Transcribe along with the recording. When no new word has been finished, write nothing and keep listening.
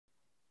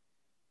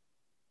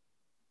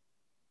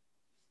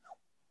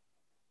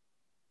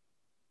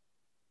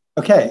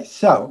Okay,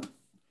 so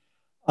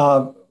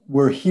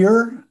we're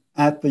here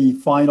at the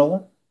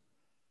final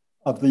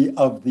of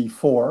the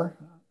four.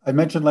 I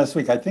mentioned last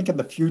week, I think in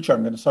the future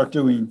I'm going to start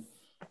doing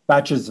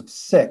batches of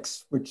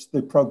six, which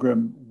the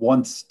program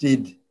once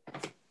did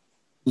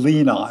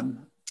lean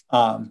on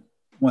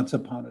once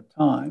upon a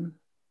time.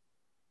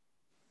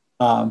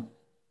 Um,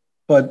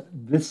 but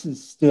this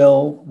is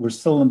still, we're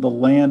still in the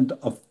land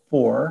of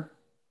four.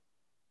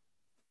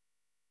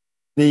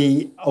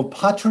 The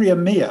Patria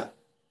Mia,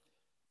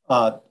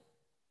 uh,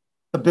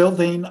 the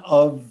building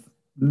of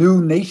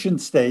new nation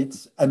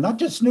states, and not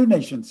just new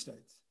nation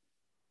states,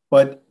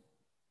 but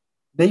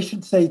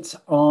nation states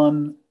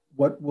on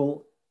what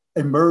will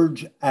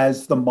emerge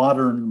as the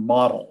modern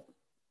model,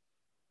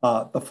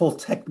 the full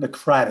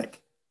technocratic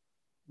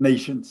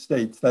nation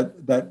states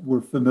that we're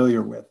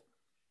familiar with.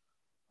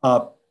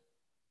 Uh,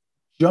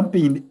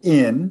 Jumping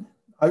in,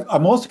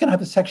 I'm also going to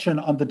have a section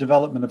on the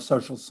development of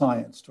social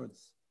science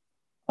towards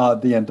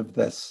the end of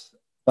this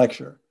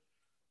lecture.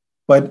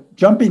 But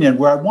jumping in,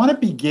 where I want to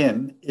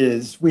begin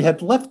is we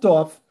had left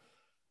off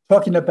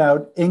talking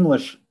about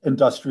English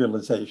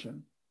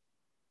industrialization.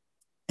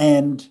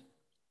 And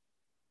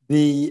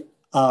the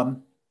I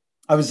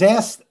was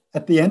asked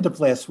at the end of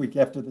last week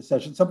after the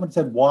session, someone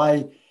said,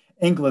 why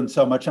England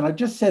so much? And I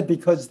just said,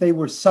 because they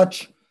were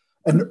such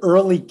an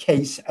early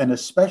case and a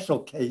special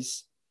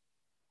case,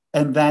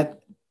 and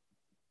that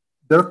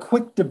their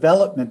quick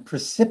development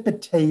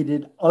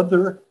precipitated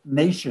other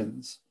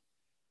nations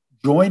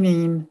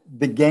joining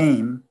the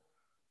game,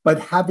 but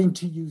having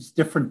to use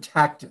different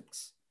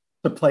tactics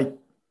to play,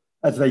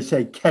 as they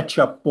say, catch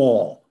up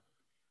ball.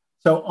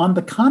 So on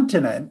the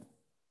continent,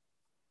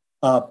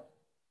 uh,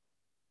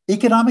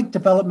 economic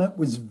development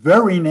was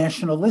very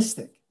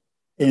nationalistic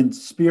in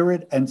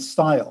spirit and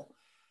style.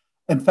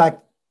 In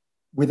fact,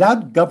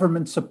 without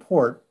government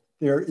support,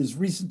 there is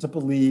reason to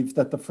believe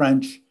that the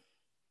French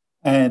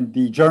and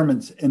the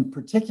Germans in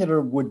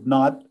particular would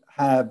not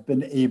have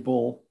been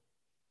able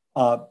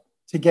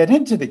to get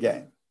into the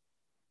game.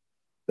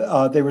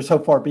 They were so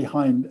far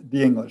behind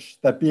the English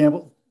that being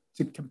able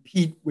to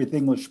compete with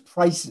English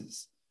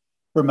prices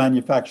for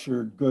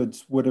manufactured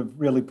goods would have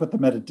really put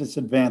them at a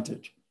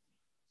disadvantage.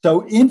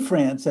 So in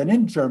France and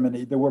in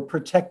Germany, there were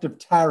protective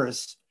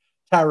tariffs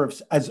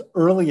as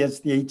early as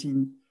the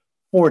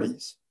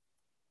 1840s.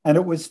 And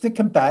it was to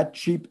combat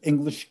cheap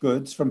English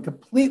goods from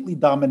completely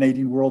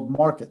dominating world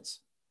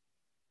markets.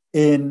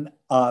 In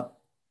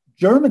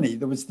Germany,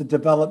 there was the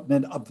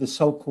development of the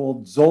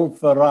so-called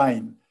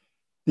Zollverein,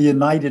 the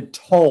United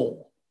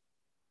Toll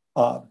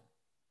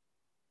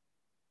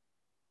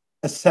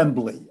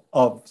assembly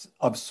of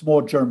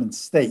small German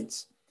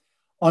states,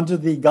 under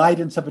the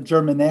guidance of a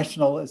German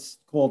nationalist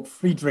called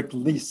Friedrich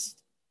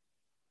List.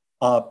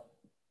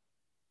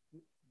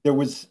 There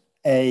was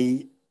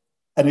an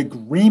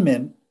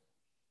agreement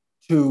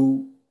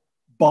to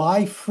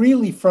buy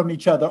freely from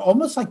each other,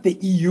 almost like the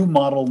EU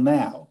model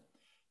now,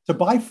 to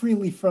buy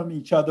freely from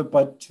each other,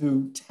 but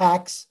to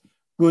tax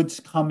goods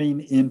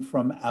coming in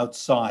from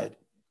outside.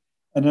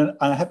 And then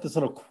I have this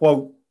little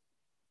quote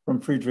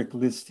from Friedrich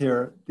List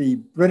here. The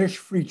British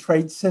free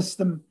trade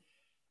system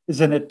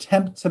is an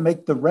attempt to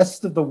make the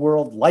rest of the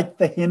world, like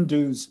the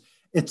Hindus,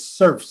 its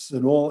serfs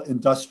in all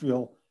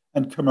industrial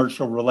and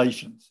commercial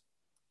relations.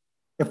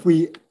 If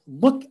we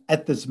look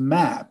at this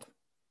map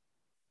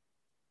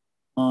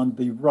on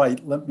the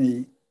right, let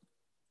me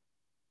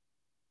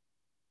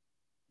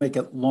make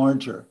it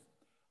larger.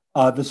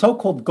 The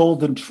so-called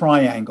Golden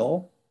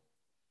Triangle,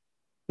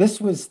 this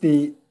was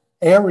the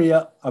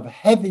area of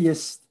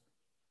heaviest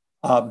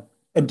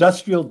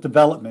industrial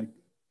development,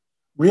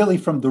 really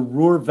from the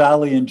Ruhr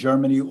Valley in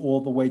Germany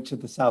all the way to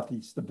the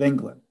southeast of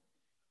England.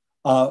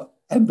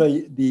 And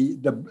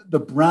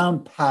the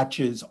brown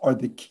patches are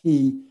the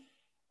key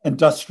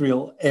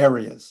industrial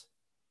areas.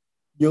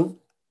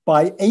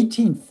 By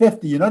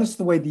 1850, you notice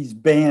the way these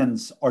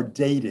bands are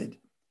dated.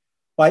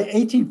 By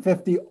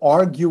 1850,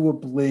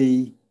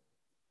 arguably,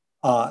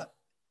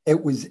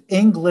 it was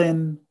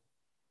England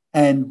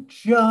and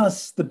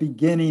just the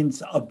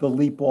beginnings of the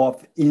leap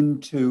off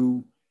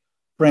into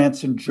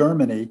France and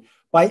Germany.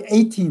 By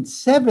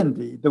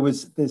 1870, there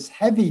was this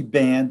heavy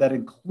band that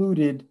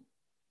included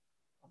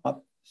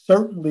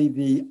certainly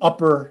the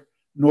upper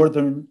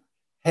northern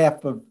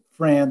half of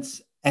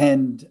France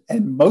and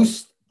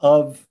most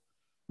of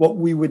what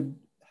we would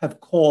have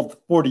called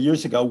 40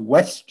 years ago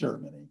West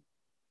Germany.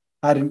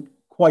 Hadn't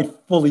quite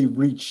fully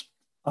reached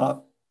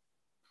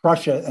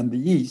Prussia and the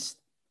East,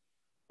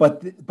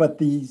 but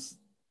these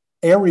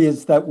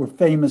areas that were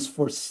famous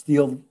for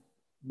steel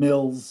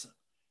mills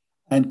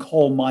and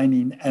coal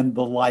mining and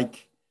the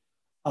like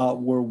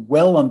were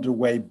well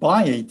underway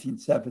by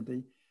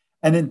 1870.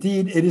 And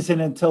indeed, it isn't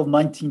until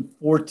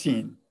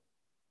 1914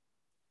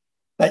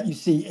 that you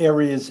see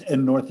areas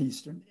in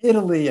northeastern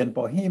Italy and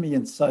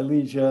Bohemian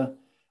Silesia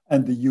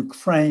and the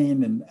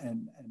Ukraine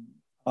and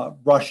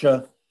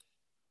Russia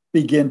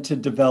begin to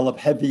develop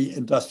heavy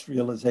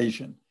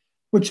industrialization,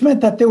 which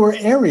meant that there were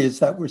areas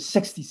that were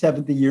 60,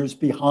 70 years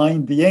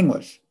behind the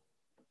English.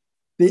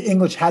 the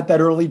English had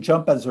that early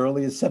jump as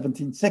early as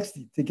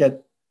 1760 to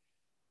get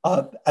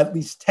at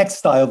least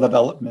textile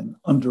development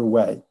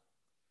underway.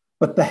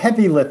 But the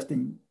heavy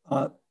lifting,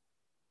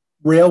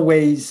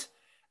 railways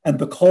and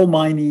the coal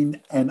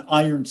mining and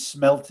iron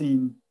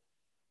smelting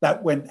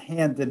that went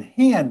hand in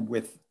hand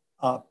with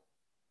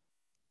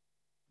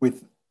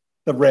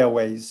the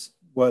railways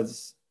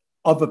was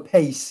of a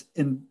pace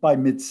by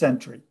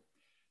mid-century.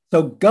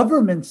 So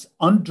governments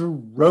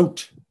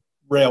underwrote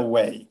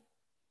railway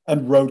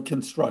and road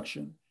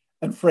construction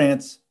in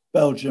France,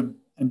 Belgium,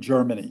 and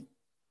Germany.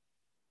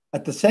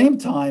 At the same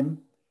time,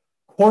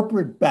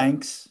 corporate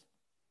banks,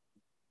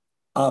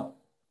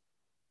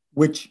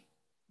 which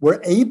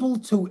were able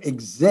to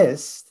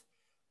exist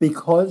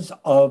because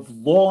of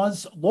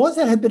laws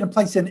that had been in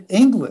place in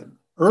England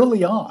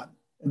early on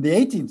in the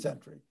 18th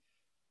century,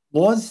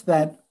 laws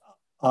that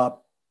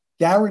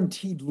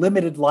guaranteed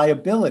limited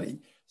liability,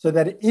 so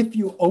that if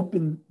you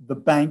open the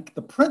bank,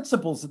 the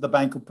principals of the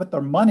bank who put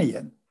their money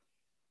in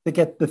to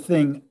get the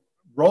thing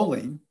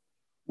rolling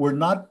were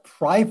not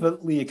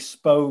privately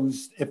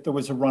exposed if there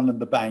was a run in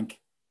the bank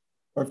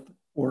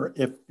or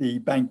if the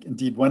bank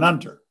indeed went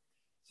under.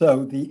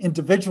 So the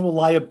individual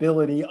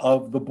liability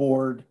of the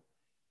board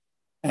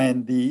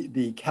and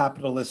the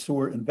capitalists who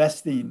were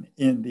investing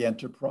in the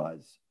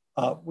enterprise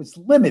was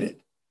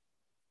limited.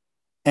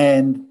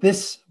 And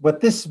what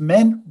this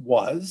meant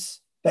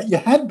was that you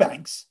had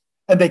banks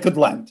and they could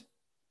lend.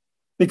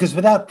 Because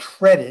without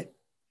credit,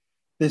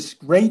 this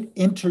great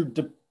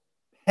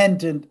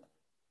interdependent,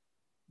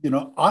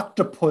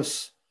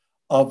 octopus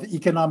of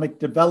economic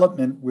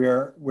development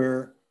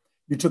where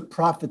you took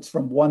profits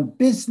from one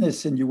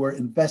business and you were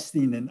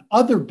investing in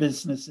other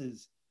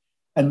businesses,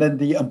 and then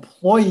the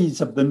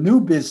employees of the new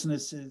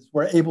businesses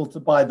were able to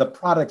buy the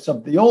products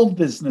of the old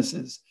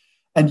businesses,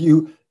 and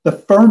the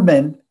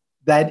ferment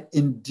that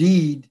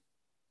indeed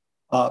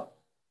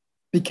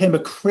became a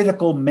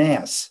critical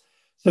mass,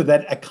 so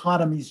that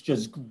economies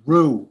just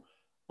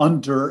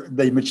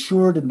they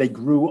matured and they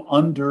grew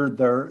under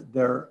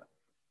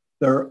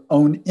their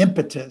own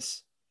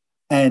impetus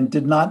and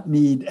did not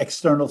need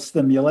external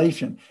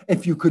stimulation.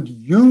 If you could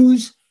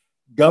use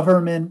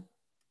government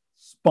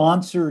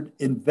sponsored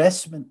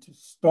investment to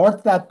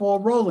start that ball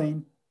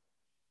rolling,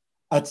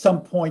 at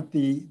some point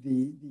the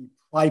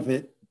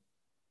private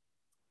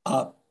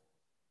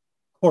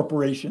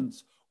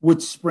corporations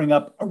would spring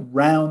up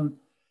around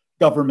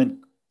government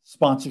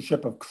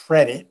sponsorship of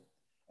credit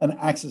and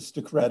access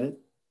to credit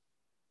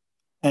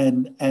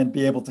and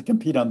be able to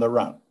compete on their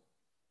own.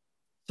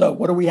 So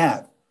what do we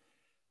have?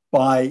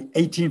 By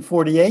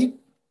 1848,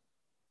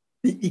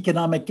 the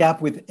economic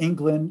gap with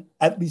England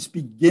at least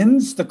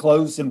begins to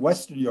close in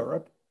Western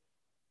Europe,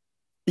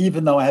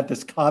 even though I had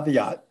this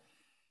caveat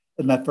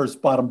in that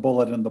first bottom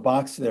bullet in the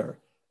box there.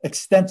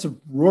 Extensive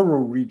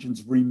rural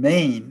regions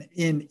remain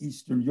in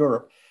Eastern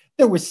Europe.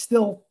 There was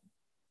still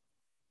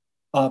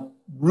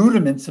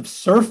rudiments of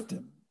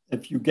serfdom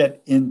if you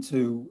get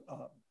into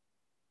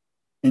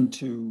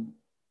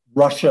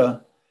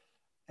Russia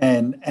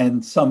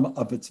and some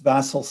of its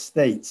vassal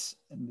states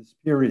in this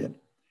period.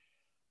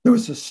 There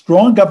was a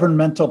strong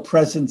governmental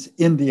presence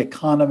in the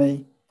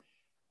economy,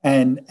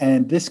 and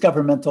this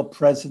governmental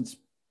presence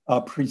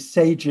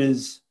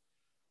presages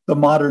the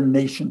modern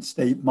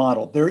nation-state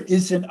model. There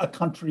isn't a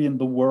country in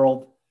the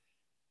world,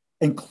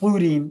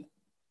 including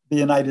the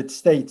United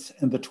States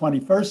in the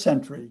 21st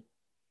century,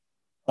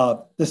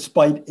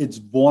 despite its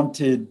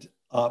vaunted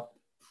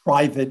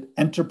private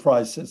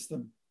enterprise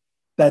system,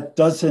 that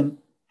doesn't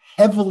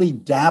heavily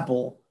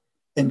dabble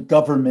in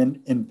government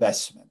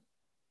investment.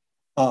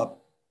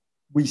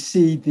 We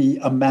see the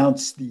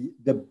amounts, the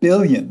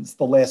billions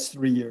the last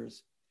 3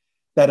 years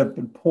that have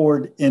been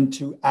poured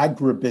into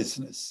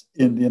agribusiness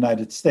in the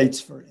United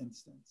States, for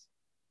instance,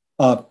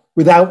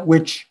 without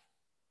which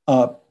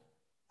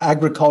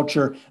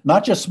agriculture,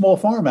 not just small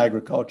farm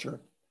agriculture,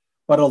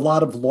 but a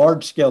lot of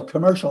large-scale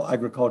commercial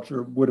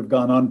agriculture would have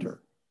gone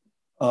under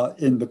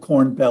in the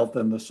corn belt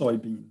and the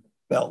soybean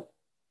belt.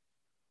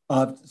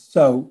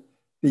 So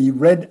the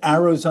red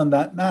arrows on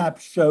that map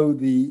show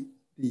the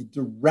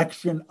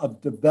direction of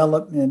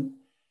development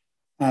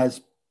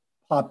as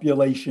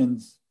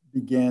populations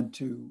began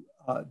to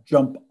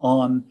jump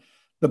on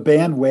the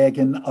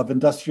bandwagon of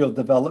industrial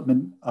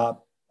development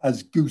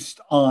as goosed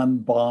on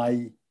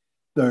by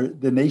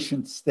the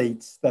nation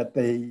states that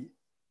they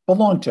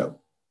belong to.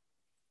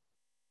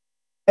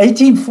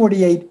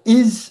 1848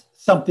 is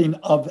something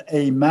of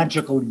a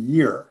magical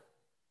year.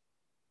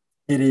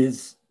 It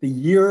is the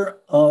year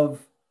of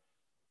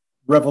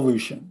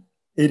revolution.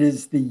 It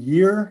is the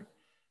year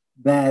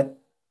that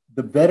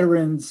the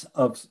veterans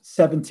of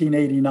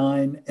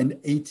 1789 and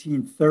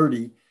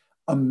 1830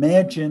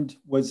 imagined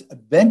was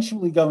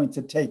eventually going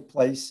to take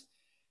place,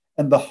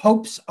 and the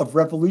hopes of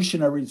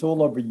revolutionaries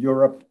all over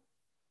Europe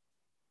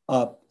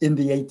in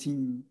the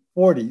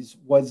 1840s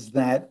was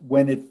that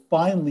when it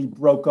finally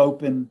broke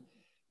open,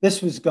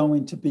 this was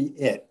going to be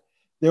it.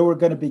 There were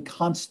going to be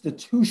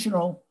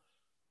constitutional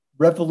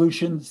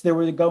revolutions. There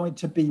were going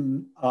to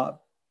be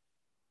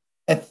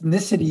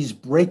ethnicities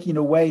breaking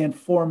away and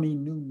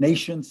forming new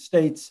nation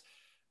states.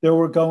 There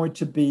were going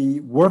to be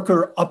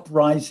worker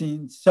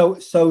uprisings. So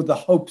the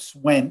hopes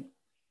went.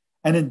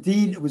 And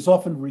indeed, it was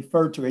often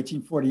referred to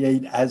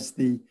 1848 as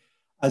the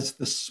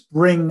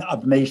spring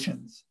of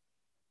nations,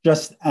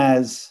 just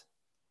as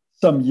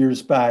some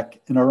years back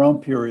in our own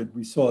period,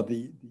 we saw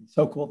the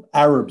so-called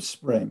Arab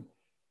Spring,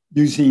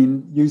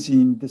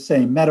 using the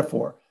same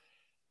metaphor.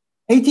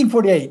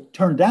 1848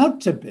 turned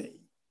out to be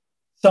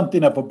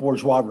something of a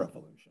bourgeois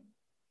revolution,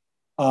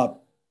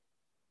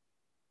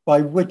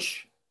 by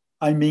which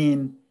I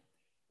mean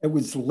it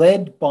was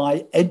led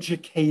by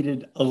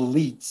educated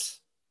elites,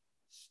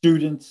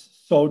 students,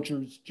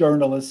 soldiers,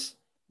 journalists.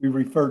 We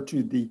refer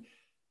to the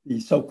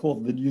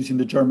so-called, using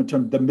the German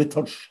term, the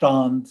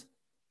Mittelstand,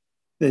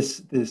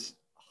 this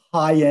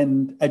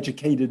high-end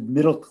educated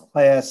middle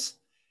class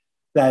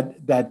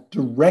that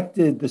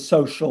directed the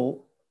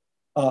social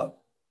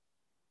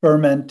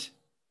ferment,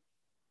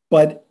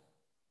 but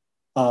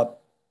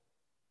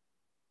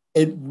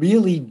it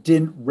really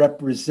didn't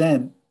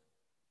represent,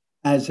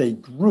 as a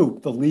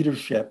group, the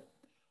leadership,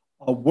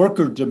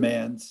 worker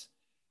demands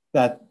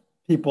that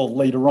people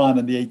later on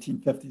in the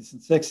 1850s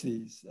and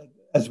 60s,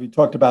 as we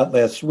talked about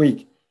last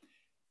week,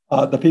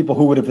 the people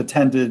who would have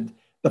attended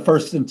the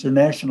First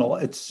International,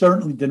 it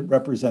certainly didn't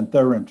represent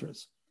their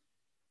interests.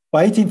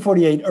 By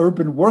 1848,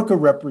 urban worker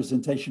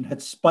representation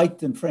had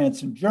spiked in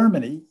France and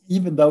Germany,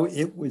 even though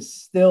it was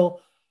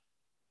still,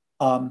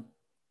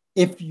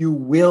 if you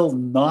will,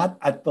 not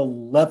at the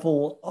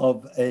level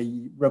of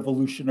a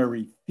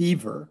revolutionary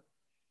fever.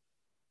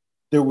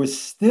 There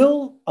was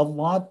still a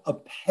lot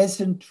of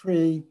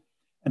peasantry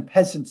and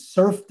peasant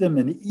serfdom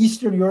in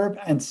Eastern Europe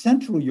and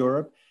Central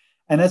Europe.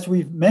 And as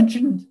we've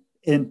mentioned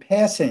in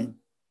passing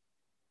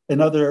in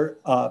other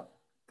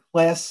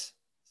class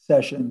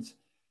sessions,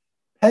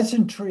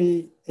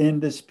 peasantry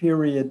in this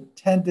period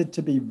tended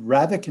to be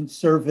rather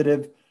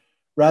conservative,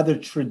 rather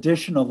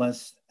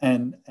traditionalist,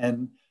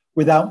 and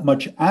without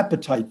much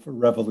appetite for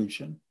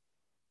revolution.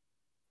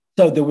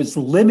 So there was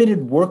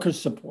limited worker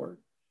support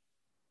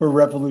for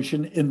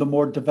revolution in the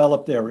more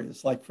developed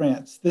areas like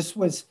France. This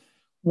was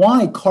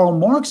why Karl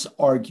Marx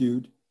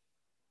argued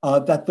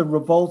that the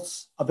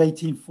revolts of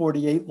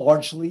 1848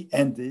 largely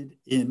ended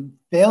in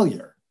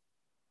failure.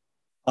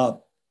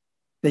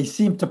 They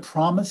seemed to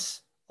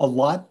promise a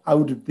lot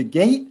out of the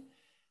gate.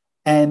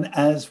 And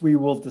as we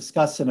will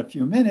discuss in a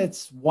few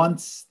minutes,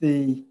 once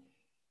the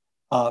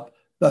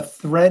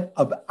threat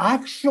of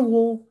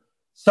actual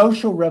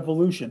social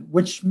revolution,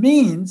 which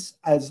means,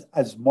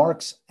 as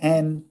Marx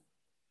and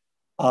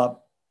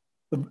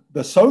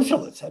the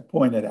socialists had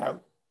pointed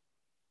out,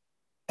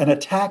 an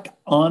attack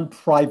on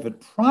private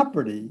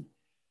property,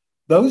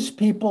 those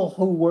people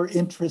who were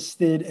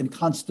interested in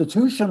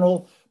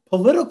constitutional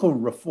political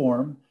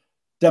reform,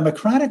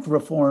 democratic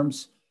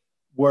reforms,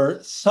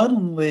 were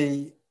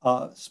suddenly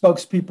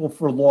spokespeople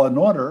for law and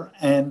order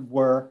and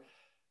were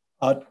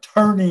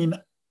turning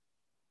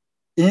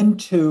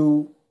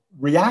into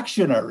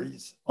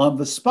reactionaries on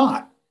the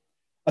spot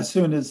as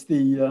soon as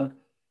the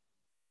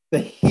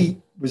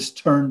heat was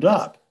turned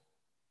up.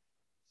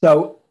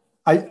 So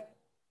I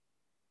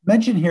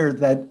mention here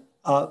that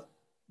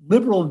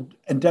liberal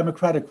and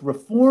democratic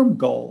reform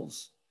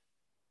goals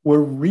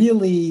were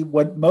really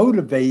what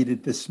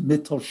motivated this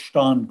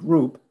Mittelstand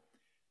group.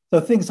 So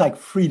things like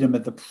freedom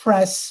of the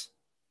press,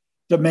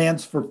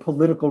 demands for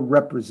political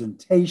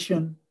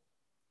representation.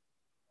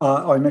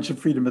 I mentioned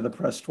freedom of the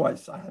press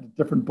twice. I had a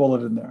different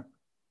bullet in there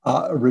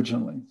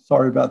originally.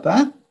 Sorry about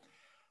that.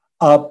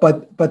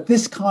 But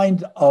this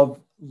kind of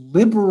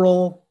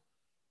liberal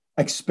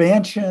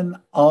expansion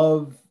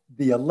of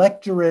the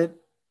electorate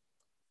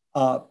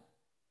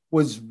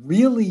was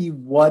really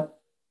what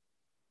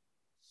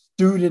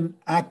student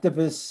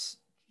activists,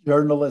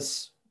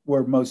 journalists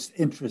were most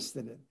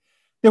interested in.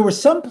 There were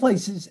some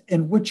places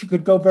in which you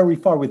could go very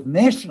far with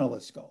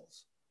nationalist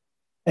goals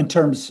in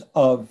terms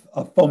of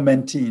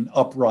fomenting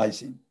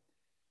uprising.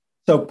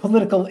 So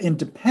political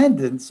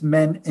independence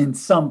meant in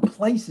some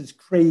places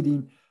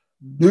creating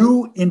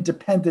new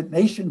independent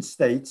nation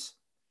states,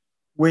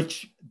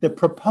 which the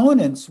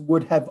proponents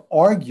would have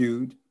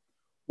argued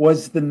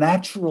was the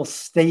natural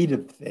state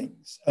of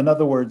things. In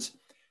other words,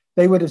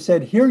 they would have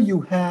said, here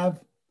you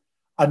have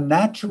a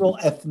natural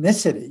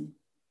ethnicity,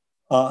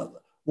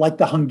 like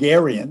the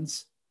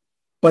Hungarians,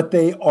 but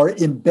they are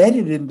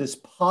embedded in this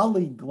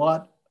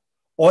polyglot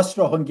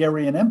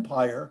Austro-Hungarian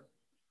Empire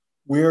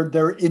where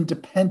their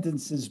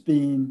independence is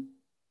being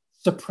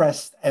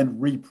suppressed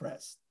and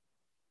repressed.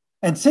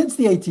 And since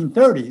the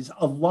 1830s,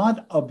 a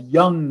lot of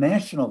young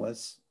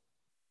nationalists,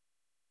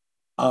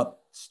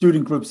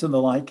 student groups and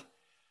the like,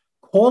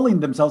 calling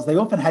themselves, they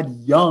often had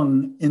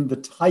young in the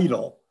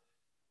title,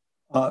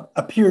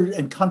 appeared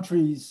in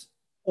countries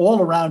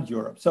all around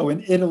Europe. So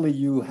in Italy,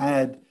 you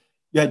had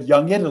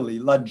Young Italy,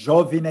 La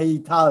Giovine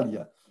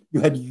Italia. You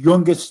had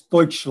Junges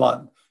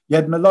Deutschland. You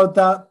had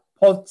Młoda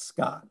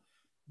Polska.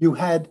 You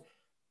had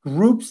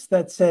groups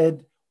that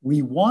said,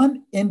 we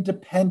want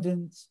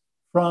independence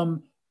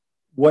from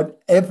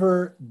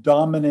whatever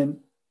dominant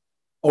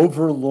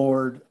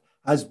overlord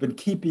has been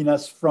keeping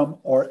us from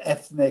our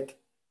ethnic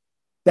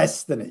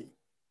destiny.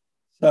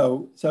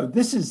 So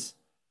this is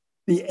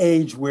the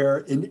age where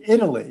in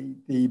Italy,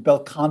 the bel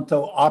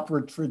canto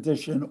opera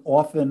tradition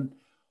often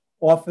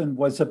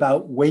was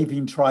about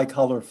waving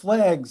tricolor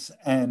flags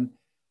and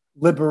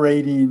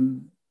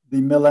liberating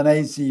the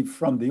Milanese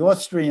from the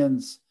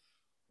Austrians,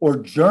 or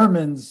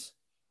Germans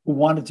who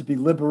wanted to be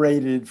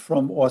liberated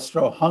from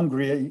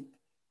Austro-Hungary,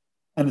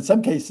 and in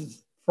some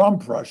cases from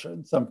Prussia,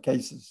 in some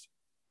cases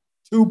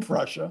to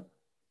Prussia,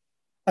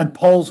 and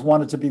Poles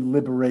wanted to be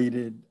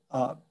liberated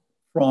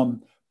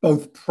from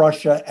both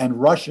Prussia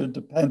and Russia,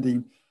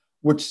 depending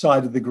which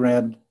side of the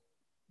Grand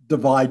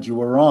Divide you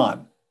were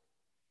on.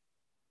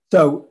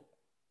 So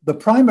the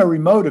primary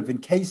motive in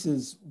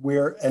cases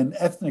where an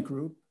ethnic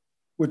group,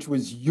 which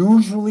was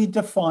usually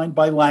defined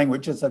by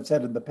language, as I've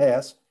said in the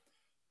past,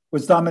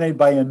 was dominated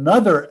by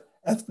another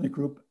ethnic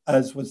group,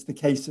 as was the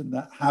case in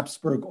the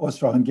Habsburg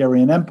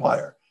Austro-Hungarian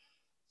Empire.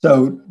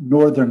 So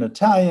Northern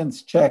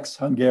Italians, Czechs,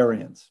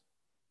 Hungarians.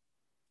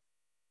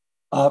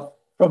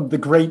 From the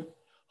great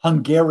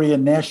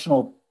Hungarian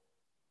national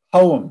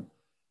poem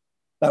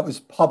that was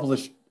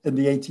published in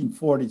the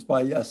 1840s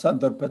by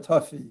Sándor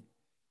Petőfi.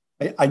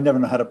 I never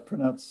know how to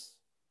pronounce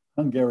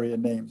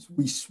Hungarian names.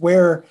 We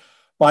swear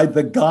by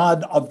the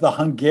God of the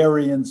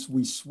Hungarians,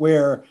 we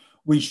swear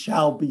we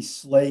shall be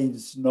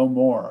slaves no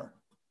more.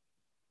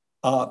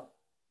 What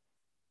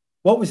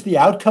was the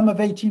outcome of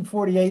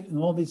 1848 and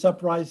all these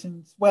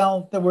uprisings?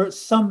 Well, there were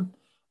some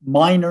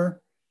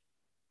minor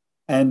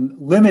and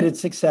limited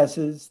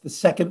successes. The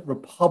Second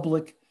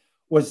Republic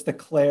was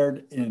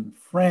declared in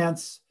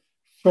France,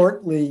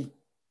 shortly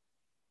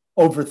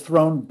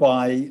overthrown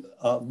by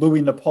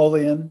Louis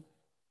Napoleon,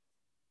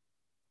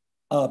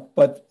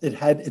 but it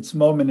had its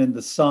moment in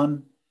the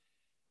sun.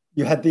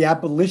 You had the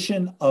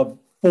abolition of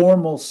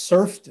formal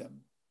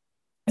serfdom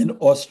in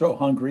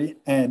Austro-Hungary,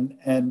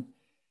 and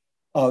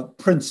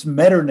Prince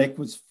Metternich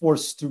was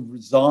forced to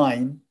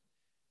resign.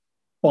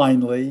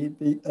 Finally,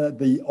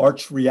 the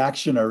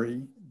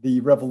arch-reactionary,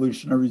 the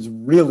revolutionaries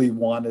really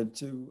wanted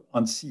to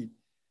unseat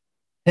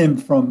him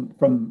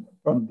from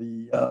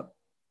the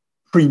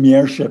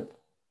premiership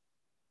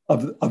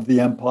of the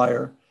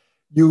empire.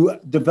 You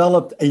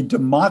developed a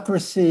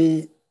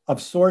democracy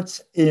of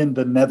sorts in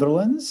the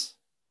Netherlands,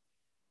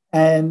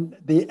 and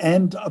the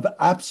end of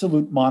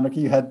absolute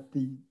monarchy. You had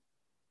the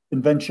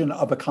invention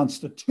of a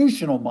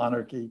constitutional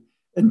monarchy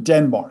in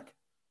Denmark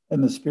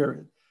in this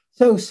period.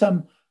 So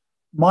some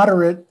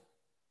moderate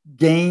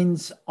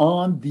gains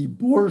on the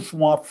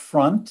bourgeois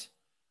front,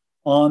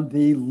 on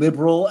the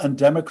liberal and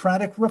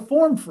democratic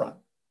reform front,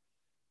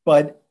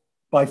 but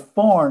by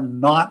far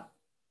not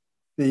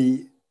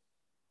the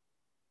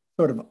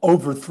sort of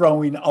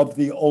overthrowing of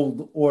the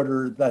old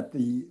order that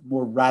the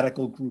more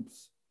radical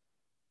groups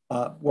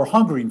were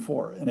hungering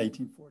for in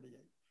 1848.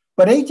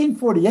 But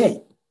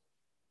 1848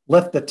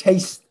 left a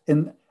taste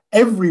in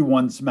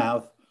everyone's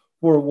mouth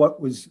for what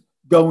was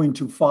going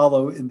to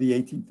follow in the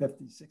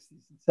 1850s,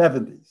 60s, and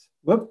 70s.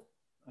 Whoop,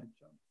 I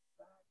jumped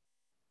back.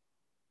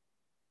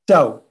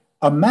 So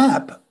a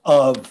map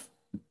of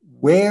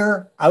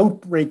where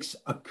outbreaks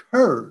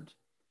occurred,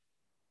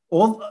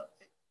 all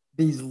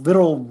these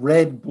little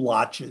red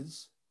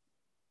blotches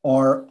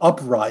are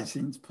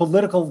uprisings,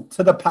 political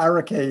to the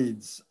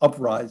barricades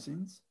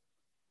uprisings.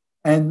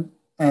 And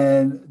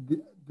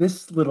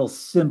this little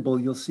symbol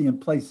you'll see in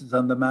places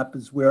on the map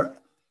is where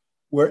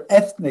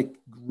ethnic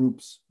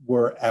groups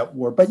were at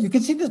war. But you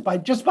can see this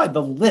just by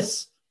the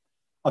lists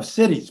of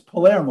cities: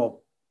 Palermo,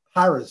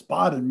 Paris,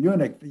 Baden,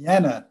 Munich,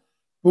 Vienna,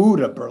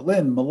 Buda,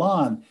 Berlin,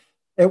 Milan.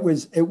 It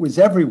was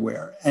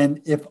everywhere.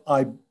 And if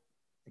I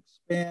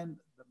expand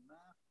the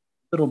map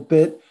a little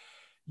bit,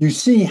 you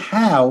see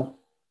how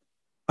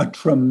a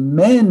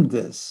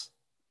tremendous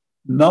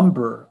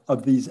number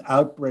of these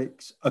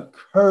outbreaks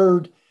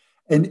occurred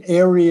in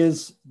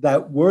areas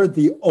that were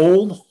the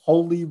old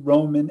Holy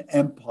Roman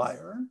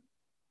Empire,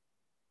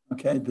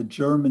 okay, the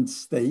German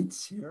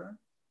states here,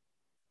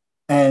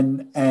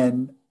 and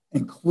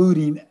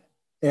including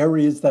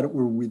areas that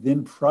were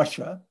within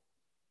Prussia.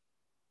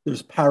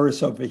 There's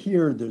Paris over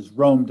here, there's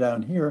Rome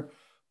down here,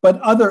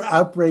 but other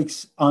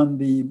outbreaks on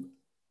the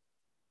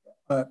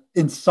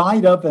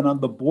inside of and on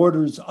the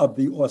borders of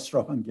the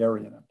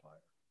Austro-Hungarian Empire.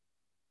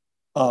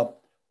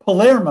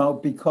 Palermo,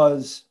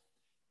 because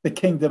the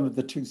kingdom of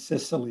the two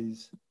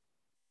Sicilies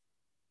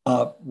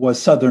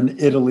was southern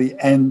Italy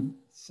and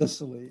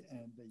Sicily,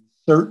 and they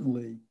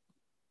certainly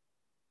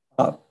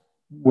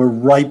were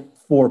ripe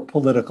for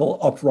political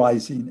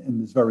uprising in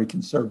this very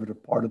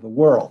conservative part of the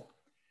world.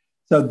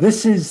 So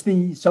this is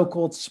the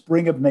so-called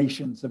Spring of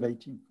Nations of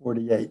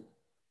 1848.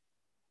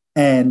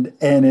 And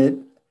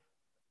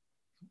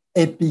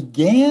it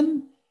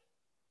began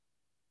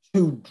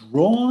to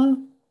draw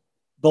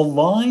the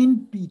line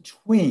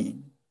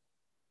between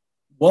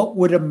what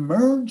would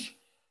emerge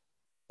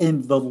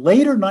in the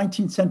later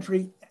 19th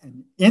century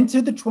and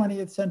into the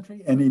 20th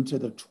century and into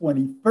the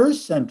 21st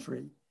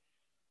century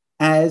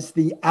as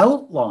the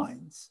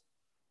outlines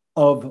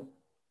of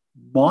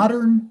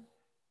modern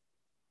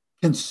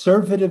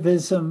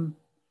conservatism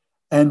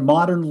and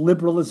modern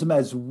liberalism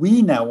as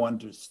we now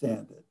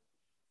understand it.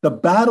 The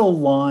battle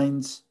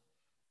lines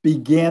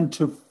began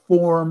to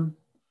form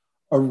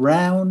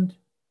around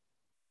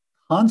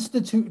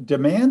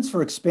demands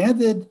for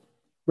expanded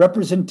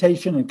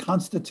representation and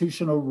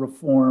constitutional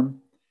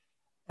reform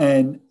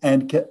and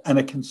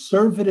a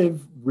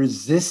conservative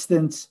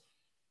resistance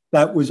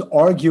that was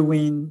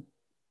arguing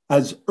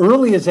as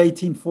early as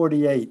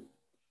 1848,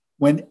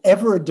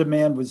 whenever a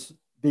demand was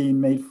being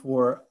made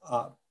for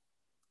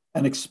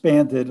an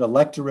expanded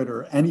electorate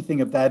or anything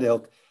of that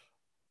ilk,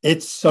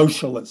 it's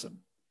socialism.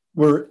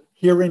 We're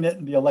hearing it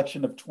in the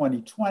election of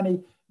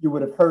 2020. You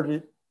would have heard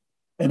it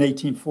in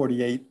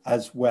 1848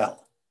 as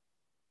well.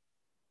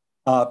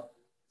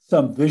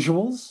 Some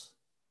visuals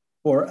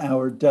for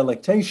our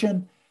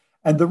delectation.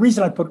 And the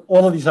reason I put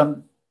all of these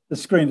on the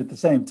screen at the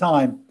same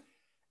time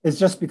is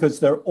just because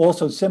they're all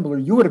so similar.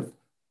 You would have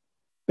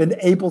been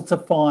able to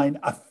find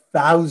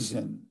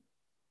 1,000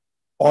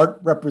 art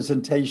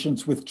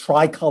representations with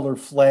tricolor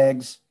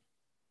flags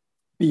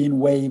being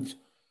waved,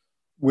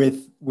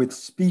 with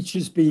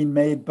speeches being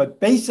made, but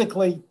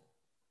basically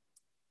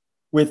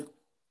with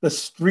the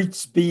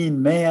streets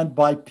being manned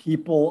by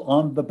people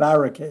on the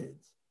barricades.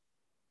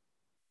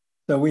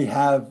 So we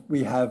have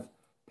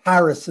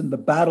Paris in the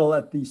battle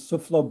at the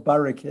Soufflot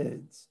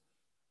barricades.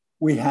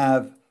 We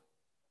have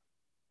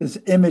this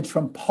image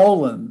from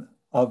Poland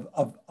of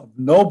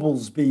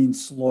nobles being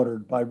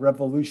slaughtered by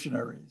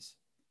revolutionaries.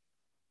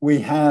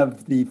 We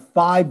have the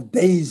 5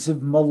 days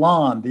of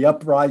Milan, the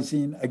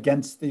uprising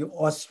against the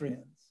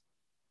Austrians,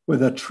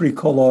 with a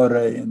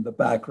tricolore in the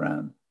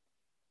background.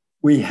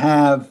 We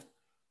have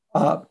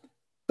the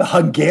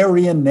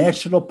Hungarian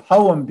national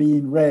poem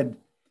being read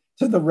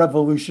to the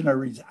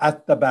revolutionaries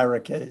at the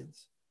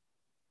barricades.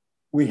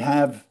 We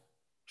have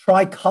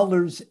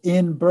tricolors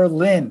in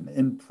Berlin,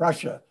 in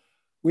Prussia.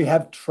 We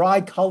have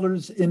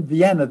tricolors in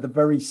Vienna, the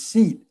very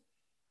seat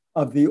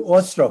of the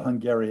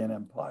Austro-Hungarian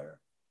Empire.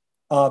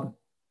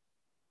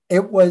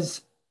 It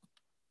was,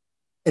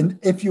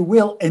 if you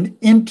will, an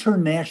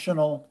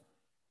international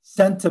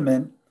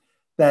sentiment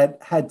that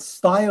had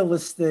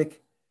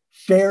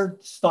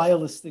shared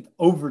stylistic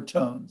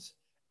overtones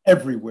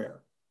everywhere.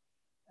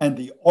 And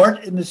the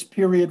art in this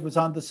period was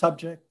on the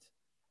subject,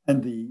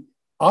 and the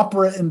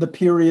opera in the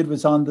period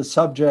was on the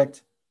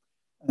subject,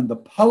 and the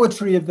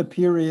poetry of the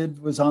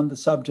period was on the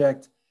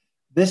subject.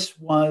 This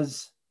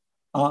was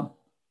the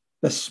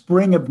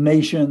spring of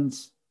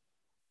nations,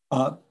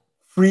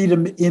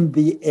 freedom in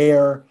the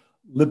air,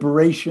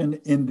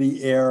 liberation in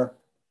the air,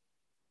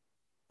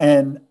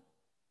 and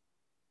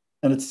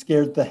it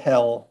scared the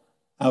hell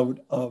out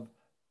of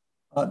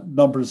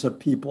numbers of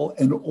people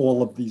in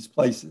all of these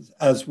places,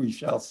 as we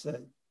shall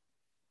see.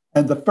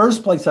 And the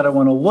first place that I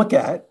want to look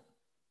at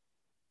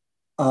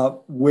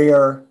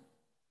where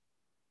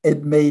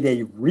it made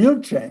a real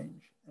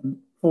change and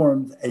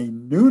formed a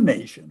new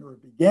nation, or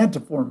began to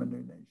form a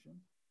new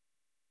nation,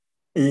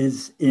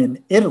 is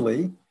in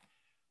Italy,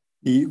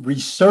 the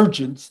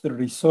resurgence, the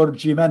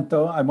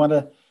Risorgimento. I want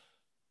to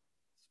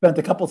spend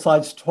a couple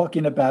slides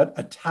talking about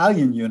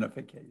Italian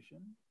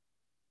unification.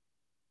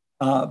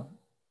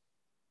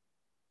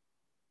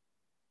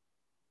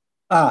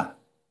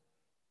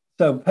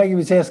 So Peggy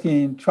was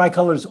asking,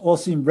 tricolors all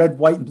seem red,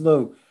 white, and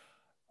blue.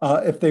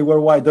 If they were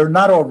white, they're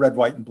not all red,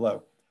 white, and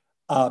blue.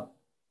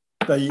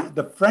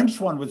 The French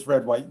one was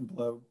red, white, and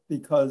blue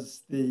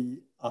because they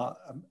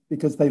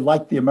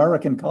liked the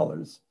American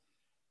colors.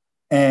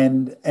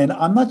 And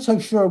I'm not so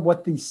sure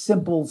what the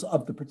symbols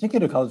of the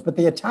particular colors, but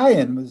the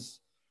Italian was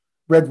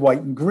red,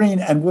 white, and green.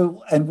 And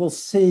we'll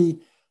see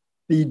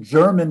the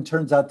German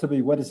turns out to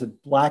be, what is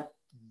it, black,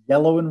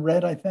 yellow, and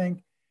red, I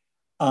think.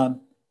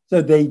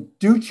 So they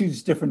do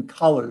choose different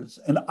colors.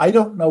 And I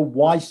don't know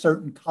why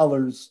certain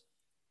colors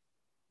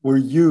were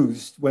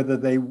used, whether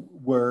they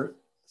were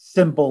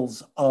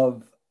symbols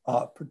of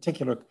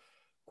particular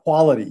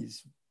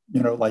qualities,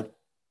 like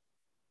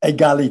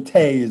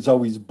égalité is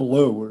always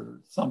blue or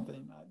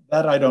something.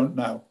 That I don't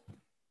know.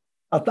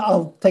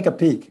 I'll take a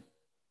peek.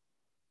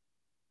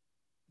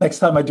 Next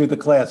time I do the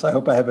class, I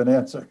hope I have an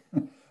answer.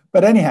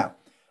 But anyhow,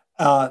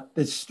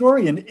 the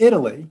story in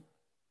Italy,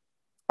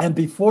 and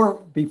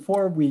before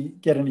we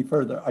get any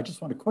further, I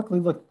just want to quickly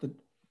look at the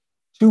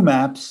 2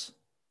 maps.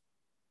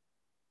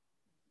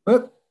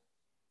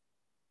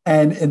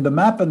 And in the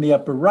map on the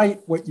upper right,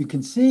 what you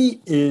can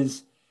see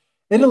is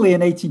Italy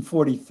in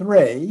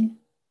 1843.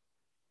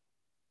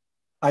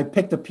 I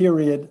picked a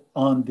period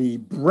on the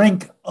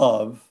brink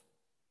of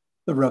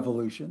the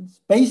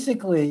revolutions.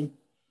 Basically,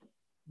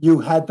 you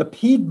had the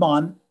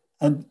Piedmont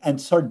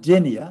and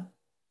Sardinia.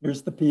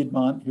 Here's the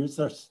Piedmont, here's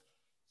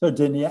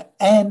Sardinia,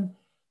 and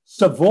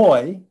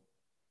Savoy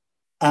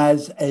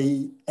as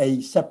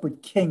a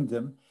separate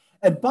kingdom.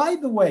 And by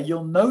the way,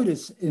 you'll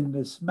notice in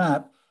this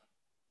map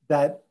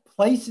that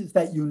places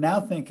that you now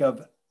think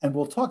of, and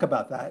we'll talk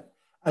about that,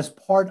 as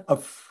part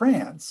of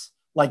France,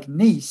 like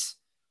Nice,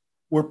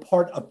 were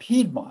part of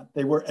Piedmont.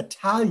 They were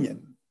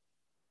Italian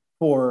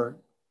for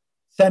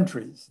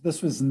centuries.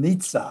 This was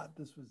Nizza.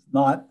 This was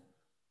not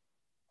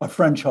a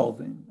French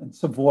holding, and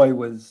Savoy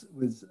was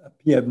a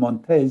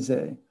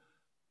Piedmontese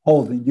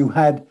holding. You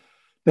had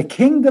the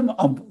kingdom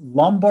of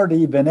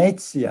Lombardia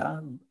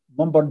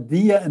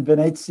and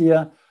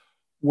Venetia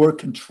were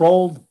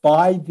controlled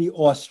by the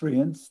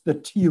Austrians. The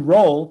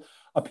Tyrol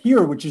up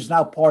here, which is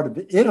now part of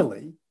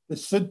Italy, the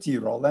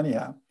Südtirol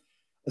anyhow,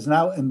 is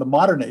now in the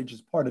modern age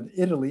is part of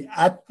Italy.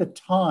 At the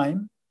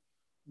time,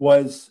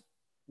 was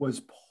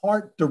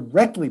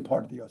directly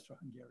part of the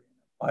Austro-Hungarian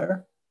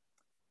Empire.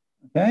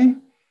 Okay,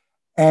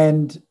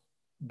 and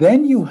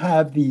then you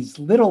have the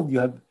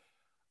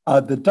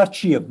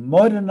Duchy of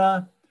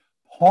Modena.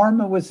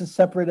 Parma was a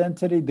separate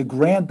entity. The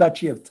Grand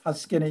Duchy of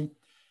Tuscany.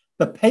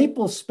 The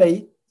papal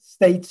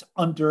states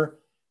under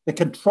the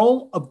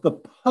control of the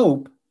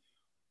Pope,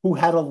 who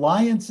had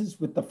alliances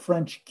with the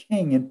French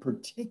king in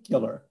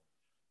particular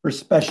for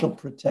special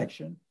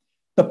protection.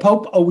 The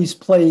Pope always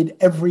played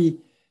every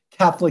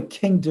Catholic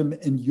kingdom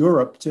in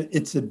Europe to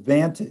its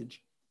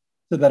advantage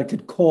so that it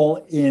could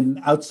call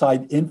in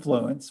outside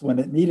influence when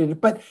it needed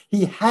it. But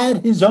he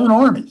had his own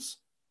armies.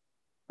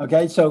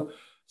 Okay, so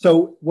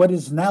what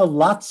is now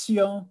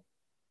Lazio,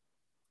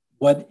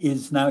 what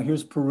is now,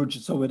 here's Perugia,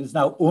 so it is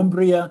now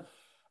Umbria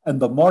and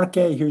the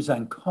Marche, here's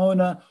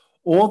Ancona,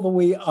 all the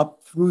way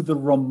up through the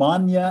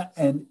Romagna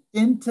and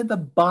into the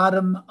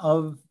bottom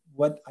of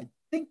what I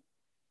think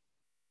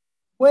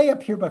way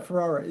up here by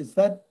Ferrara. Is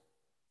that,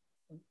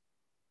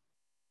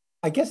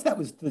 I guess that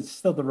was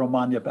still the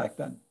Romagna back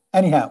then.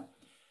 Anyhow,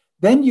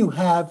 then you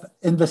have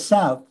in the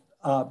south,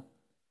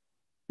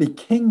 the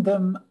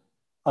kingdom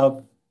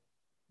of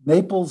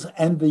Naples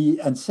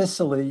and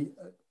Sicily,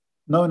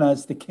 known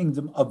as the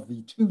Kingdom of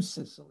the Two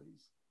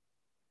Sicilies,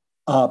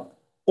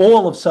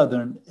 all of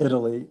southern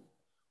Italy,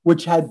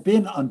 which had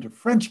been under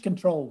French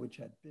control, which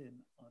had been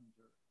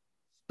under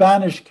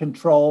Spanish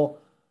control,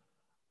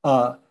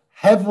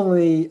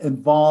 heavily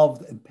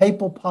involved in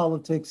papal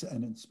politics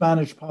and in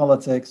Spanish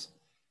politics,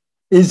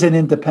 is an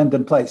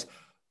independent place.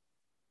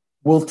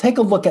 We'll take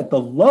a look at the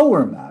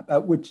lower map,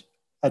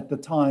 at the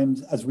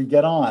times as we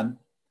get on,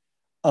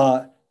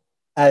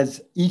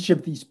 as each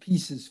of these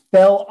pieces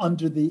fell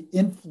under the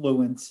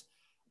influence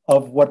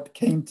of what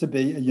came to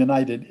be a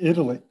united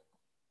Italy.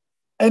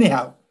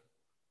 Anyhow,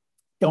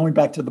 going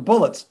back to the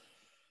bullets,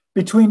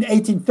 between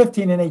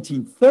 1815 and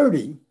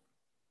 1830,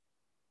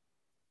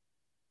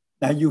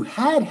 now you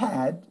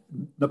had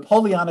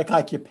Napoleonic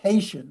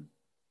occupation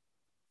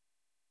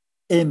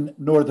in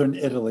northern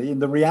Italy,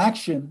 and the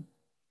reaction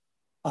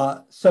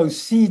sowed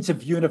seeds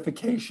of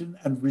unification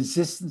and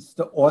resistance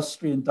to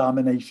Austrian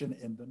domination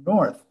in the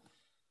north.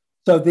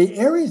 So the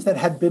areas that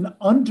had been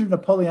under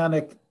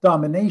Napoleonic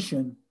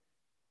domination,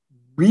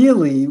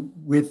 really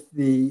with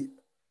the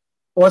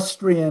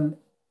Austrian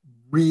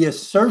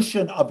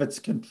reassertion of its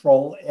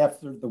control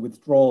after the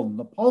withdrawal of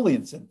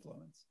Napoleon's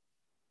influence,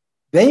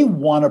 they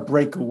want to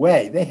break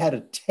away. They had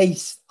a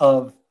taste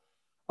of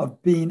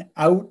being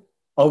out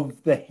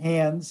of the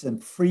hands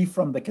and free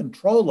from the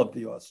control of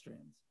the Austrians.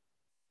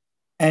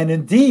 And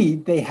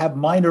indeed, they have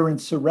minor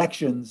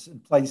insurrections in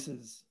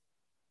places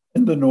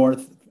in the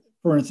north,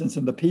 for instance,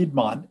 in the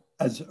Piedmont,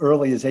 as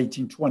early as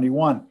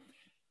 1821. In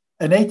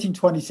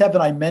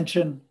 1827, I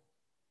mention,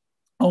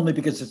 only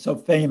because it's so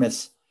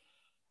famous,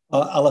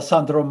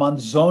 Alessandro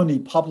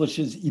Manzoni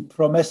publishes I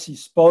Promessi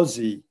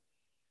Sposi,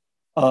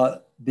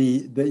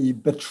 the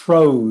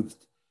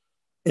betrothed.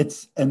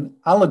 It's an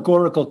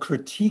allegorical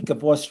critique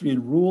of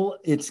Austrian rule.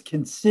 It's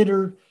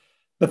considered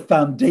the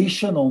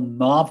foundational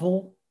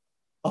novel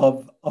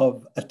of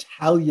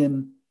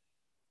Italian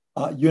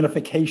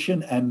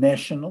unification and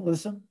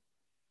nationalism.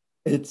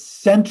 It's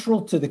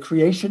central to the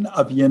creation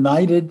of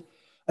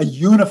a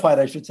unified,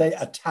 I should say,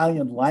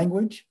 Italian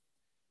language,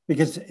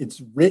 because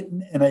it's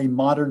written in a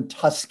modern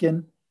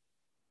Tuscan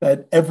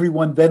that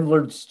everyone then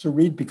learns to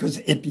read because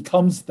it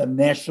becomes the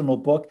national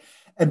book.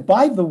 And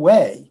by the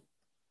way,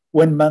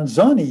 when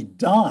Manzoni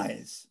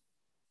dies,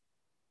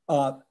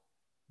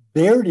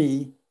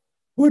 Verdi,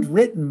 who had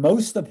written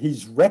most of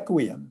his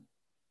Requiem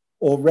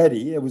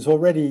already, it was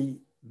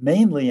already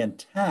mainly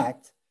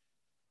intact,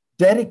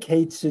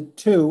 dedicates it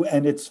to,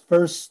 and its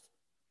first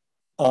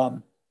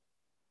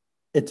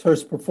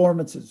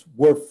performances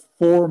were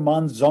for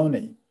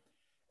Manzoni.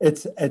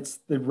 It's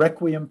the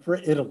Requiem for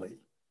Italy,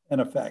 in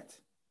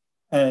effect.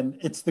 And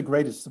it's the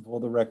greatest of all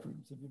the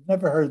Requiems. If you've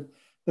never heard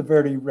the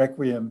Verdi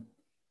Requiem,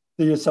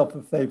 do yourself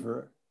a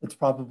favor. It's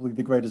probably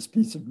the greatest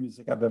piece of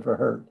music I've ever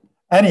heard.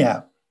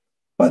 Anyhow,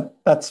 but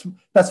that's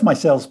my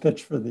sales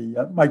pitch for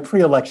my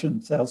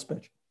pre-election sales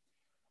pitch.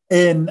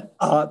 In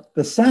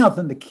the South,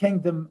 in the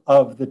Kingdom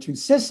of the Two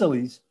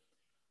Sicilies,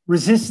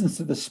 resistance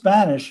to the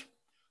Spanish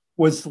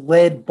was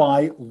led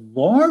by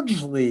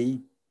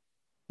largely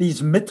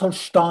these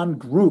Mittelstand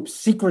groups,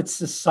 secret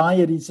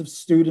societies of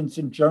students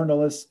and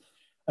journalists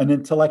and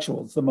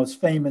intellectuals, the most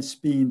famous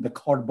being the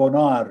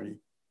Carbonari.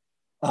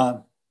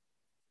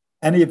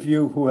 Any of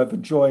you who have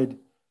enjoyed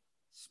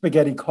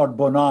spaghetti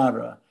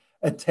carbonara,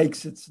 it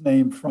takes its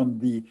name from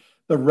the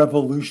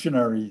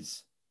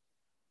revolutionaries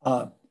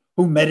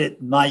who met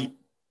at night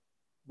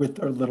with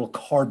their little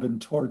carbon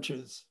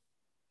torches.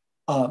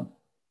 Um,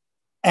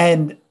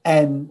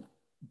 and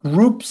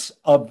groups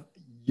of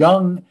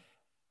young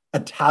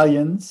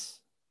Italians,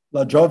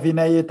 La Giovine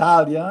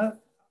Italia,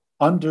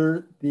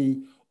 under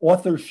the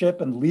authorship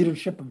and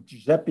leadership of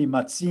Giuseppe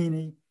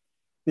Mazzini,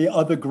 the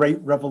other great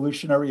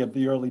revolutionary of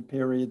the early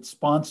period,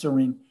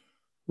 sponsoring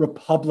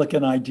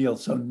Republican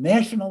ideals. So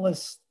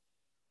nationalist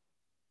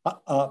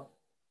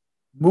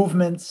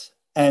movements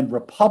and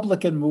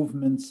Republican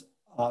movements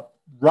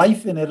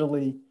rife in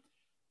Italy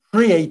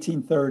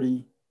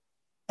pre-1830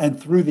 and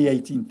through the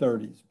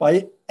 1830s. By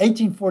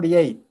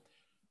 1848,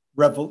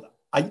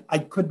 I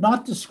could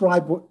not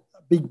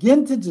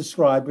begin to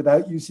describe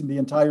without using the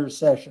entire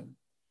session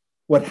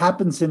what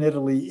happens in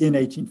Italy in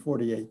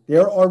 1848.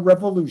 There are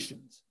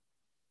revolutions.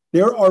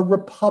 There are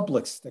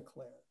republics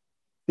declared.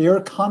 There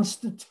are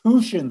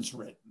constitutions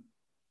written.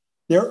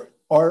 There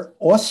are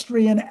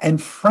Austrian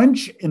and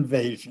French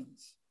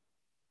invasions.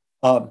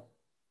 I'll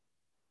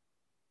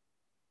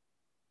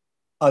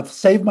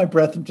save my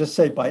breath and just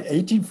say by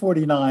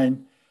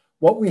 1849,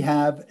 what we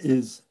have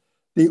is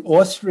the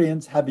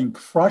Austrians having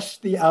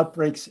crushed the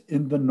outbreaks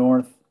in the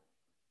north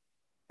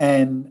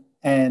and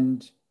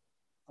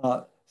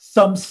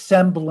some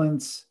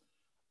semblance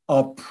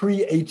of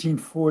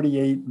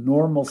pre-1848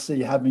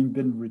 normalcy having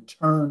been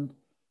returned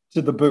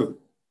to the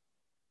boot.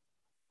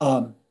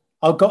 I'm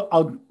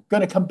going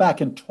to come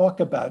back and talk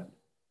about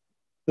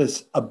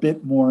this a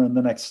bit more in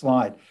the next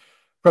slide.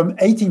 From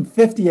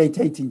 1858 to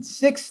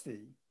 1860,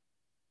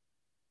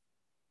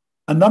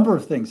 a number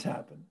of things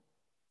happened.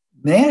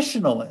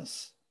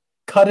 Nationalists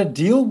cut a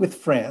deal with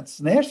France,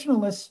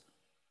 nationalists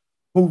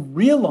who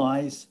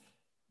realized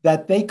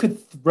that they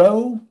could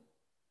throw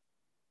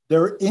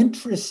their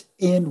interests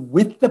in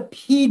with the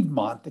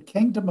Piedmont, the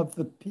kingdom of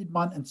the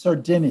Piedmont and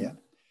Sardinia.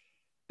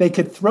 They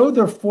could throw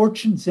their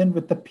fortunes in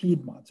with the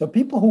Piedmont. So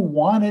people who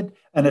wanted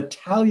an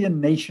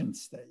Italian nation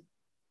state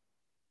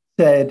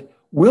said,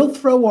 we'll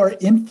throw our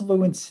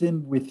influence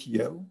in with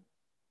you.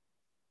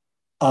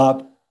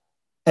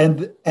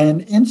 And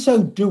in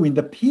so doing,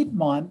 the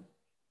Piedmont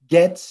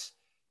gets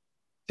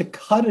to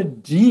cut a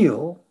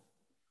deal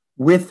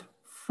with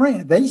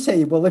France. They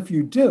say, well, if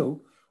you do,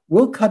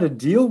 we'll cut a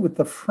deal with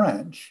the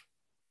French.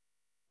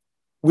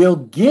 We'll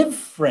give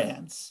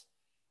France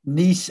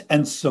Nice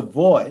and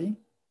Savoy,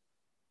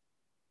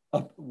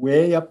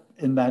 way up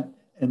in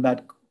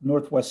that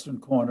northwestern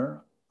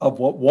corner of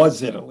what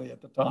was Italy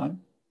at the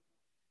time.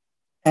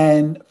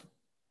 And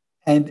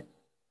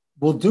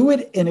we'll do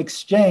it in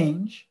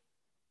exchange.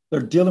 They're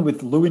dealing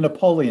with Louis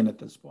Napoleon at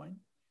this point.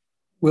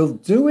 We'll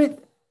do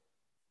it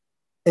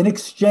in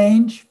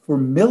exchange for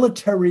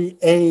military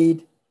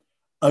aid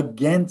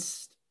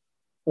against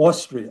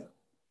Austria.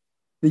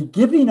 The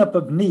giving up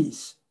of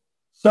Nice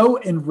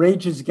so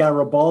enrages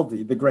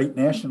Garibaldi, the great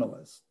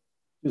nationalist,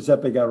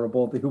 Giuseppe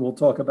Garibaldi, who we'll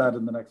talk about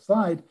in the next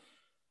slide,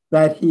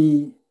 that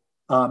he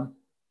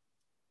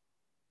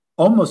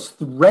almost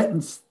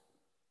threatens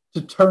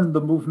to turn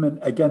the movement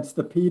against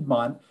the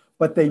Piedmont,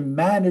 but they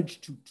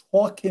managed to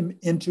talk him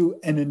into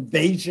an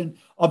invasion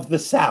of the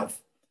South.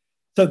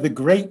 So the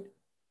great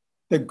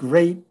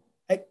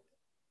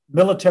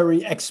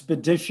military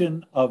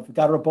expedition of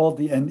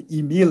Garibaldi and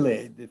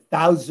Miele, the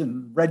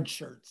 1,000 red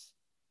shirts,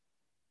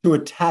 to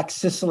attack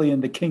Sicily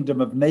and the Kingdom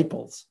of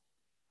Naples,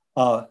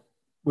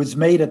 was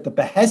made at the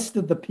behest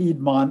of the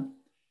Piedmont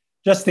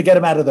just to get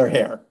them out of their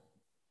hair.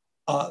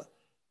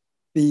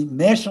 The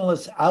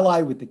nationalists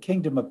ally with the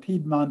Kingdom of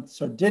Piedmont,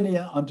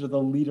 Sardinia, under the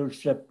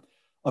leadership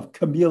of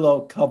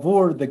Camillo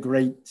Cavour, the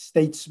great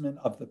statesman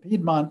of the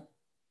Piedmont.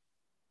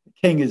 The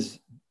king is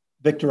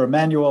Victor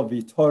Emmanuel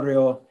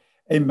Vittorio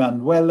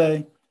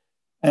Emanuele,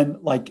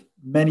 and like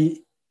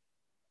many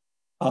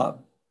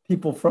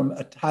people from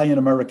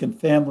Italian-American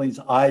families,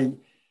 I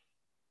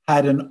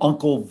had an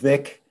Uncle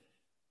Vic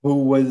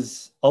who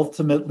was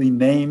ultimately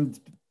named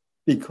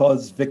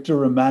because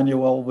Victor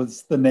Emmanuel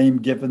was the name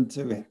given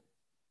to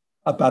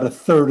about a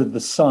third of the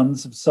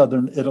sons of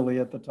southern Italy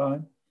at the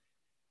time.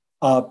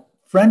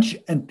 French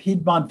and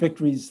Piedmont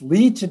victories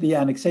lead to the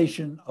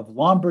annexation of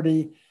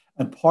Lombardy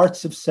and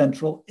parts of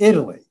central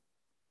Italy.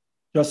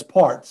 Just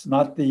parts,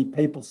 not the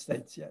papal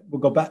states yet.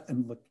 We'll go back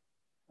and look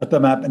at the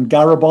map. And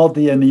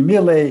Garibaldi and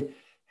Miele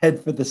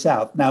head for the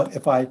south. Now,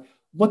 if I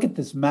look at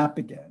this map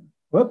again,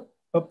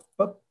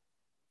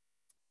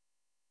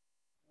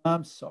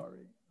 I'm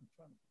sorry. I'm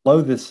trying to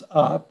blow this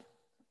up.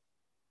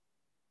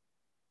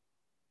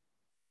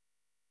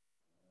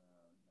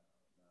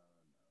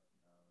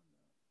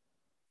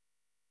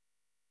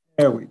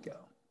 There we go.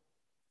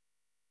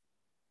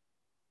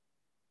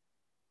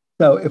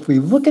 So if we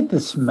look at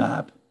this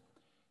map,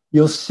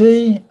 you'll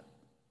see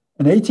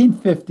in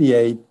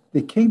 1858,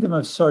 the Kingdom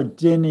of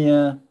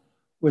Sardinia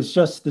was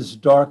just this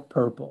dark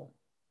purple.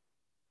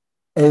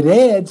 It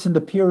adds in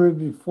the period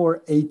before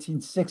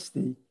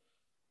 1860,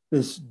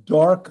 this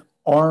dark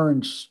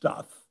orange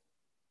stuff,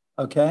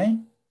 okay?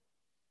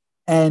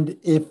 And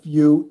if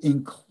you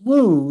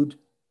include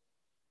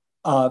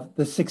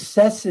the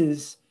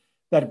successes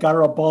that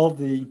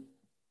Garibaldi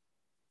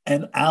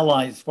and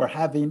allies were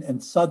having in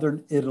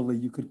southern Italy,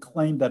 you could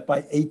claim that by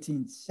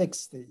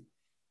 1860,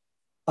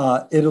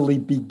 Italy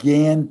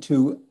began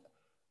to,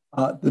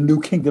 the new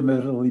kingdom of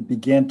Italy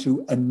began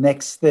to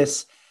annex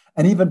this,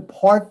 and even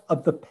part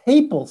of the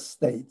papal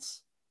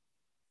states,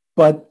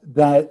 but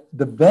that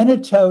the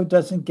Veneto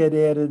doesn't get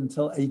added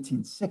until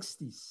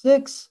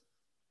 1866,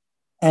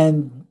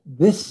 and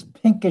this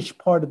pinkish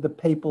part of the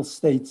papal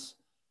states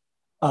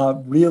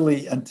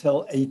really until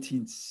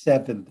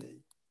 1870.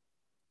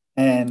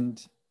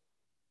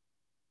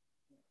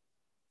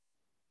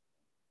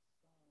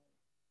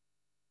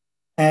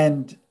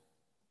 And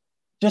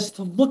just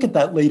to look at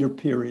that later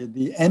period,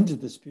 the end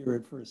of this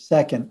period for a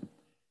second,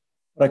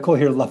 what I call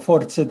here La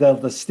Forza del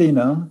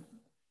Destino.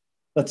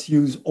 Let's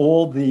use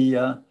all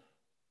the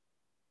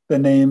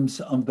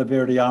names of the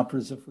Verdi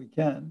operas if we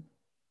can.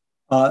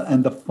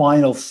 And the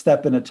final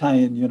step in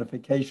Italian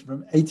unification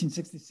from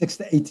 1866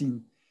 to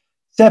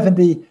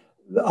 1870.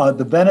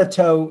 The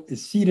Veneto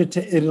is ceded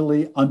to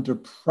Italy under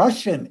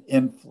Prussian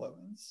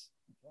influence.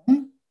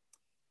 Okay?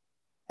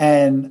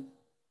 And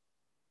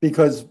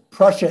because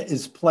Prussia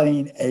is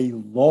playing a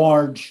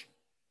large,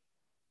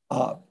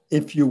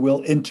 if you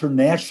will,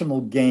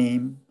 international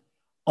game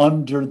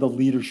under the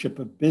leadership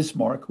of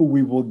Bismarck, who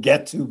we will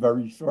get to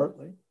very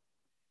shortly.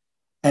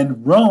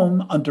 And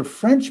Rome, under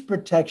French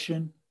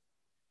protection,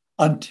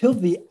 until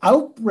the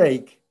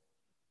outbreak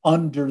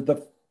under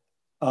the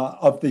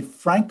of the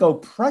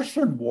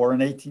Franco-Prussian War in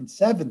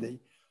 1870,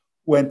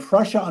 when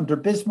Prussia under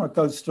Bismarck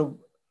goes to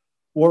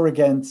war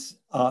against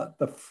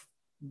the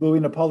Louis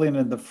Napoleon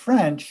and the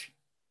French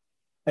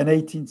in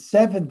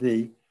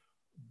 1870,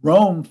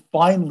 Rome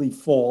finally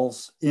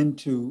falls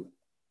into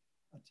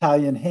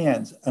Italian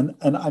hands. And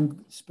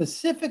I'm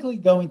specifically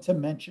going to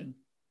mention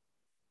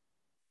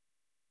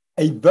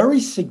a very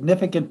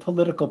significant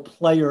political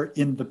player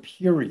in the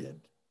period,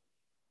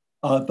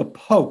 the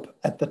Pope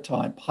at the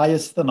time,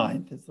 Pius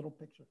IX, his little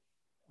picture,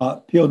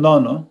 Pio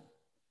IX.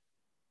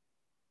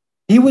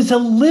 He was a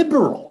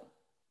liberal,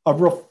 a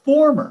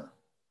reformer,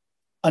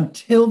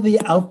 until the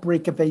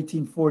outbreak of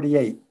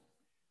 1848,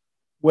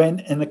 when,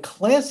 in a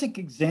classic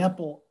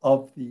example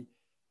of the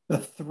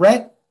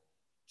threat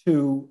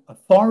to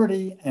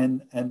authority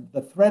and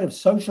the threat of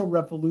social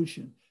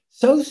revolution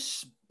so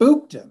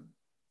spooked him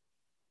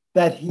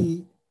that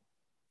he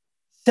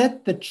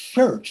set the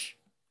church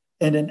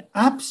in an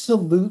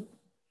absolute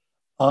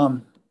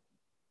sort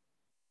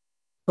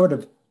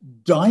of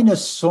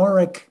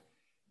dinosauric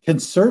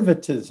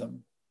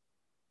conservatism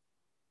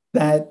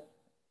that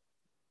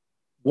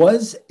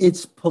was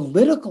its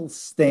political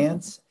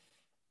stance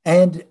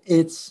and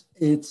its,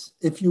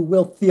 if you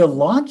will,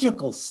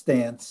 theological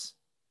stance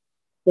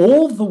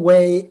all the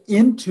way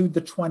into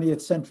the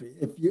 20th century.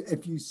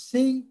 If you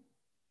see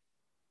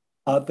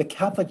the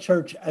Catholic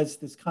Church as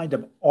this kind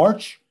of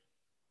arch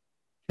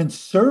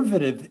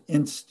conservative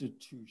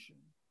institution,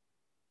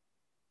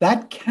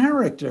 that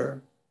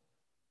character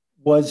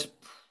was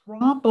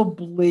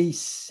probably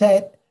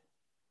set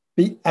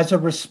as a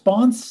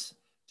response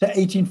to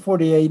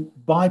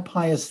 1848 by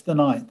Pius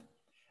IX.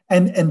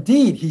 And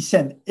indeed, he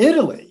sent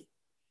Italy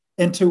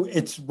into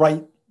its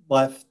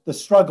right-left, the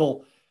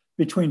struggle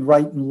between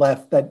right and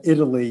left that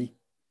Italy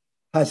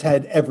has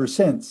had ever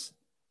since,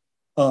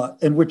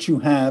 in which you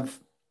have,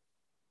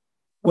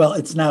 well,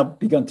 it's now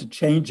begun to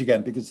change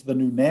again because of the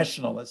new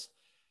nationalists,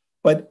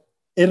 but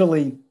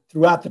Italy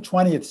throughout the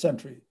 20th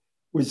century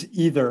was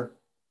either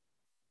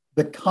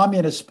the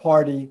Communist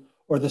Party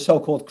or the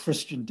so-called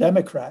Christian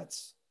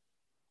Democrats,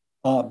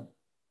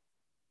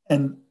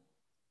 and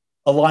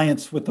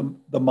alliance with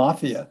the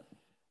mafia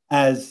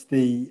as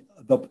the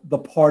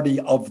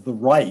party of the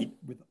right,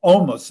 with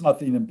almost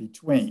nothing in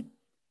between,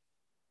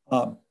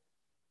 for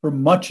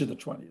much of the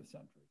 20th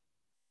century.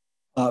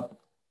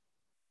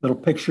 Little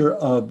picture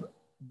of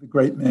the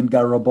great man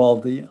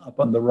Garibaldi up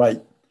on the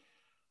right.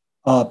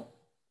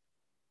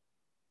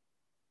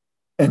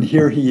 And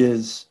here he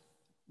is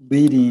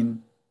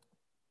leading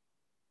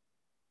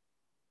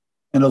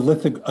in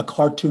a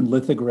cartoon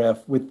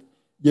lithograph with,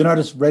 you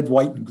notice, red,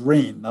 white, and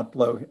green, not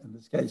blue in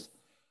this case,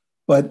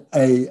 but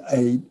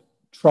a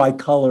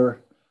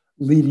tricolor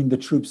leading the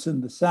troops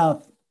in the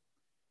South.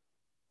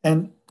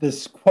 And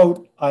this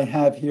quote I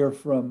have here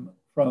from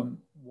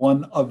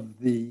one of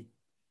the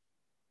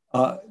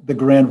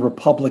grand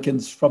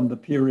Republicans from the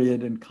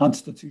period and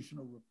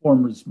constitutional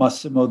reformers,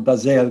 Massimo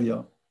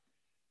d'Azeglio: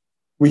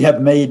 "We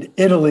have made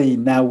Italy,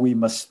 now we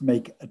must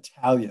make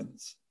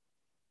Italians."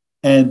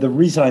 And the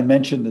reason I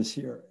mention this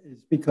here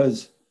is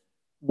because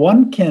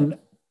one can,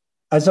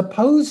 as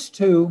opposed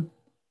to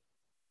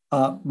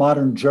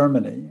modern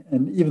Germany,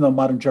 and even though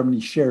modern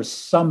Germany shares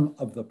some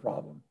of the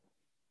problem,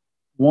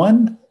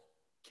 one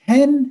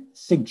can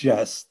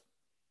suggest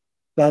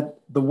that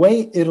the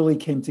way Italy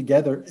came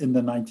together in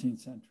the 19th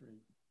century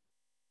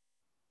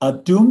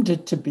doomed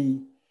it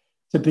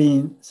to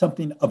being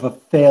something of a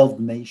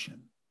failed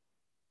nation.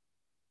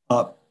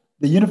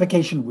 The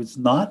unification was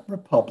not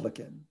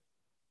Republican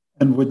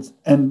and was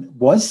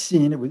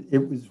seen,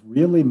 it was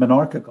really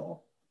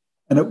monarchical,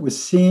 and it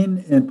was seen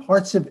in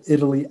parts of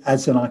Italy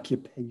as an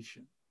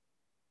occupation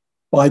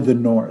by the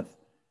North.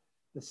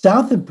 The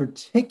South in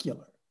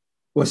particular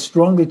was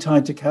strongly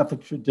tied to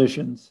Catholic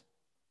traditions.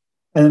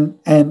 And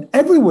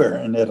everywhere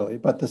in Italy,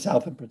 but the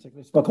South in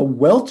particular, spoke a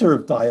welter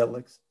of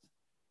dialects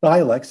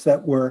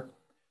that were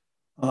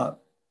uh,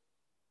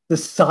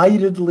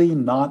 decidedly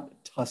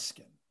not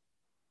Tuscan.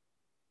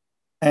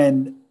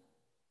 And,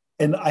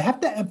 and I have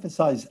to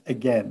emphasize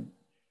again,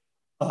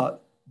 uh,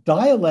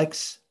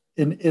 dialects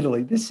in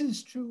Italy, this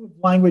is true of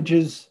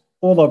languages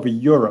all over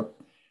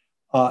Europe,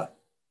 uh,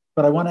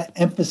 but I want to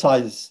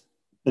emphasize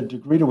the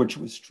degree to which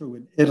it was true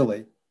in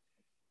Italy.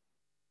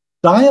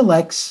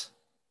 Dialects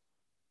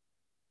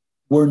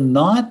were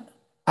not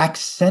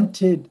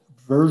accented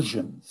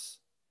versions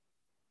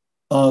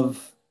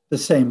of the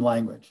same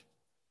language.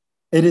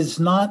 It is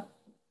not,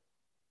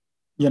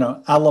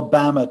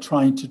 Alabama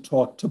trying to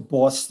talk to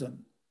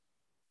Boston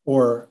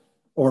or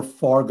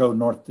Fargo,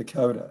 North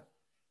Dakota.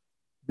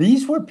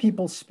 These were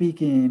people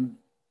speaking,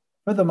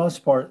 for the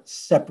most part,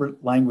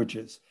 separate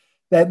languages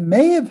that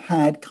may have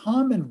had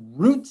common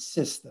root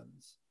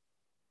systems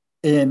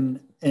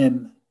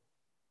in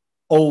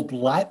Old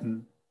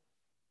Latin,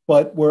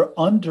 but were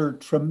under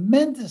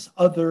tremendous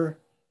other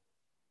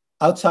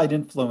outside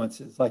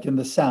influences, like in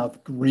the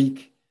South,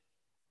 Greek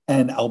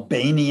and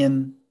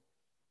Albanian,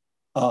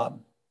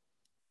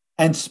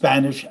 and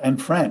Spanish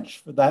and French,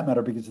 for that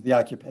matter, because of the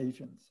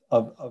occupations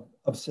of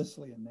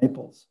Sicily and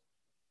Naples.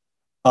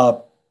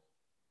 To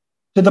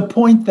the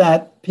point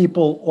that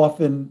people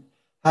often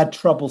had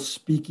trouble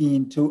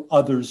speaking to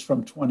others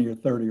from 20 or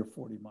 30 or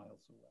 40 miles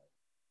away.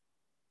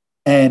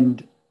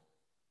 And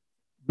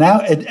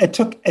now it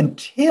took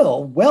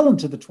until well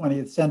into the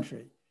 20th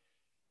century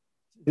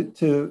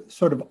to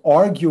sort of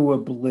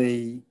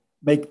arguably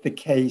make the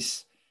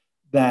case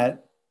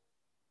that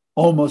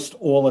almost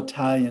all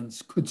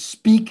Italians could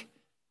speak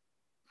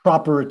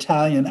proper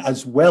Italian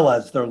as well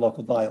as their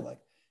local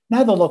dialect.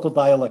 Now the local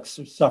dialects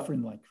are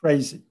suffering like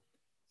crazy.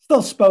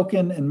 Still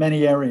spoken in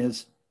many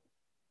areas,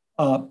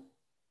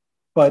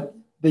 but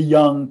the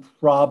young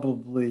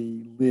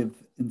probably live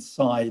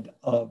inside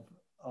of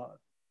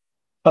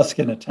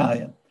Tuscan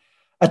Italian.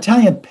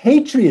 Italian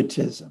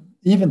patriotism,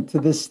 even to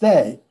this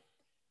day,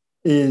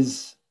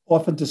 is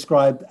often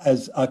described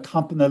as a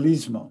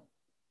campanilismo.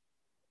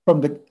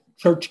 From the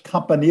church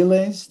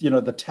campaniles,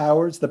 the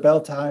towers, the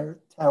bell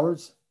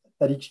towers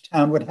that each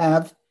town would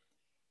have,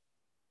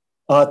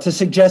 to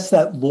suggest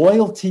that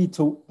loyalty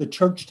to the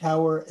church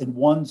tower in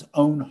one's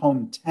own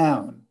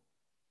hometown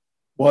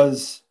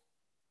was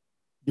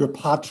your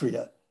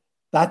patria.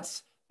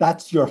 That's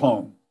your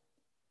home.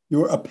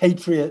 You're a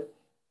patriot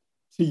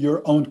to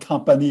your own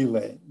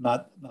campanile,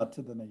 not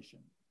to the nation.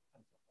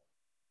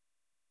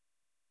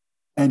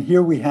 And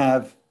here we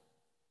have,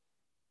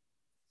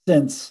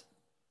 since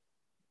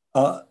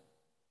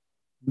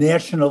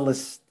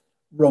nationalist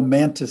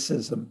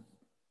romanticism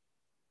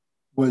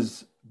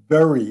was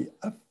very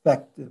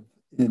effective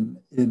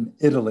in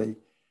Italy.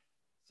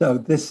 So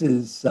this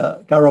is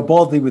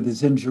Garibaldi with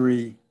his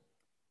injury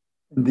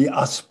in the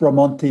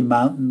Aspromonte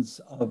Mountains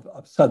of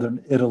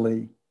southern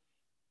Italy.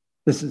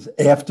 This is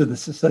after the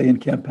Sicilian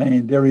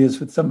campaign. There he is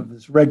with some of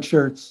his red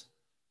shirts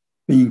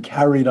being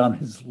carried on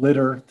his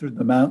litter through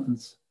the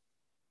mountains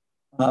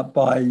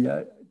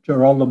by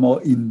Girolamo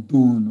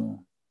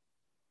Induno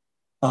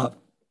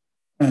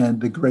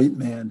and the great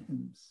man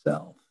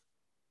himself.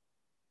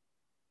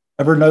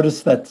 Ever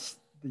notice that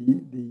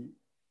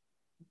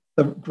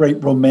the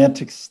great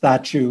romantic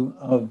statue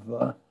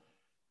of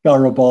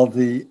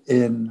Garibaldi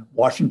in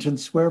Washington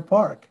Square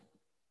Park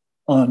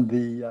on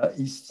the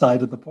east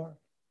side of the park?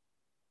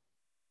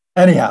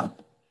 Anyhow,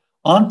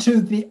 on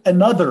to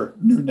another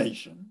new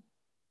nation,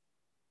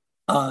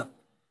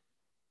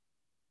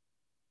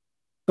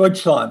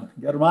 Deutschland,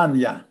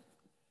 Germania.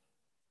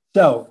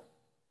 So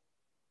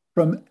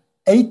from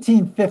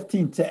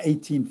 1815 to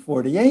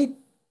 1848,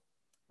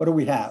 what do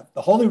we have?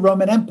 The Holy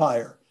Roman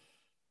Empire,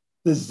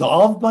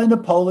 dissolved by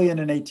Napoleon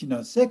in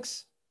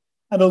 1806,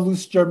 and a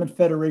loose German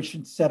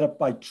federation set up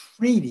by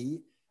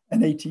treaty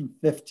in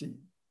 1815.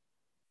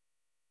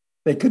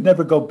 They could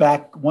never go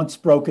back, once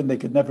broken, they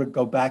could never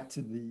go back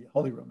to the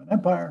Holy Roman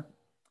Empire.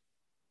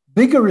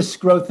 Vigorous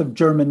growth of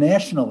German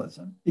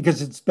nationalism,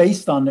 because it's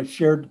based on a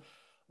shared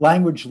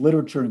language,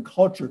 literature, and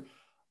culture.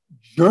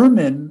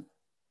 German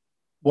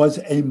was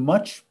a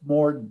much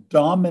more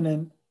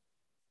dominant,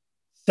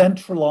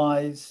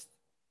 centralized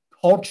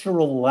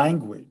cultural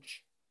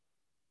language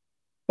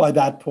by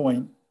that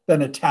point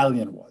than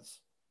Italian was.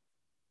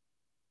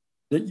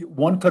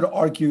 One could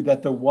argue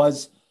that there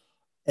was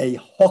a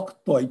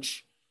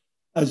Hochdeutsch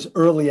as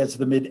early as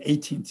the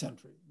mid-18th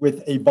century,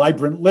 with a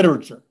vibrant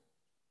literature,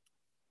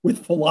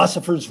 with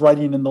philosophers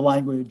writing in the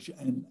language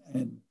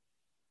and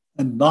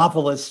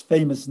novelists,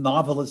 famous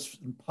novelists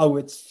and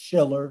poets,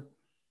 Schiller,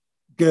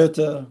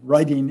 Goethe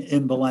writing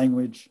in the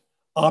language,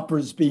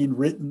 operas being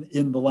written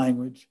in the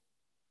language.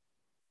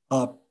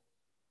 There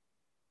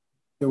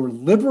were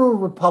liberal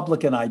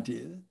Republican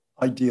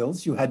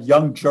ideals. You had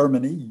young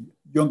Germany,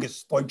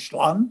 Junges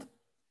Deutschland,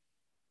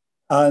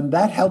 and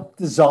that helped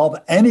dissolve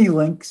any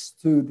links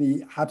to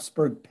the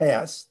Habsburg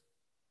past.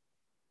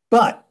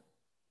 But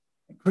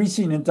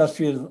increasing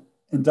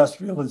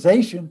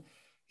industrialization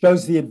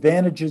shows the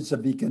advantages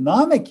of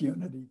economic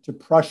unity to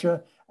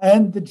Prussia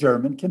and the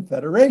German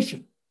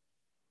Confederation.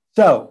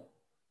 So,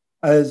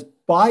 as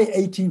by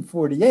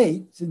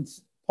 1848,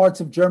 since parts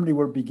of Germany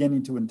were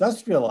beginning to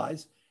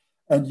industrialize,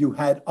 and you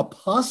had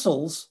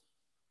apostles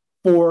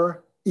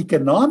for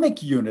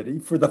economic unity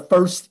for the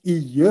first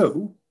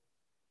EU,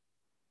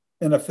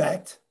 in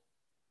effect,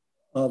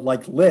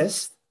 like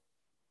List,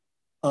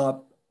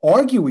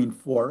 arguing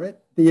for it,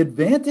 the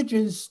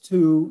advantages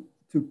to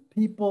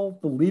people,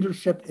 the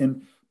leadership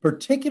in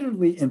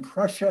particularly in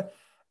Prussia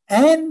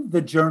and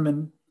the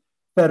German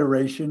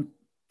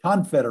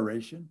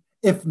Confederation,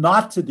 if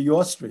not to the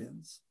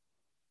Austrians,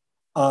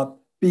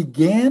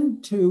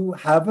 began to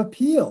have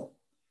appeal.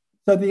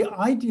 So the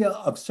idea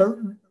of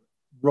certain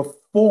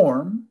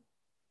reform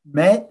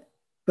met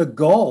the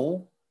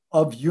goal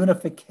of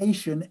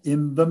unification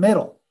in the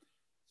middle.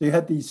 So you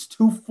had these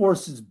two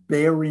forces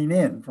bearing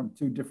in from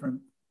two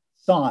different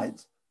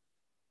sides.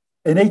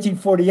 In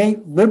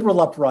 1848,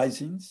 liberal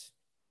uprisings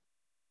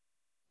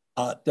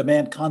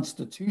demand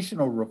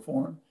constitutional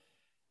reform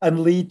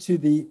and lead to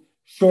the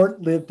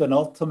short-lived and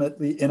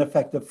ultimately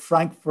ineffective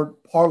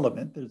Frankfurt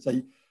Parliament. There's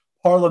a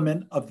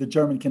parliament of the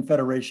German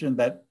Confederation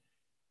that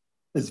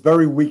is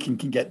very weak and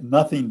can get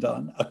nothing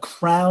done. A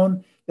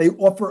crown, they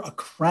offer a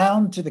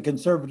crown to the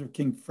conservative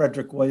King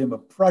Frederick William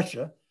of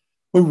Prussia,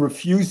 who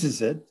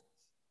refuses it.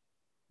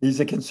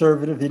 He's a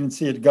conservative, he didn't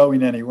see it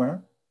going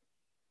anywhere.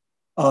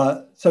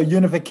 So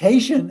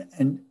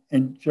unification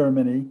in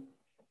Germany,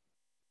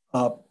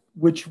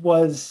 which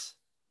was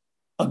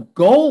a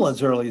goal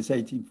as early as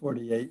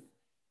 1848,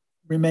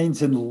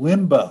 remains in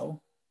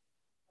limbo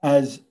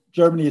as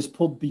Germany is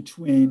pulled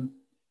between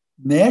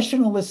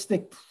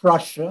nationalistic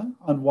Prussia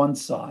on one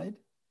side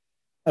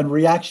and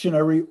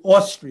reactionary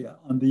Austria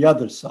on the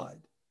other side.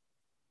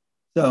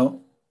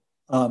 So,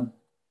 and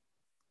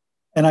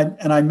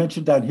I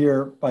mentioned down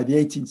here, by the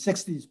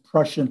 1860s,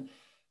 Prussian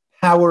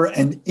power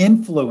and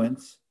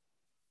influence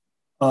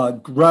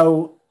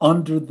grow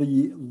under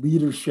the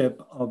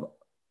leadership of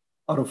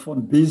Otto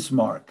von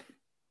Bismarck.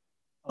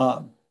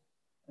 And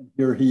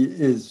here he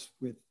is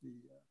with the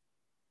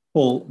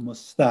full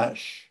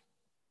mustache.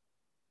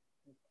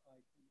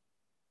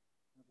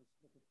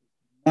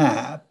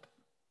 Map.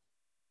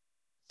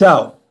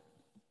 So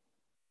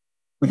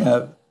we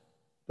have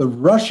the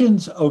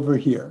Russians over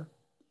here.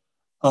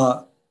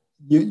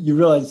 You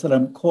realize that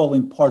I'm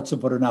calling parts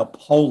of what are now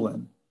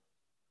Poland,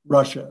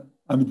 Russia.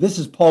 I mean, this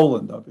is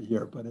Poland over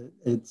here, but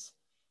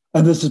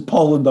and this is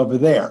Poland over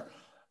there.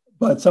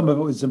 But some of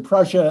it was in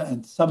Prussia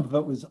and some of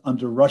it was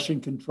under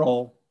Russian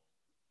control.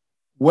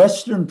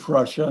 Western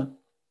Prussia,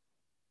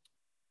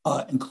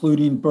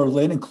 including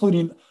Berlin,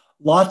 including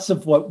lots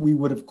of what we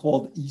would have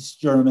called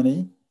East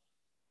Germany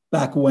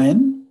back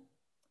when,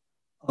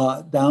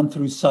 down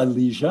through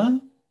Silesia,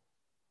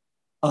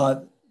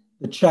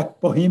 the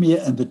Czech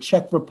Bohemia and the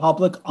Czech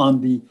Republic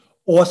on the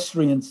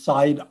Austrian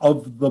side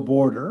of the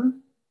border.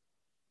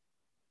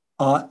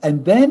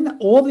 And then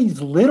all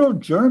these little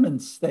German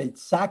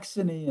states,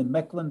 Saxony and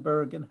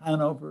Mecklenburg and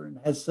Hanover and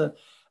Hesse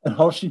and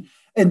Holstein.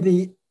 In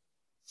the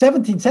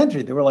 17th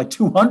century, there were like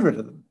 200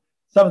 of them.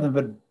 Some of them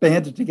had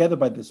banded together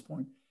by this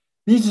point.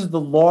 These are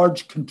the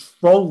large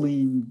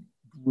controlling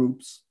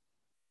groups: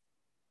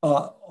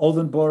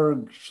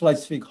 Oldenburg,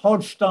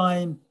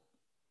 Schleswig-Holstein,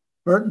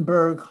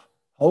 Württemberg,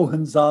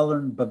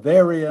 Hohenzollern,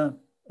 Bavaria,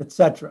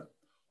 etc.,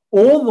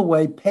 all the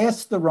way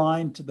past the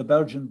Rhine to the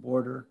Belgian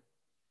border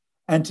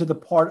and to the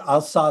part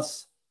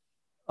Alsace,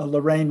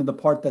 Lorraine, and the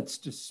part that's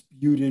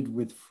disputed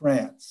with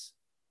France,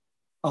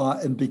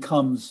 and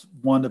becomes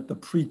one of the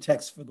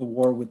pretexts for the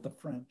war with the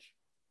French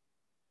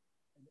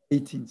in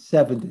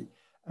 1870.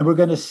 And we're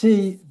going to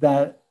see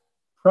that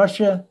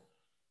Prussia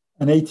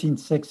in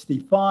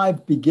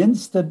 1865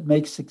 begins to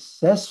make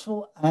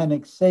successful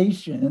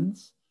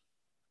annexations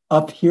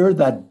up here,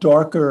 that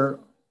darker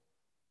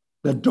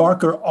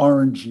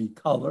orangey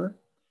color,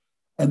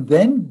 and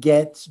then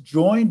gets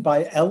joined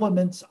by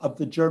elements of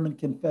the German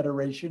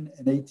Confederation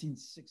in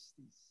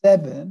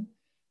 1867,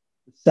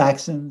 the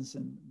Saxons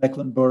and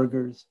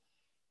Mecklenburgers.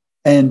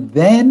 And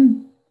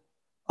then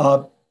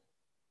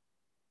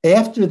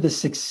after the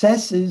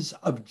successes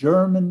of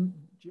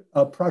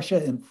Prussia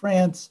and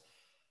France,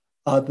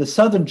 the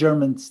southern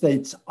German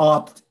states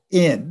opt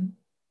in,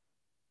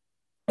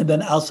 and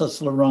then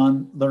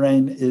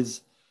Alsace-Lorraine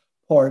is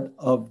part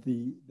of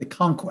the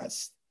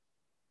conquest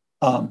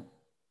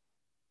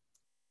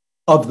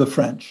of the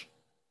French.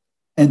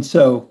 And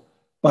so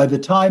by the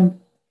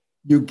time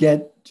you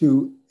get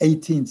to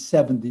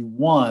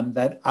 1871,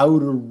 that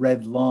outer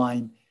red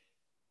line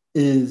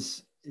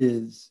is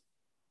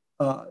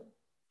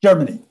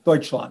Germany,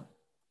 Deutschland.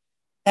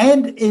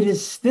 And it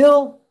is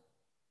still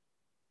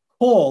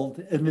called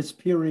in this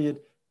period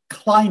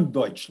Klein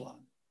Deutschland,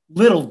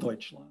 Little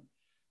Deutschland,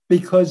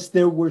 because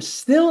there were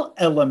still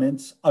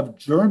elements of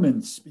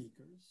German speakers,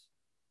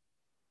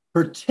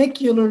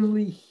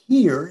 particularly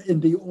here in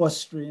the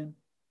Austrian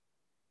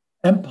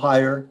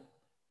Empire,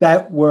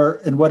 that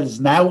were in what is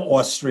now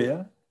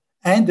Austria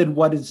and in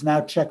what is now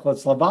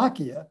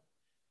Czechoslovakia,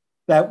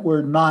 that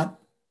were not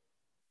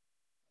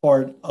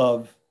part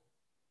of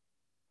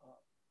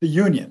the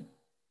Union.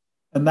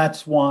 And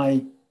that's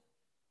why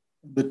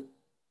in the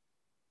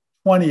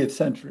 20th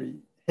century,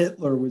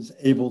 Hitler was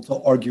able to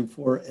argue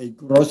for a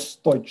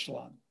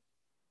Großdeutschland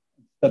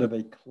instead of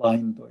a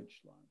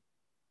Kleindeutschland.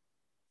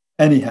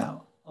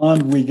 Anyhow,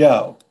 on we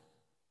go.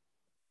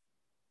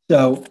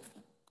 So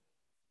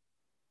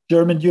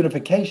German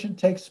unification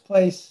takes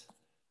place.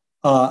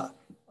 I'll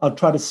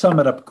try to sum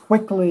it up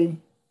quickly.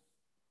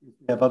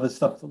 We have other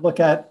stuff to look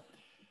at.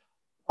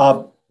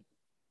 Under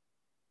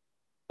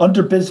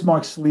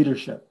Bismarck's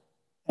leadership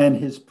and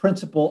his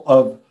principle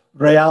of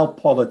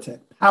realpolitik,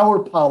 power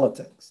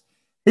politics,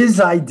 his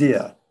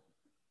idea,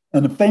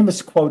 and a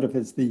famous quote of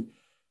his, the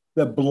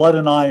blood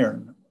and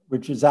iron,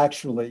 which is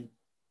actually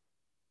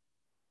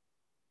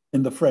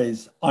in the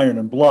phrase iron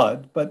and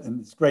blood, but in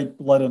this great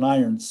blood and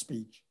iron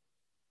speech,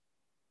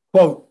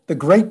 quote, "The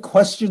great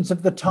questions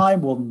of the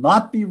time will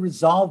not be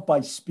resolved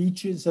by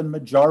speeches and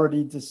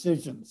majority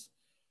decisions."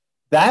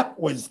 That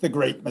was the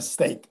great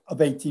mistake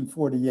of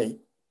 1848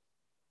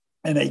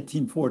 and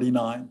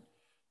 1849,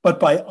 but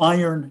by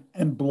iron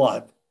and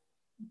blood.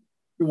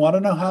 You want to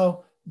know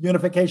how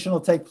unification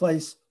will take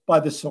place? By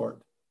the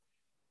sword.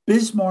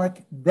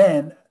 Bismarck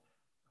then,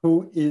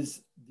 who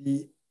is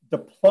the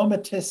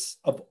diplomatist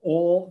of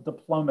all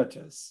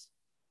diplomatists,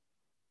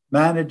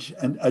 managed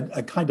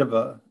a kind of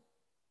a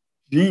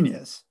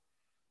genius.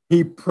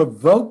 He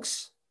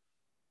provokes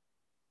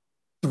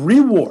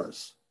 3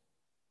 wars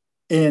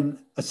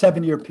in a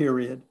 7-year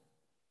period,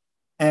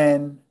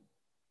 and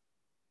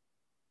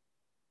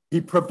he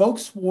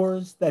provokes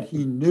wars that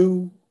he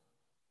knew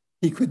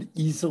he could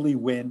easily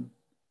win,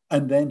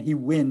 and then he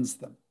wins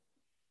them.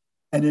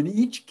 And in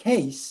each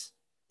case,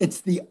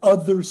 it's the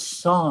other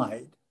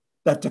side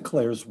that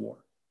declares war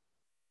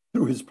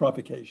through his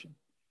provocation.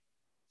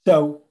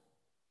 So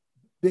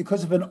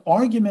because of an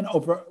argument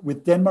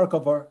with Denmark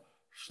over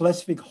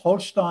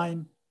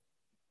Schleswig-Holstein,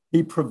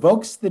 he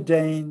provokes the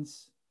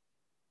Danes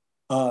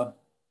and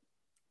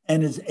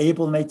is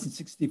able in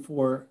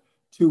 1864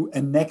 to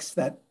annex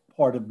that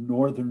part of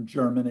northern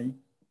Germany.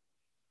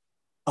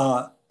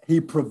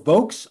 He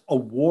provokes a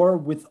war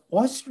with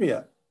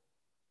Austria,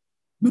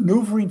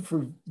 maneuvering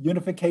for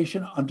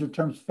unification under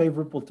terms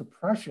favorable to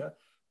Prussia.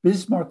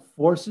 Bismarck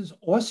forces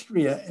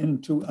Austria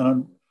into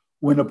an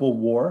unwinnable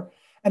war.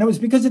 And it was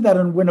because of that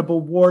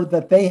unwinnable war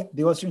that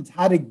the Austrians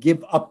had to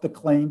give up the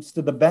claims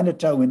to the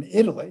Veneto in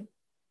Italy.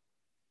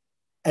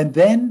 And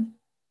then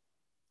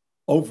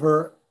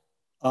over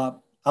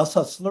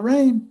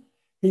Alsace-Lorraine,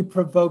 he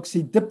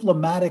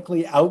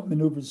diplomatically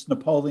outmaneuvers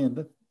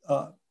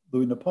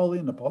Louis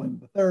Napoleon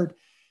III,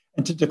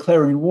 into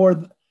declaring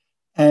war.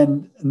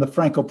 And in the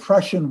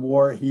Franco-Prussian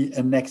War, he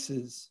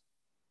annexes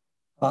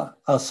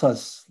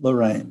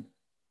Alsace-Lorraine.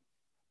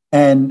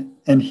 And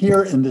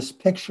here in this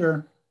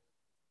picture,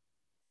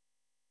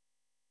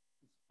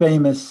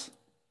 famous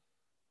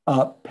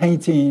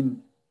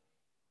painting,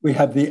 we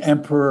have the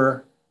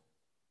Emperor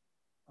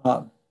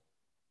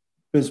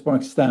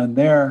Bismarck's down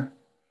there,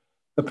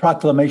 the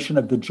proclamation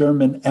of the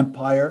German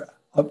Empire,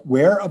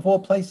 where of all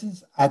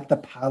places? At the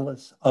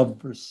Palace of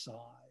Versailles.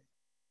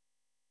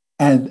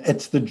 And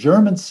it's the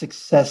German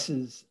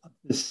successes of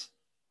this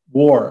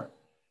war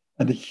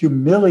and the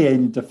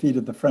humiliating defeat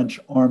of the French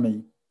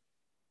army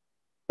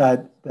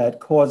that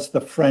caused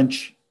the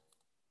French,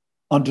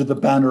 under the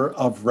banner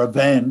of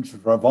revanche,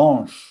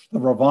 the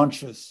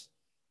revanchists,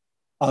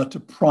 to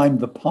prime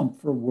the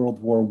pump for World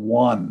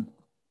War I.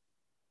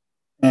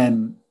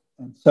 And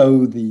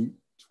so the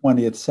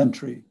 20th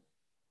century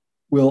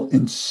will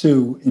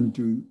ensue in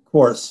due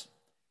course.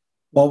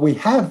 While we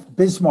have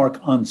Bismarck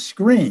on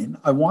screen,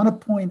 I want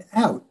to point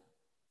out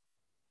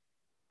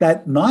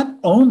that not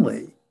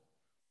only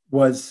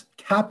was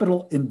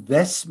capital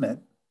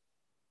investment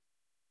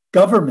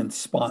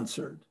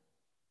government-sponsored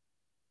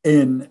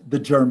in the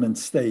German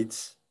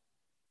states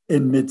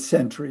in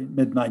mid-century,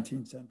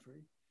 mid-19th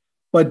century,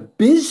 but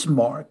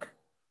Bismarck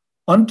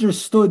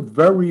understood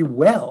very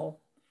well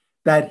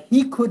that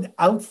he could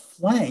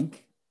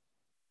outflank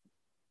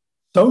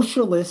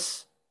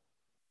socialists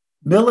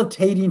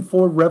militating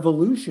for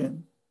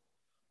revolution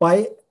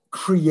by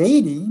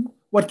creating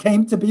what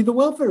came to be the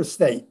welfare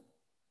state.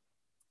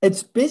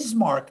 It's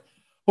Bismarck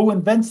who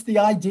invents the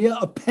idea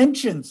of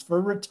pensions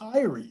for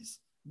retirees,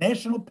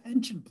 national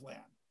pension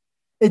plan.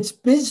 It's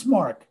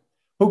Bismarck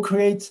who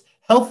creates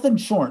health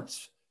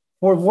insurance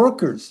for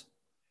workers.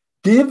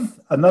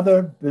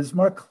 Another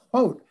Bismarck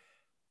quote,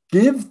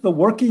 "Give the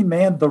working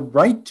man the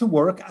right to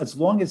work as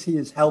long as he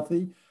is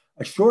healthy,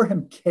 assure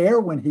him care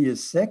when he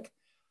is sick,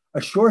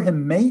 assure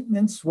him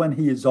maintenance when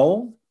he is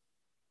old.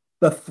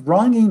 The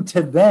thronging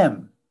to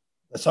them,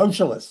 the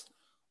socialists,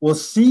 will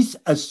cease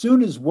as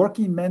soon as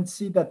working men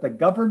see that the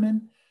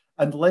government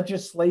and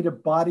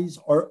legislative bodies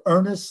are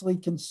earnestly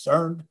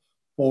concerned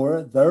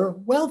for their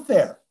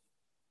welfare."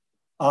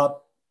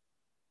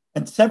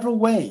 In several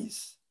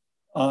ways,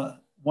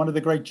 one of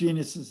the great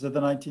geniuses of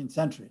the 19th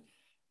century.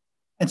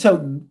 And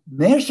so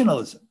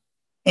nationalism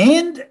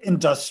and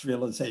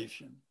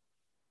industrialization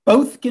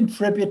Both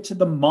contribute to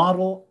the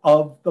model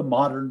of the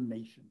modern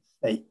nation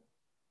state.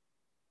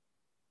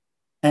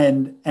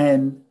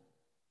 And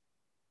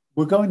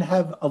we're going to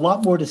have a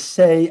lot more to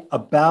say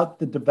about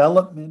the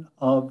development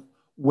of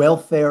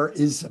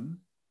welfareism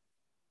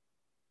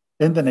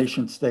in the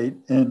nation state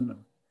in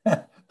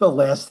the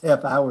last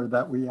half hour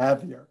that we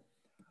have here.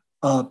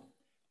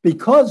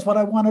 Because what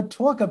I want to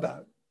talk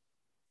about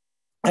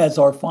as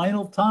our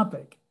final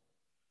topic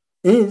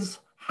is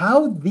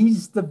how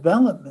these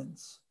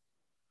developments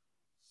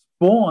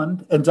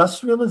spawned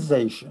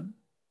industrialization,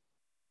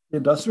 the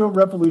Industrial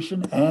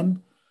Revolution,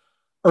 and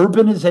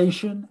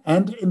urbanization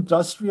and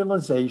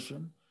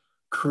industrialization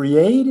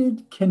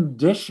created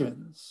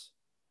conditions,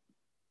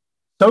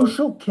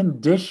 social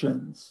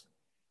conditions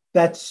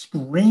that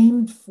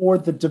screamed for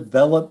the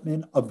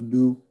development of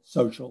new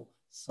social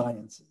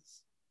sciences.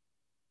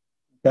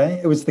 Okay,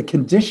 it was the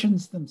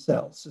conditions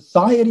themselves: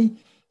 society,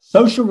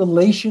 social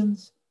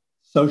relations,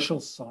 social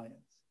science.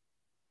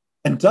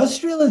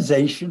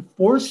 Industrialization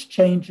forced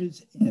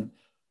changes in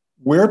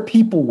where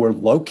people were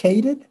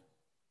located,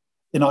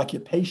 in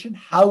occupation,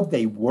 how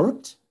they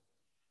worked,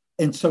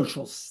 in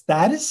social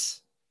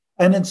status,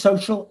 and in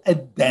social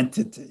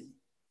identity.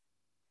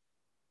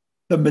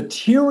 The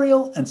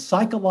material and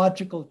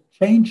psychological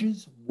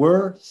changes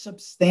were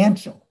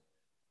substantial.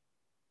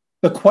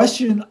 The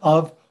question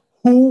of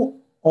who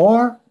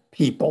are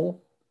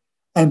people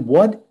and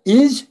what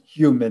is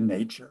human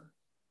nature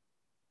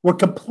were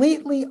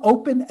completely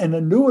open in a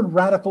new and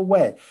radical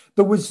way.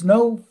 There was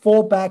no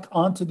fallback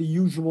onto the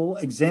usual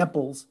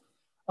examples.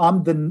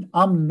 I'm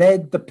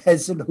Ned, the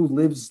peasant who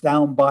lives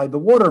down by the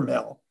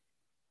watermill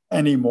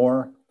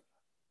anymore,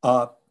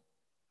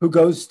 who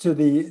goes to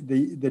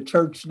the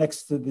church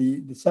next to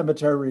the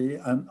cemetery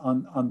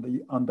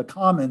on the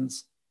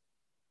commons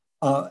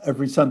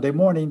every Sunday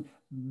morning.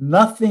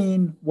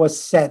 Nothing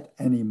was set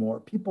anymore.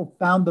 People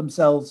found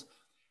themselves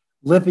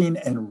living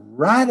in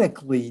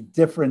radically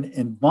different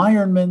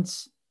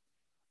environments,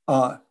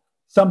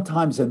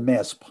 sometimes in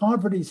mass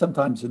poverty,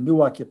 sometimes in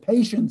new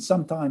occupations,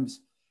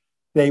 sometimes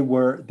they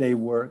were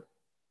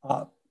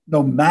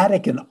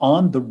nomadic and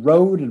on the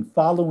road and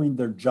following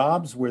their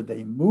jobs where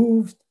they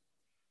moved.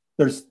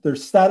 Their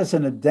status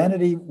and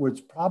identity was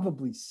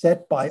probably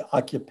set by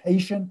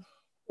occupation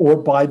or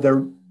by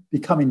their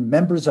becoming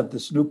members of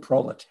this new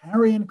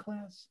proletarian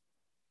class.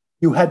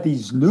 You had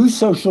these new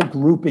social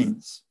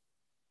groupings,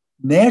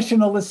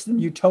 nationalist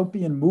and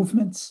utopian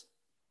movements,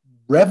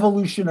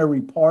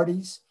 revolutionary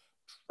parties,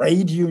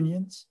 trade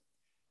unions,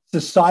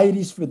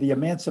 societies for the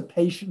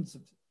emancipations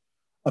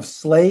of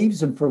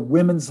slaves and for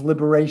women's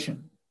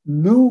liberation.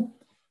 New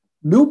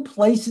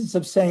places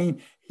of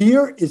saying,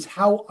 here is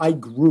how I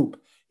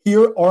group.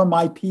 Here are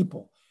my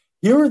people.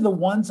 Here are the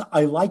ones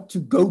I like to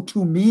go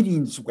to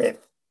meetings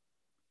with.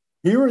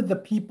 Here are the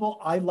people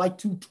I like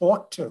to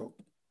talk to.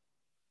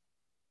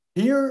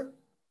 Here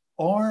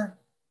are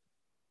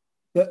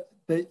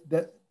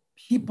the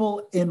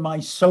people in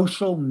my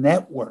social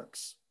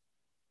networks.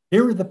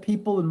 Here are the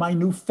people in my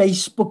new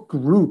Facebook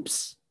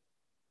groups.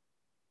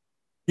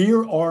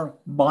 Here are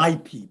my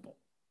people.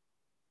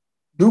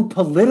 New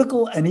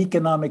political and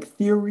economic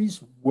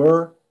theories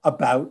were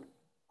about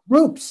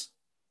groups.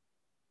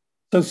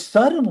 So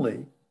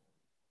suddenly,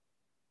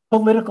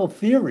 political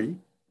theory,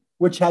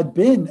 which had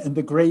been in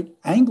the great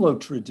Anglo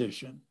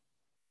tradition,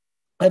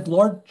 had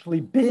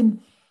largely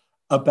been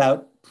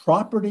about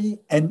property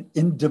and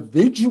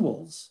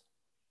individuals,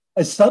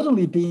 as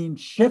suddenly being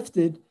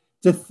shifted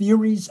to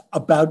theories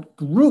about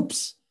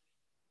groups,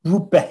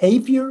 group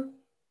behavior,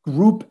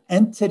 group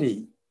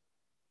entity.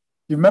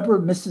 You remember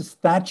Mrs.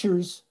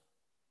 Thatcher's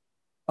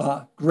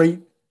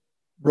great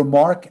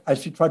remark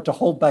as she tried to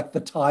hold back the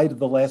tide of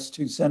the last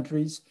 2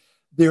 centuries?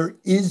 There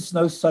is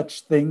no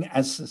such thing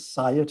as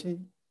society.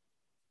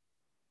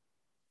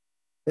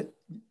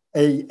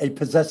 A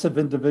possessive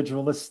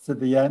individualist to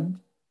the end.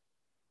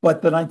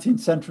 But the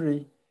 19th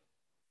century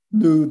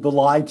knew the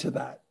lie to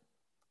that.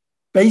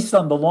 Based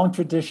on the long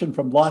tradition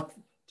from Locke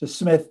to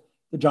Smith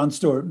to John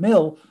Stuart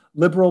Mill,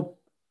 liberal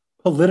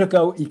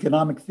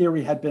politico-economic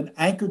theory had been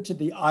anchored to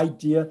the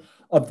idea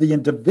of the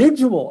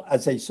individual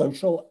as a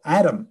social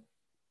atom.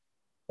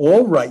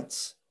 All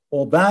rights,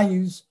 all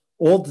values,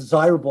 all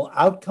desirable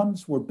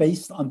outcomes were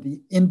based on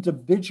the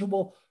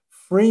individual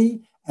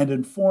free and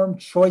informed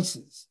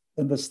choices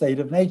in the state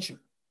of nature.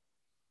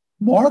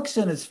 Marx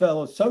and his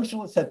fellow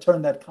socialists had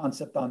turned that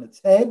concept on its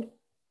head.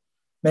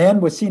 Man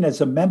was seen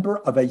as a member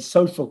of a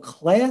social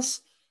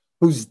class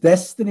whose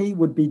destiny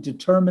would be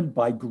determined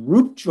by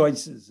group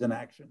choices and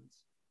actions.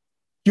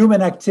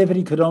 Human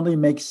activity could only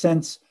make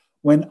sense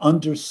when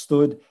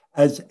understood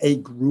as a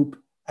group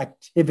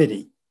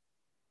activity.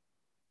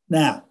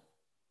 Now,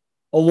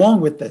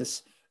 along with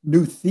this,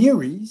 new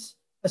theories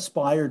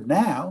aspired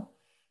now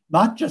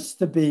not just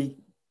to be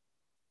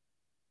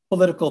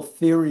political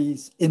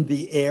theories in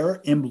the air,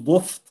 im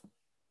Luft,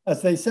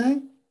 as they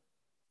say,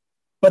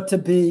 but to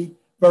be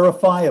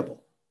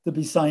verifiable, to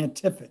be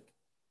scientific.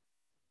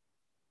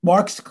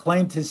 Marx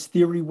claimed his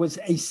theory was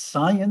a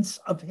science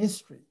of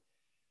history.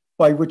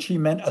 by which he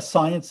meant a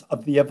science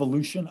of the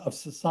evolution of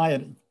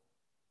society.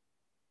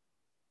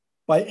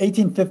 By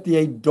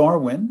 1858,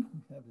 Darwin,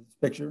 have his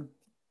picture.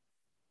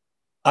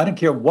 I don't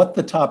care what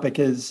the topic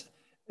is.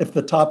 If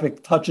the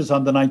topic touches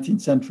on the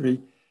 19th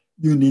century,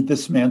 you need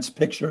this man's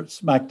picture,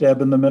 smack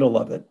dab in the middle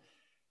of it.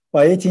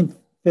 By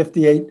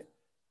 1858,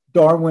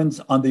 Darwin's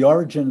On the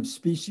Origin of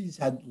Species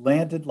had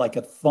landed like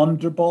a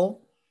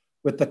thunderbolt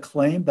with the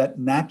claim that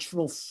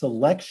natural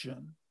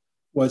selection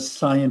was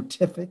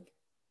scientifically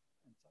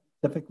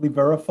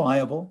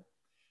verifiable.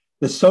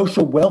 The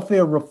social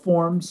welfare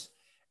reforms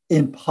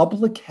in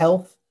public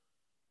health,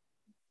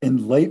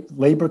 in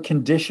labor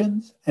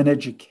conditions, and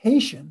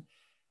education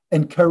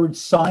encouraged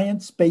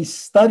science-based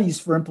studies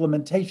for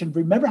implementation.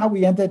 Remember how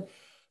we ended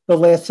the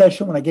last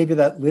session when I gave you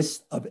that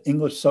list of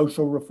English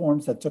social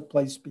reforms that took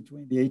place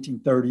between the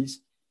 1830s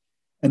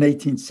and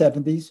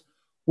 1870s?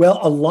 Well,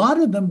 a lot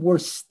of them were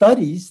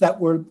studies that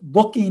were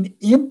looking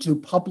into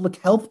public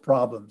health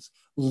problems,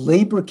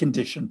 labor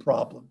condition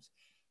problems,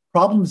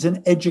 problems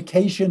in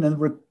education and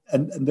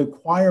the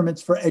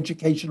requirements for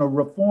educational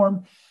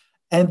reform.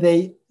 And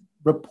they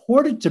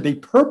purported to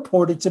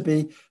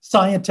be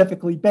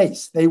scientifically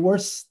based. They were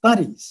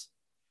studies.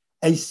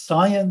 A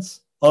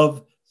science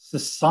of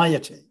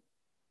society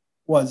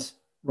was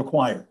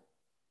required.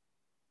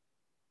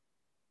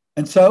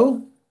 And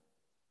so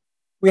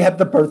we have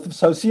the birth of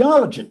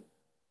sociology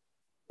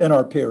in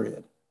our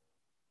period.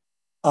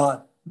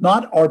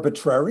 Not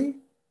arbitrary,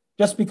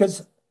 just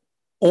because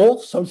all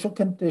social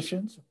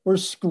conditions were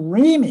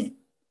screaming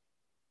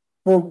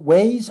for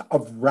ways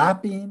of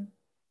wrapping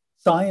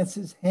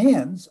science's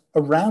hands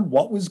around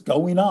what was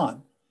going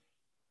on.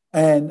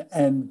 And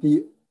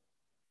the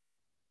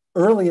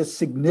earliest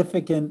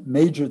significant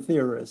major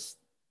theorist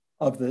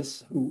of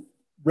this, who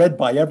read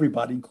by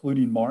everybody,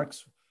 including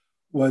Marx,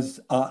 was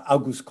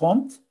Auguste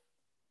Comte,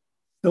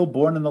 still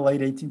born in the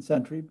late 18th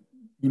century.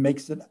 He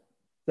makes it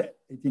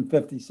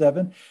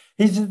 1857.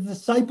 He's a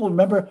disciple,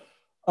 remember,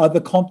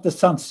 the Comte de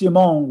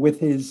Saint-Simon with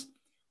his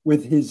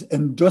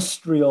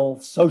industrial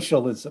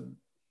socialism.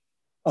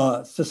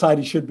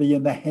 Society should be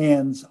in the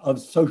hands of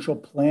social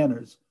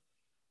planners.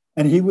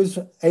 And he was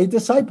a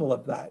disciple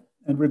of that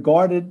and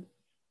regarded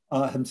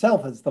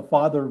himself as the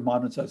father of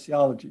modern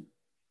sociology.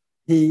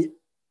 He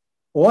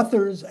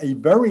authors a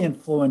very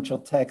influential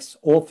text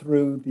all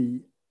through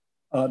the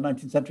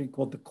 19th century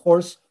called The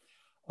Course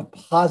of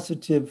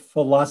Positive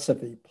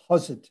Philosophy,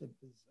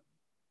 positivism,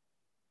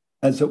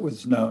 as it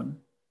was known.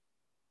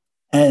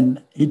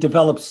 And he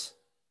develops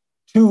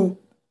two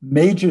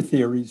major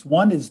theories.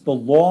 One is the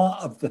law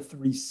of the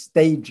three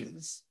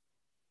stages.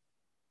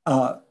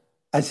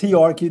 As he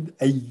argued,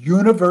 a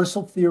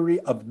universal theory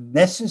of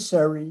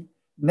necessary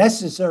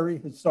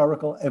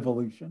historical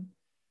evolution.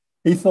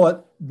 He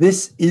thought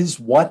this is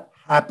what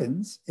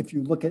happens if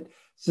you look at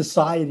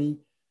society,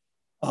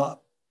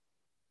 look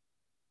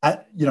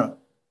at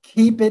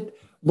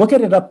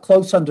it up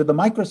close under the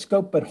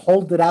microscope, but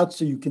hold it out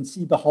so you can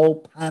see the whole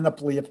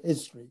panoply of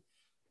history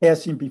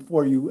passing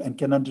before you and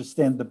can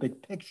understand the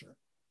big picture.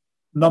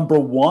 Number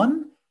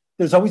one,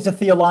 there's always a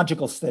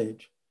theological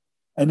stage.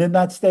 And in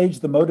that stage,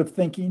 the mode of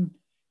thinking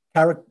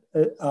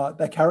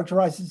that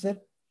characterizes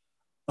it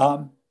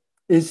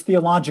is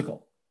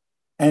theological.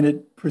 And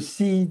it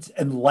precedes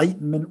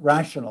Enlightenment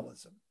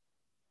rationalism.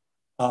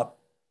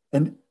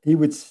 And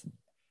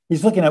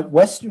he's looking at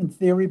Western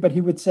theory, but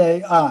he would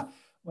say, at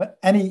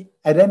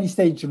any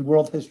stage in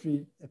world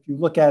history, if you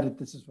look at it,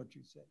 this is what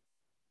you say.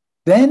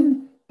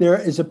 Then there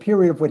is a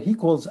period of what he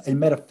calls a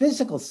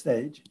metaphysical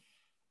stage.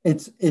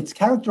 It's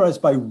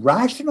characterized by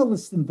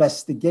rationalist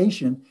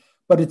investigation,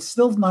 but it's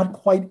still not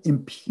quite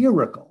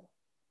empirical.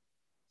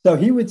 So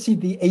he would see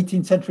the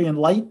 18th century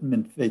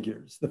Enlightenment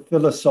figures, the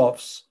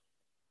philosophes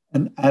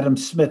and Adam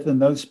Smith and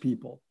those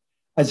people,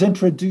 as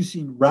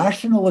introducing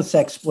rationalist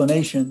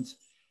explanations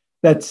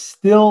that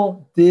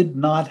still did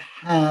not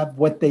have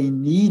what they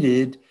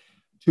needed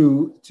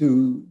to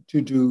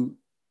do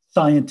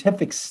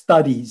scientific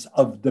studies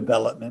of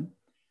development.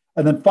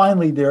 And then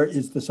finally, there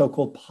is the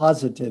so-called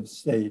positive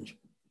stage.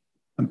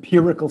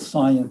 Empirical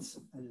science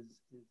is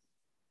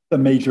the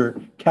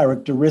major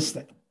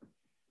characteristic.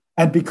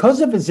 And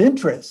because of his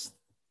interest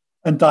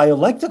in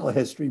dialectical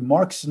history,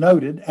 Marx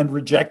noted and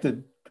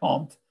rejected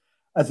Comte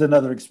as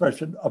another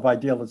expression of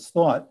idealist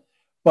thought.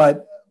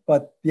 But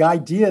the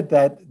idea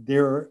that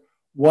there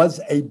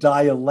was a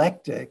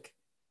dialectic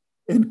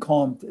in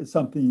Comte is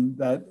something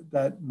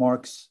that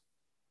Marx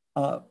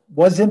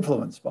was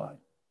influenced by.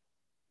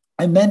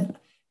 And then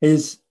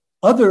his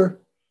other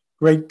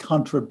great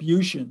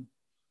contribution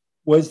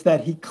was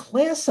that he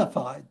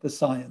classified the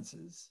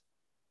sciences,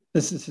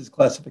 this is his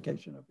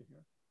classification over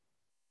here,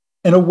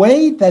 in a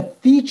way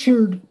that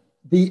featured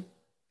the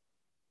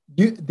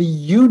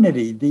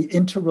unity, the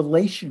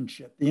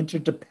interrelationship, the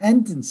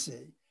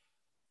interdependency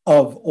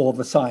of all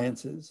the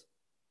sciences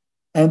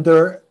and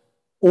their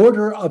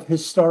order of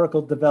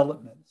historical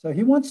development. So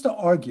he wants to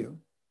argue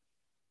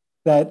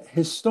that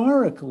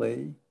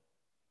historically,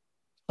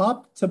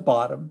 top to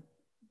bottom,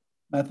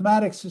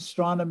 mathematics,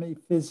 astronomy,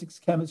 physics,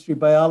 chemistry,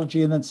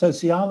 biology, and then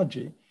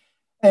sociology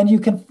And you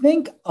can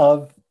think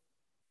of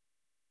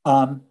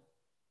um,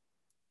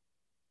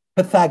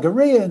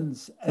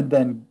 Pythagoreans and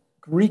then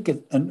Greek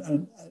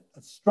and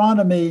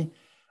astronomy,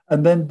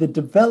 and then the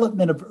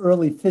development of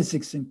early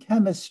physics and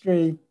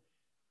chemistry,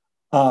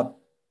 uh,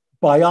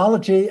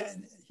 biology.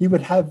 He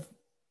would have,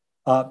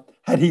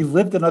 had he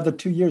lived another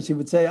 2 years, he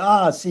would say,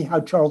 see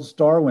how Charles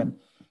Darwin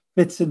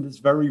fits in this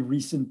very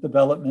recent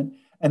development.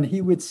 And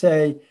he would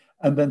say,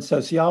 and then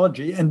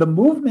sociology. And the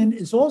movement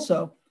is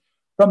also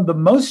from the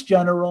most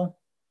general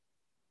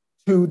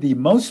to the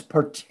most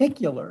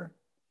particular,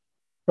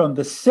 from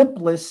the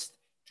simplest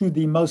to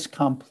the most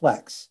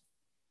complex.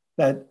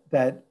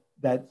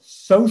 That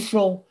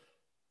social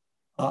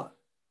uh,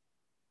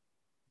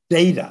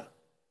 data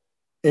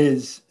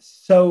is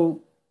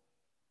so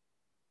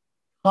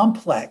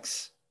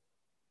complex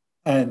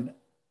and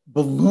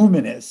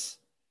voluminous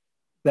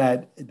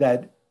that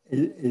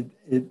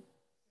it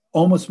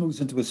almost moves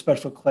into a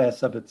special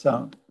class of its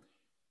own.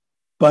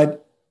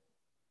 But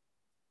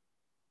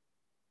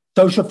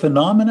social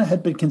phenomena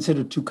had been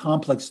considered too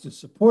complex to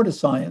support a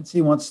science.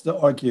 He wants to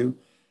argue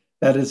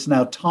that it's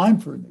now time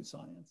for a new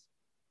science.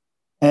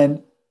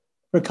 And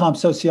for Comte,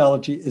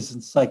 sociology is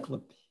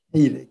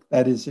encyclopedic.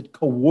 That is, it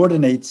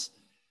coordinates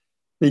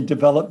the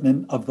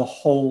development of the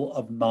whole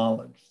of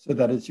knowledge so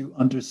that as you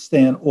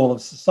understand all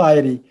of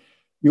society,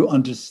 you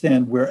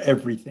understand where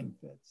everything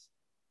fits.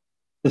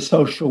 The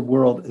social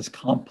world is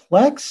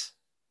complex.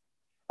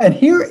 And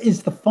here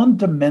is the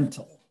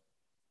fundamental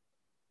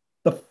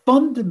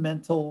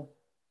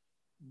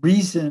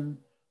reason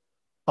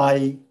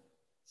I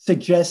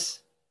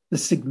suggest the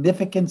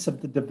significance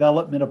of the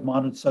development of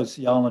modern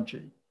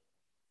sociology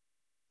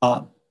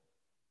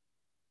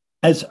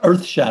as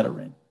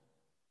earth-shattering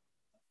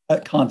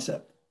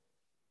concept.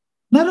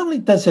 Not only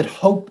does it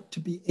hope to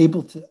be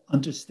able to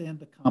understand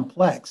the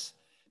complex,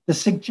 the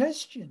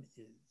suggestion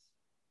is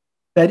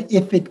that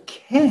if it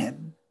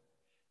can,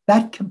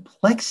 that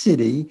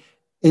complexity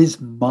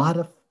is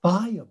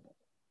modifiable.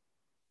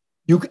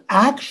 You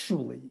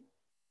actually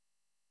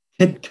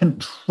can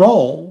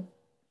control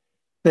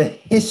the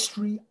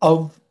history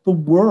of the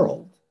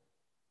world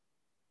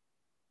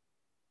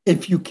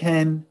if you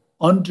can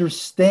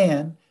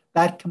understand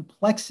that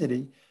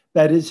complexity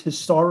that is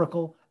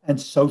historical and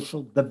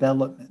social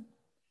development.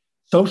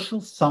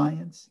 Social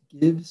science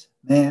gives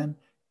man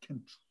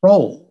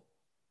control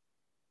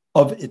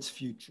of its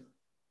future.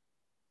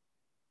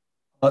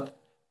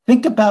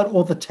 Think about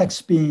all the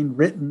texts being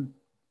written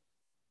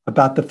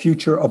about the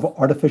future of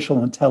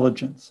artificial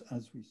intelligence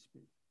as we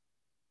speak.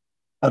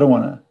 I don't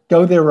want to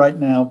go there right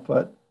now,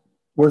 but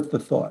worth the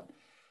thought.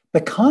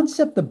 The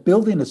concept of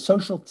building a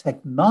social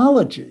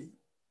technology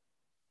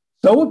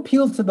so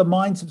appealed to the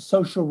minds of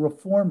social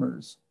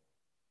reformers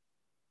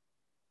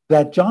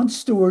that John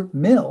Stuart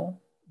Mill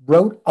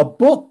wrote a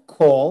book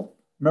called,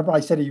 remember I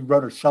said he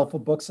wrote a shelf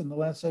of books in the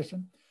last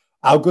session?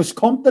 August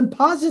Comte and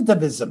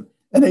Positivism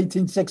in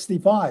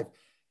 1865.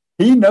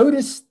 He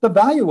noticed the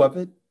value of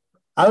it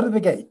out of the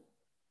gate.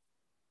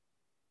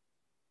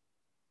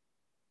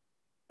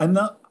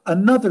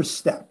 Another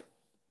step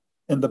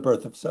in the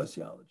birth of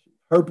sociology.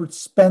 Herbert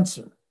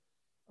Spencer,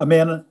 a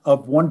man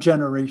of one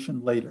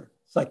generation later,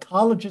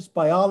 psychologist,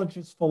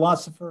 biologist,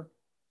 philosopher,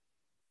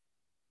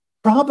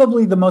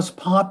 probably the most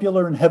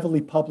popular and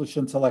heavily published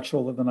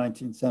intellectual of the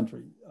 19th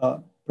century,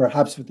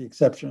 perhaps with the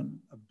exception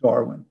of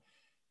Darwin.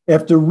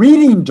 After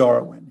reading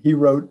Darwin, he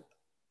wrote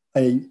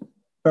a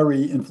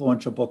very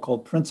influential book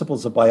called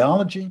Principles of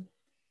Biology,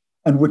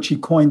 in which he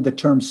coined the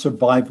term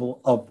survival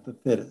of the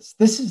fittest.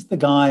 This is the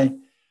guy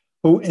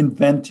who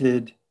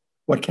invented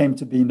what came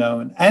to be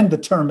known, and the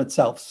term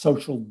itself,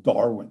 social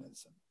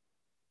Darwinism,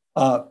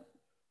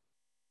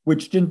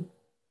 which didn't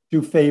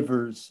do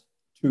favors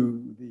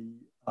to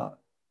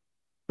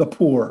the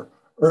poor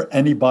or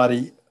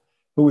anybody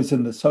who was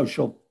in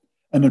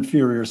an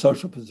inferior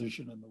social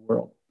position in the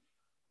world.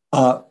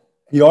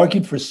 He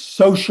argued for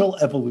social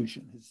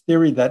evolution, his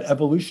theory that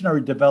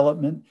evolutionary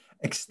development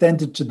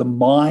extended to the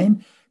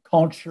mind,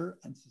 culture,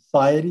 and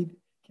society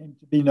came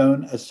to be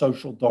known as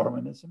social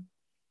Darwinism.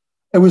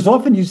 It was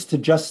often used to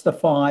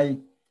justify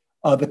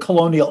the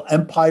colonial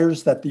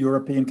empires that the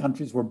European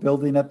countries were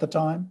building at the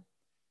time,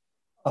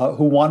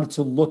 who wanted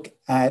to look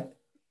at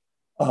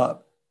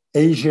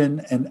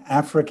Asian and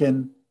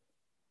African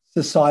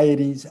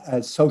societies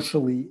as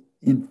socially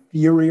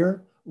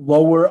inferior,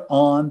 lower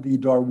on the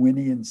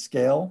Darwinian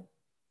scale.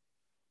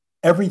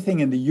 Everything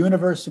in the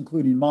universe,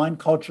 including mind,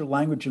 culture,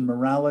 language, and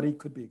morality,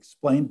 could be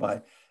explained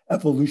by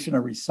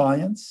evolutionary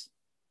science.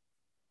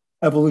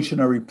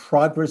 Evolutionary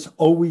progress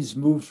always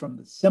moves from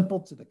the simple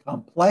to the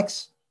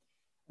complex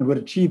and would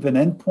achieve an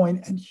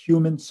endpoint, and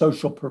human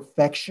social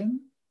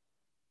perfection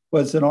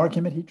was an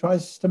argument he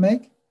tries to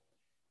make.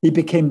 He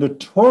became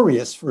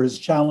notorious for his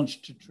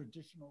challenge to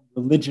traditional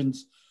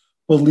religion's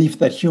belief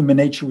that human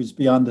nature was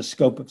beyond the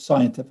scope of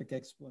scientific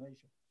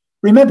explanation.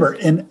 Remember,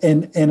 in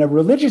a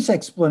religious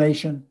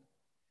explanation,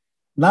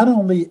 not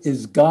only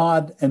is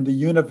God and the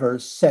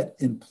universe set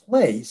in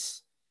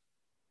place,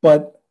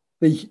 but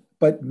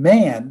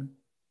man,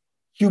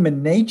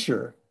 human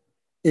nature,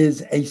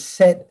 is a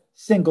set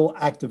single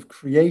act of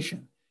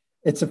creation.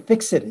 It's a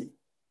fixity.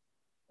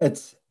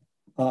 It's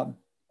um,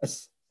 a,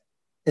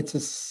 it's a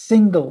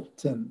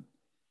singleton.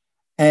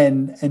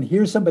 And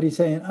here's somebody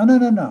saying, oh, no,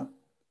 no, no.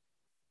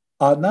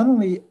 Not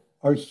only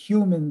are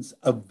humans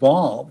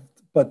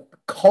evolved, but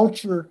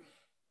culture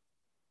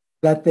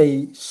that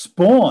they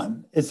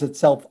spawn is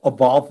itself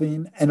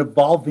evolving and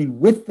evolving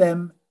with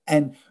them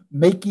and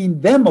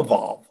making them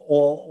evolve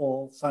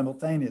all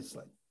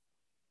simultaneously.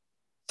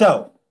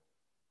 So,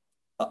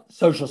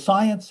 social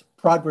science,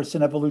 progress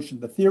and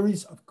evolution, the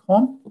theories of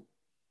Comte,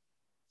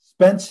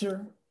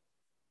 Spencer,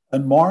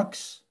 and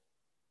Marx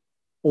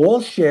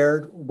all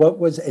shared what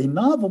was a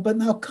novel but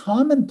now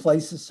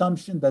commonplace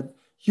assumption that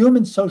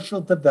human social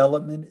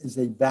development is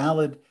a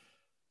valid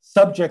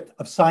subject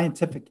of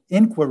scientific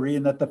inquiry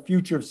and that the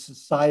future of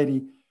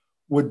society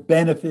would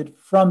benefit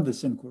from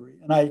this inquiry.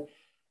 And I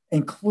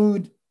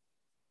include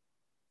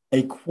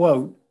a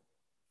quote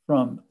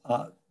from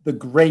the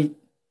great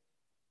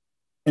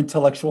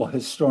intellectual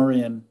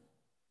historian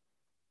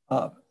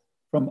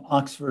from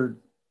Oxford,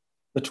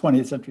 the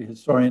 20th century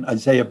historian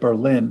Isaiah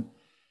Berlin.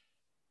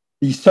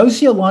 The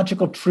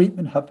sociological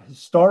treatment of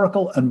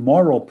historical and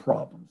moral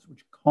problems,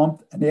 which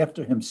Comte and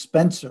after him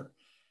Spencer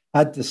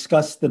had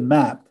discussed and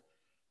mapped,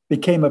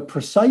 became a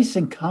precise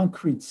and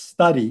concrete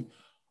study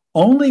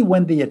only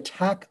when the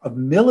attack of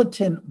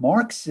militant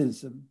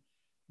Marxism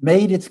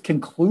made its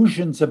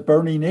conclusions a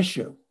burning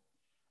issue,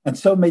 and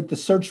so made the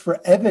search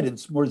for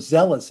evidence more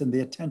zealous and the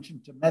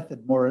attention to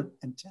method more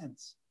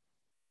intense.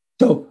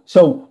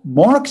 So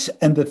Marx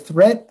and the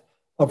threat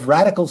of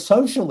radical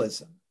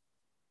socialism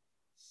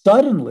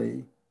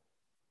suddenly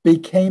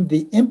became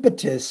the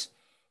impetus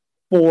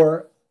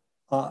for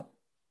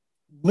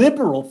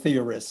liberal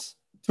theorists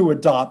to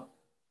adopt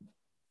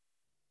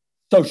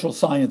social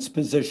science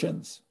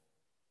positions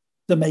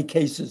to make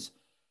cases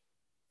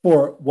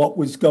for what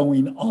was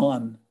going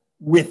on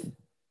with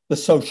the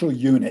social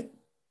unit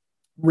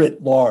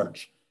writ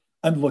large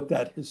and looked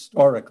at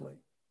historically.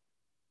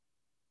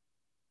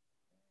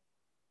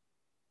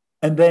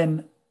 And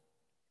then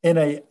in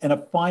a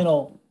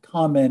final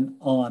comment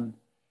on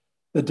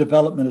the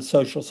development of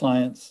social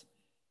science,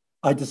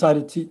 I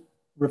decided to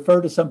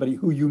refer to somebody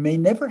who you may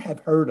never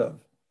have heard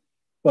of,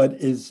 but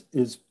is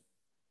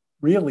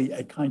really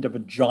a kind of a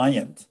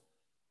giant.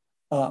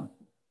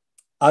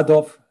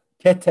 Adolphe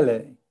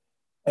Quetelet,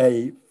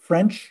 a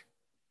French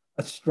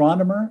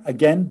astronomer,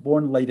 again,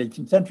 born late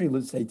 18th century,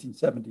 lives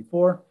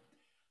 1874,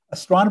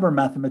 astronomer,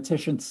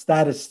 mathematician,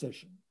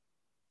 statistician.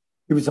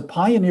 He was a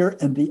pioneer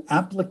in the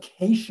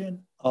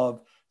application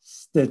of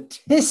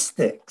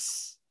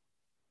statistics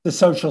to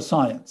social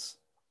science,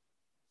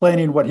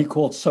 planning what he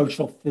called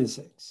social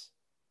physics.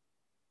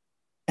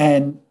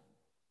 And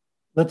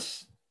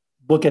let's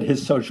look at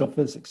his social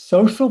physics.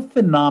 Social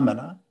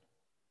phenomena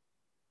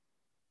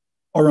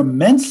are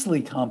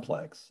immensely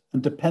complex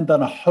and depend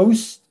on a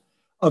host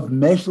of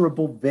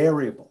measurable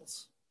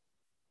variables.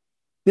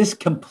 This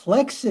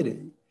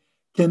complexity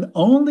can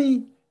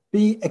only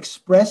be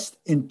expressed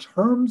in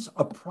terms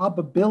of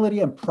probability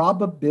and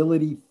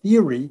probability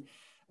theory,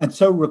 and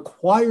so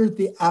require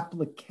the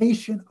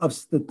application of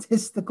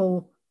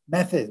statistical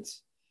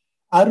methods,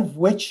 out of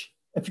which,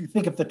 if you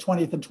think of the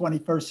 20th and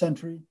 21st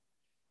century,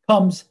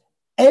 comes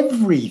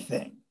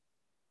everything: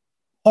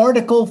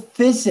 particle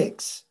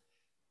physics,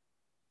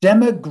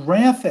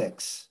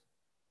 demographics,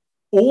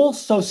 all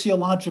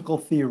sociological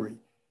theory.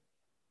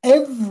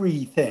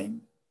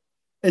 Everything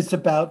is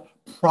about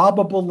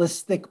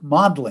probabilistic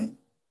modeling.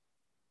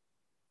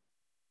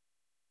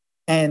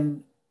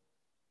 And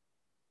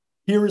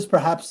here is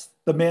perhaps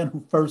the man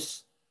who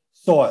first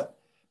saw it.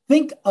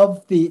 Think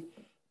of the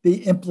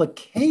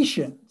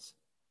implications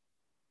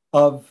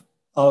of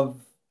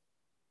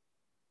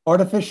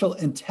artificial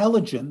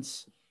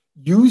intelligence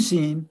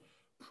using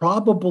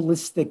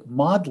probabilistic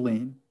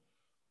modeling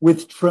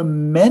with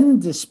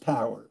tremendous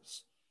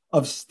powers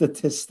of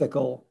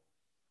statistical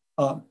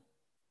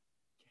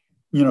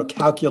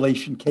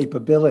calculation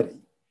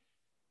capability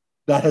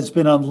that has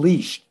been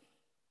unleashed.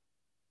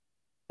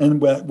 And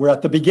we're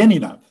at the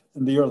beginning of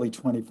in the early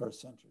 21st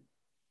century.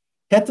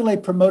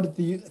 Quetelet promoted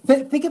the use,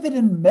 think of it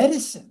in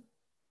medicine.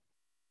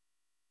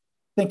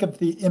 Think of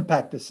the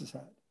impact this has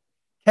had.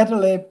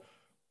 Quetelet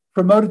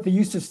promoted the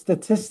use of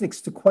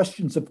statistics to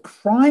questions of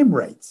crime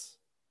rates,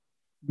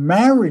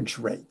 marriage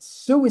rates,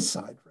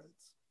 suicide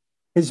rates.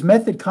 His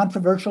method,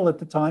 controversial at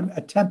the time,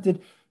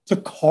 attempted to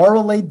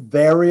correlate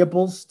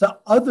variables to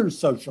other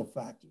social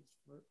factors,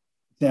 for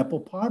example,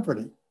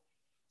 poverty.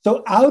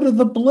 So out of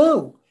the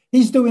blue,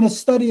 he's doing a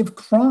study of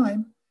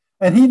crime,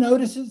 and he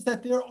notices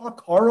that there are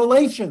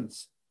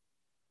correlations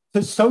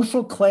to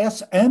social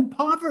class and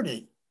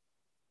poverty,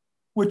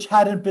 which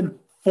hadn't been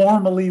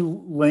formally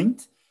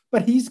linked,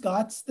 but he's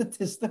got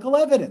statistical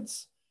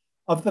evidence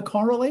of the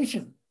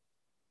correlation.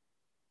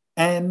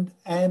 And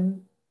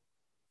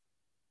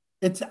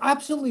it's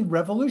absolutely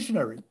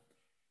revolutionary.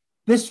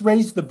 This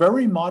raised the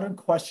very modern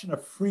question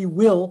of free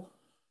will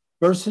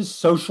versus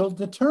social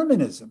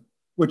determinism,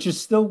 which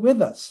is still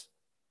with us.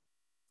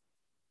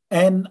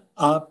 And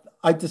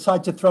I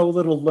decide to throw a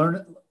little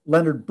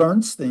Leonard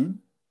Bernstein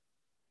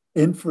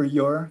in for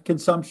your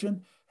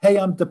consumption. Hey,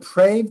 I'm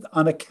depraved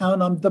on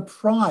account I'm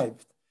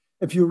deprived.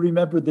 If you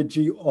remember the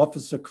G.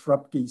 Officer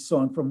Krupke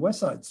song from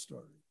West Side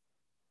Story.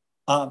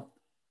 Um,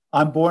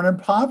 I'm born in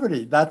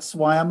poverty. That's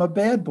why I'm a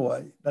bad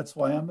boy. That's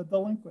why I'm a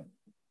delinquent.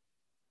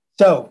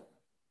 So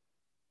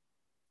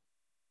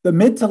the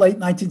mid to late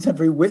 19th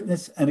century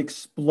witnessed an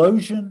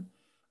explosion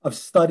of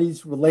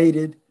studies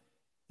related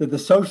to the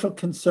social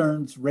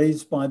concerns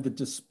raised by the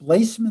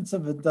displacements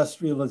of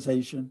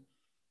industrialization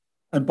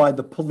and by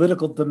the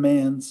political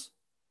demands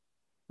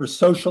for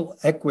social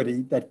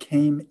equity that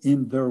came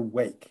in their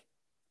wake.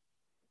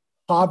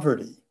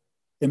 Poverty,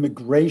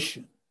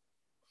 immigration,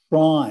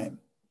 crime,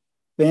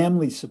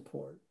 family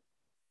support,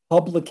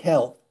 public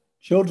health,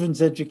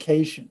 children's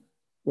education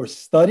were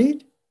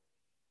studied,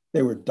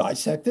 they were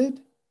dissected,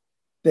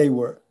 they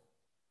were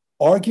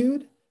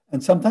argued,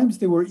 and sometimes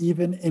they were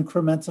even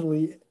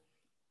incrementally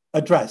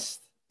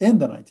addressed in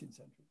the 19th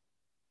century.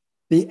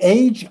 The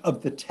age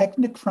of the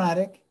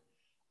technocratic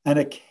and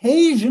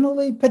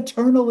occasionally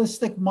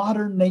paternalistic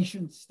modern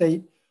nation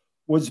state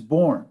was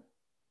born.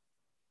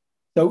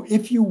 So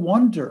if you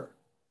wonder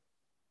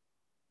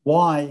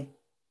why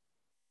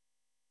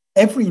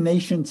every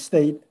nation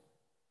state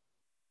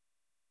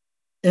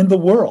in the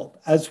world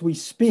as we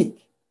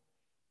speak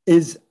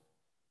is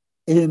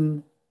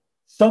in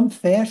some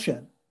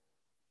fashion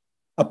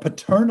a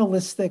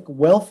paternalistic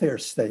welfare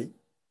state,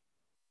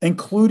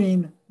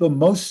 including the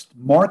most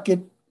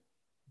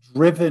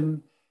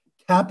market-driven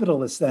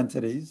capitalist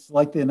entities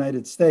like the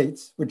United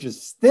States, which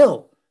is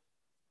still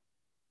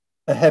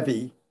a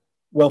heavy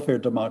welfare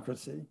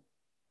democracy,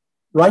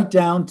 right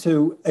down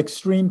to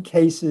extreme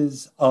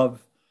cases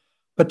of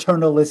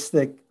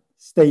paternalistic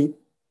state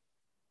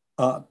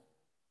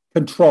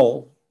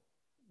control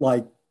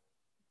like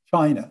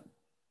China.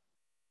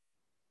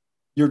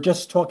 You're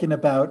just talking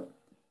about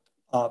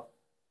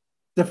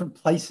different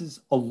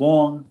places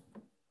along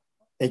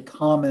a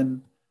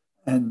common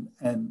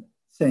and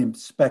same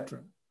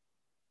spectrum.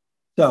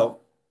 So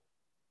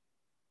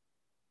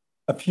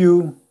a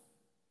few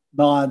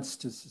nods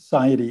to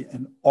society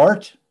and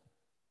art.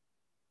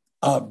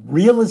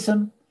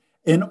 Realism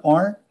in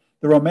art,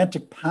 the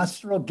Romantic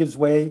pastoral gives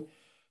way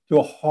to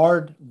a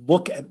hard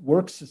look at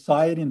work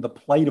society and the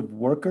plight of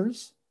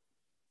workers.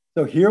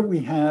 So here we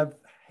have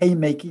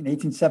haymaking,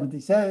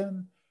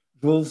 1877,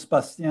 Jules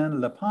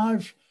Bastien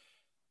Lepage,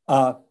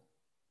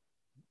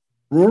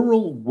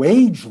 rural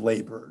wage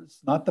laborers,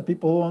 not the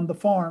people who own the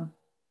farm,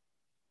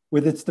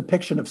 with its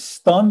depiction of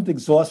stunned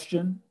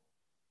exhaustion.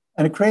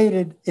 And it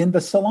created in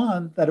the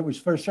salon that it was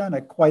first shown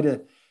at quite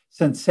a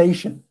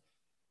sensation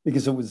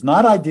because it was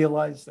not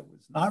idealized, it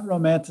was not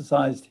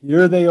romanticized.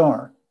 Here they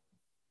are.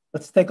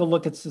 Let's take a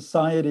look at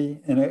society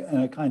in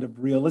a kind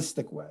of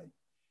realistic way.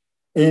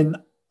 In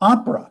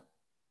opera,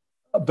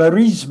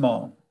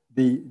 verismo,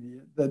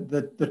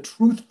 the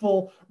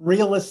truthful,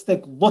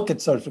 realistic look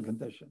at social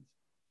conditions.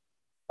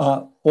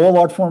 All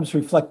art forms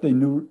reflect the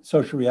new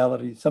social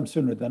reality, some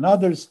sooner than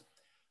others.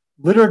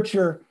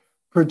 Literature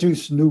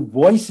produced new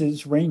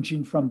voices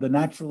ranging from the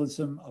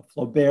naturalism of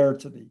Flaubert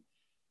to the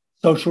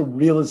social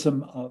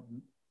realism of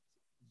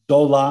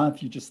Zola,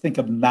 if you just think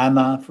of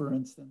Nana, for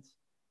instance,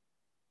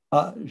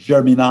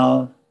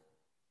 Germinal.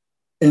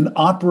 In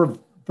opera,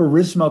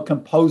 verismo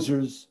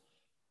composers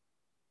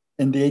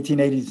in the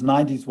 1880s,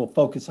 90s will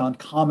focus on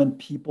common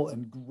people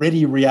and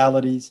gritty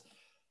realities.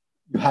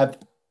 You have,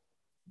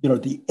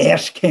 the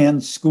ash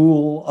can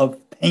school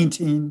of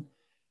painting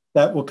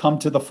that will come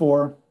to the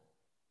fore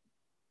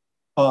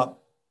a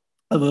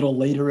little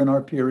later in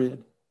our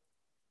period.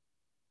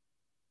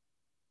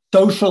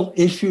 Social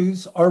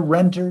issues are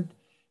rendered.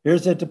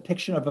 Here's a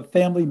depiction of a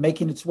family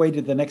making its way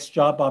to the next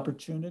job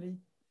opportunity.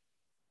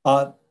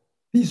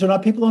 These are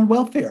not people on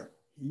welfare.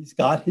 He's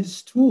got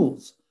his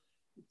tools.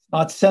 It's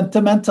not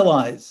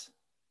sentimentalized.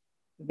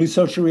 The new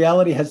social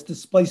reality has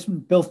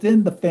displacement built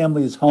in. The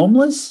family is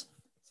homeless.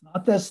 It's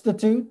not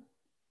destitute.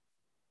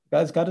 The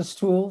guy's got his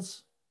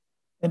tools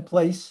in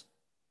place.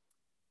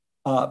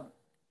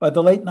 By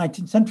the late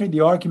 19th century, the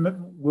argument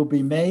will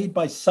be made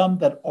by some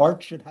that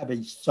art should have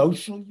a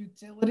social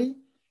utility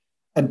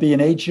and be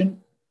an agent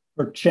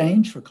for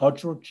change, for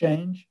cultural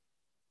change.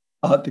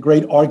 The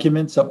great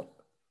arguments of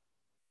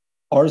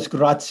ars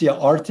gratia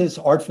artis,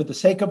 art for the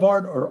sake of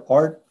art, or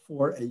art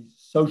for a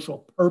social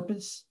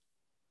purpose,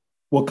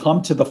 will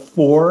come to the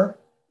fore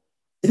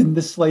in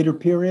this later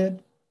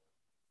period.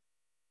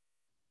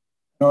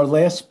 In our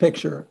last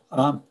picture,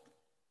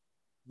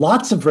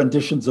 lots of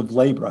renditions of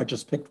labor. I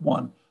just picked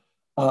one.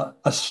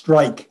 A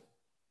strike.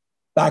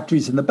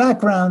 Factories in the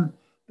background,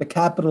 the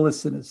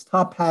capitalist in his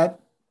top hat,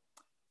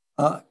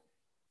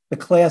 the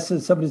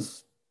classes,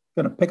 somebody's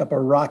going to pick up a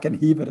rock and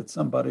heave it at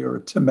somebody, or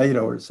a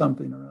tomato or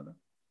something or other.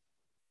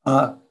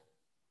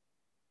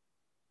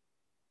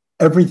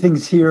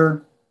 Everything's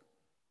here.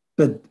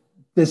 The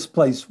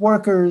displaced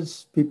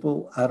workers,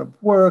 people out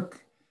of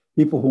work,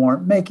 people who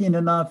aren't making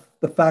enough,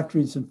 the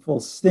factories in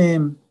full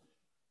steam,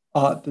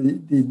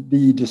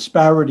 the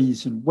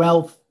disparities in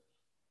wealth,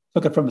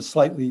 took it from a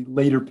slightly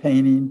later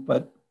painting,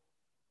 but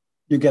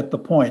you get the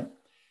point.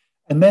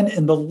 And then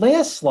in the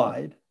last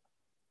slide,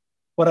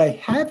 what I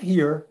have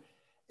here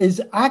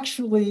is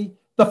actually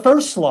the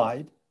first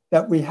slide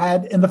that we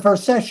had in the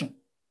first session.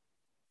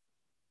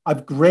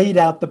 I've grayed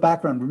out the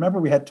background. Remember,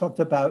 we had talked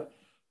about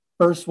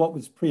first what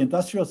was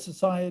pre-industrial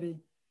society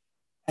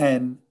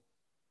and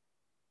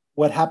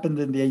what happened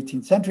in the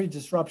 18th century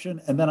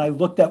disruption. And then I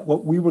looked at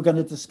what we were going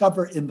to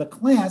discover in the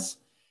class.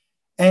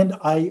 And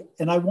I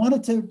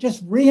wanted to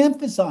just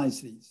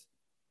re-emphasize these.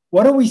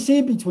 What do we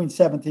see between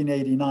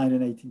 1789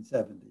 and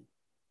 1870?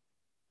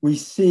 We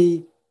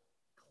see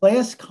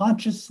class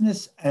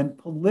consciousness and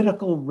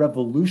political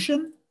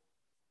revolution.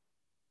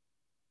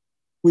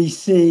 We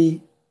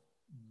see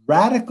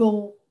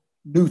radical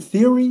new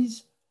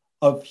theories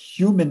of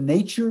human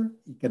nature,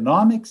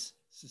 economics,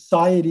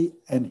 society,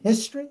 and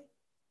history.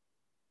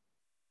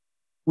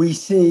 We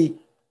see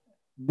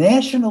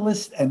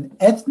nationalist and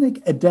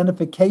ethnic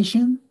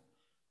identification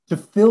to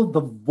fill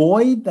the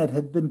void that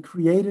had been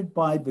created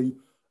by the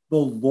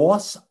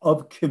loss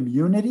of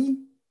community,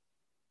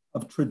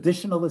 of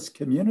traditionalist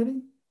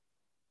community.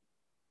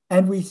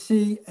 And we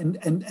see, and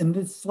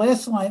this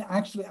last line,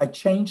 actually, I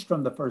changed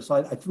from the first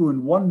slide. I threw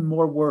in one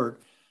more word.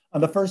 On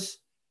the first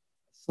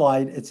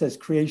slide, it says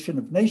creation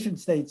of nation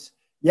states.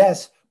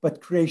 Yes, but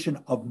creation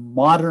of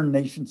modern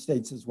nation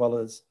states as well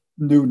as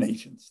new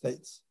nation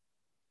states.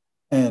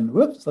 And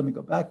whoops, let me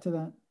go back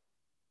to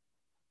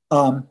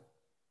that.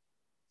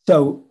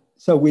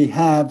 So we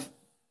have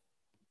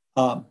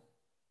the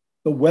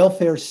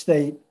welfare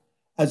state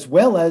as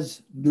well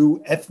as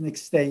new ethnic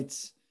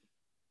states.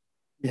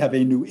 We have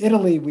a new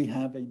Italy, we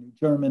have a new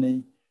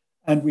Germany,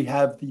 and we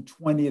have the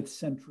 20th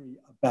century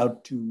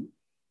about to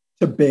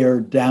bear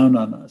down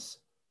on us.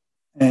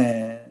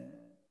 And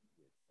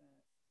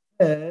with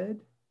that said,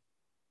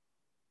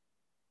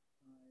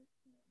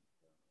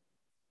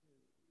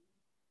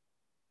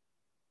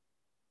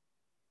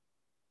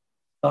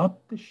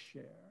 stop the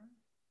share.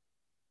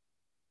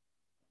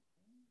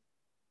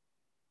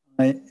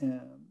 I am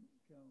going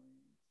to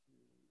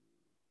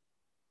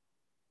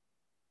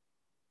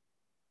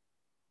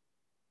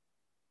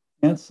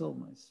cancel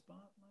my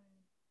spotlight.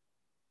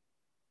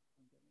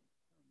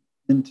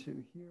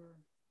 Into here.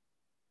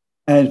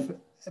 And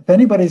if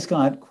anybody's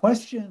got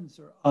questions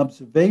or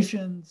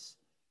observations,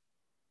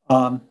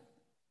 feel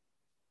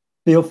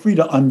free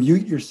to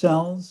unmute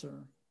yourselves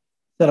or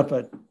set up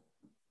a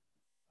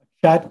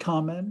chat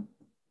comment,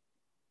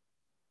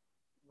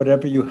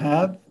 whatever you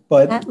have.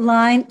 But that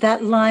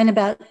line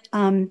about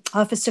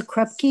Officer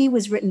Krupke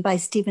was written by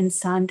Stephen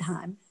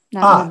Sondheim,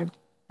 not Leonard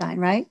Stein,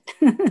 right?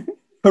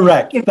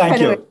 Correct.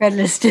 Thank you. Credit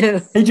is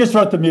due. He just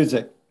wrote the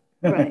music.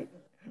 Right.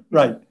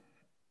 Right.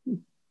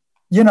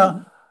 You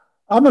know,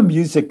 I'm a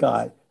music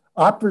guy.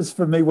 Operas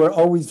for me were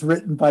always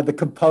written by the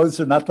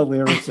composer, not the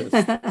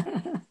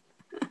lyricist.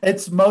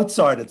 It's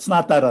Mozart. It's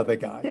not that other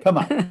guy. Come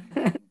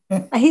on.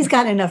 He's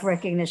got enough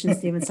recognition,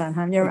 Stephen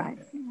Sondheim. You're right.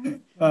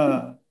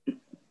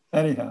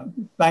 Anyhow,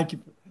 thank you.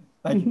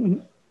 Thank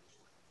you.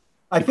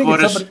 I think you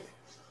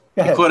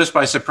caught us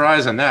by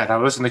surprise on that. I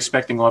wasn't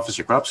expecting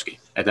Officer Krupke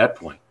at that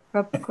point.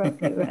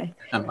 Right.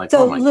 I'm like,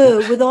 so, oh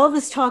Lou, with all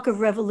this talk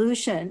of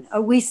revolution,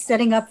 are we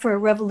setting up for a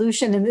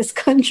revolution in this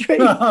country?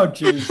 Oh,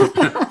 geez.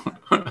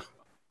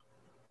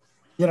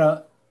 You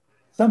know,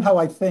 somehow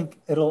I think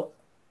it'll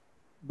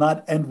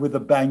not end with a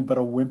bang, but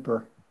a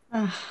whimper.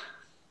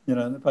 You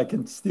know, if I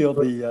can steal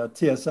the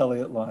T.S.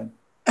 Eliot line.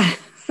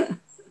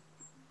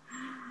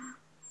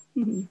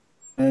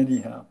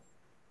 Anyhow.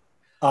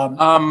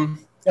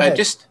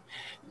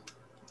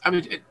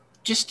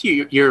 Just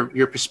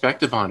your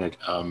perspective on it.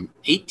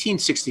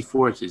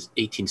 1864 to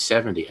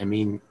 1870. I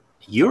mean,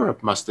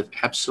 Europe must have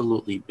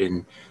absolutely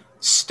been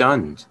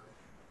stunned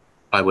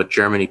by what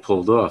Germany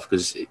pulled off,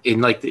 because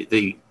in like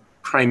the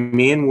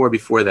Crimean War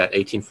before that,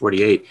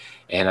 1848,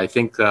 and I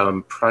think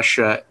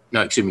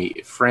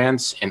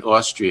France and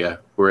Austria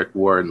were at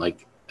war in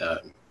like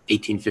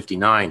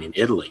 1859 in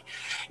Italy.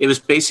 It was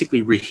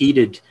basically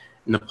reheated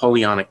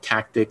Napoleonic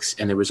tactics,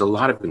 and there was a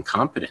lot of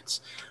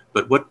incompetence.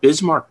 But what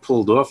Bismarck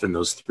pulled off in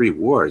those three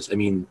wars, I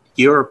mean,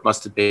 Europe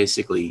must have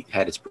basically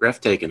had its breath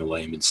taken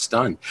away and been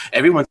stunned.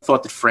 Everyone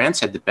thought that France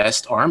had the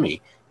best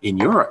army in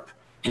Europe.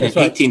 And in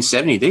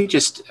 1870,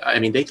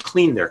 they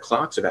cleaned their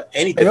clocks about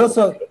anything. They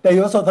also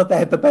thought they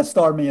had the best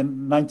army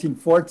in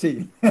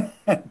 1914.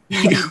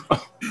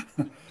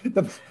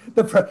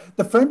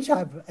 The French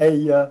have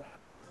a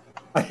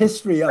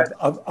history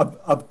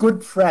of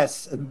good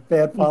press and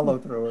bad follow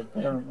through,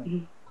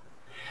 apparently.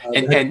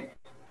 And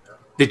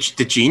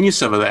the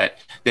genius of that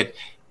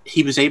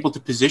he was able to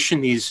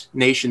position these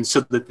nations so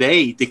that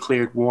they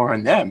declared war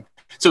on them.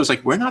 So it's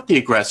like, we're not the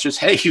aggressors.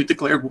 Hey, you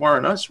declared war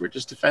on us. We're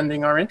just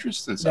defending our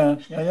interests and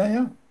stuff.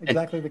 Yeah.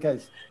 Exactly the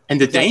case.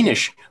 And the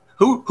Danish,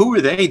 who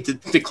were they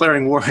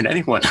declaring war on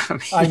anyone?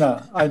 I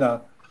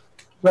know.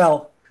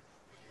 Well,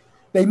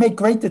 they make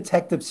great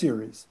detective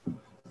series.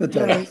 The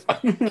Danes.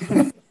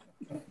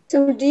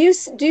 So do you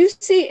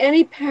see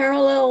any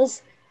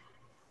parallels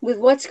with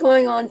what's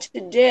going on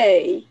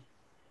today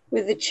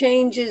with the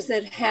changes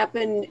that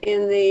happened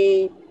in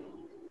the,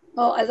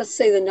 let's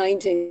say the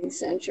 19th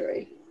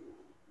century?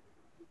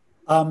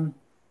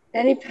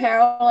 Any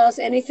parallels,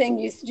 anything,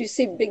 do you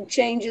see big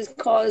changes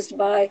caused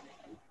by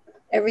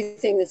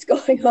everything that's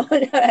going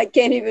on? I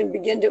can't even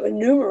begin to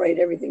enumerate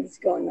everything that's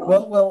going on.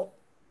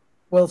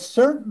 Well,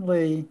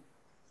 certainly,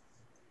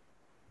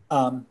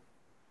 I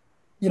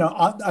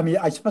mean,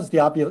 I suppose the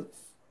obvious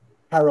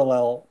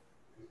parallel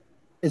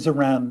is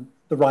around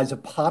the rise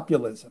of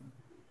populism,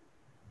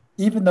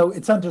 even though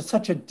it's under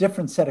such a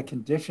different set of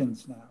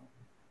conditions now.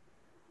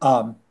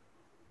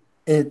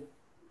 It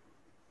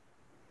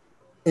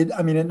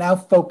I mean, it now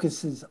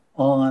focuses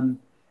on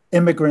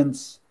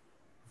immigrants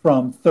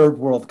from third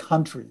world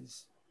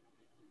countries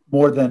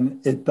more than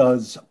it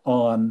does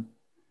on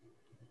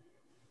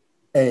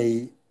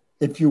a,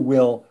 if you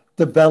will,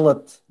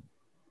 developed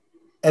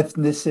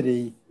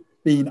ethnicity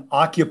being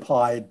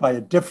occupied by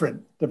a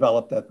different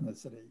developed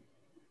ethnicity.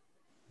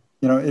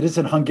 You know, it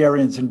isn't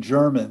Hungarians and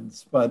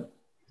Germans, but,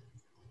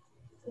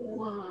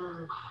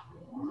 you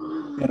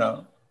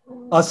know,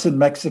 us and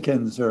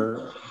Mexicans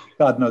or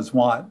God knows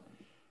what.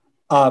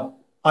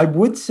 I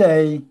would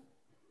say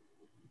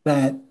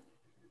that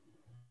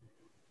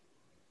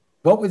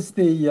what was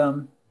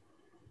the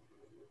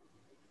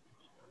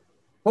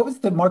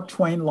Mark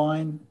Twain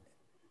line?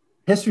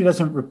 History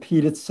doesn't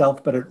repeat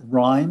itself, but it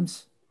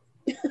rhymes.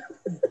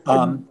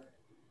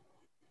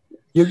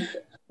 You,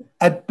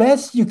 at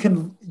best, you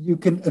can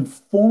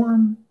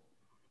inform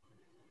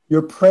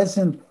your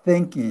present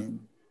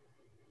thinking.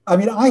 I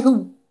mean, I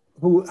who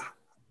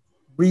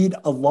read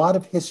a lot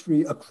of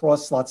history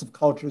across lots of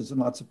cultures and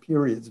lots of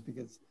periods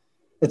because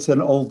it's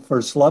an old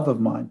first love of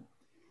mine.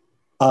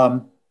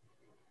 Find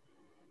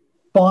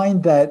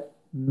that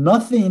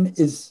nothing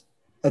is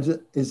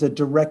a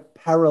direct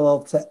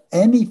parallel to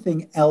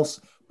anything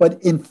else,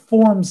 but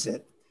informs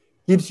it,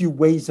 gives you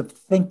ways of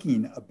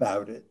thinking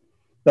about it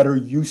that are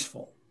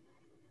useful.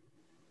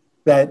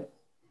 That,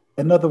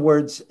 in other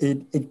words,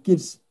 it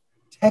gives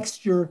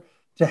texture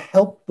to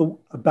help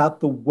about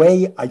the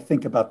way I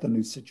think about the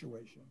new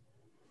situation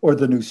or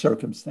the new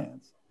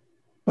circumstance.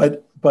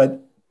 But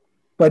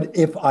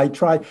if I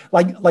try,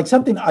 like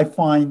something I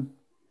find,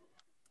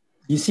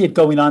 you see it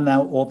going on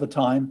now all the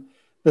time,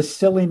 the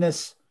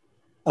silliness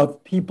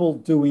of people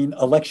doing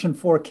election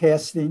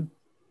forecasting.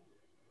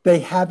 They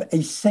have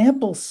a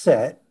sample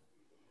set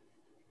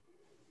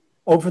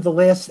over the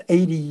last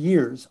 80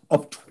 years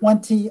of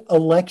 20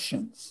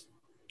 elections.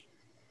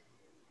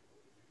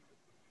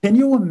 Can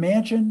you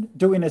imagine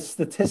doing a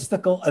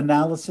statistical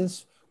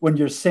analysis when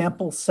your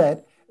sample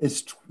set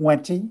is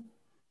 20?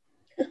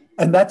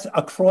 And that's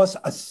across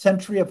a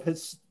century of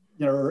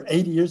or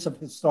 80 years of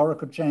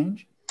historical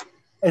change.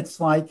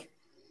 It's like,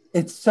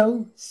 it's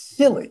so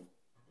silly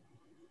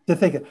to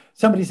think of.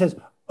 Somebody says,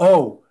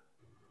 oh,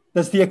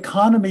 does the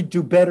economy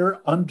do better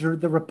under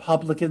the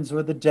Republicans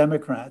or the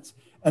Democrats?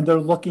 And they're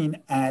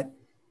looking at,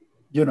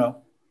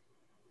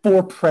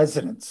 4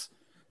 presidents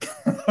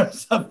or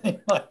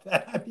something like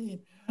that.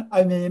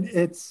 I mean,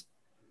 it's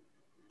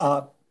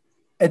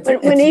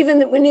when even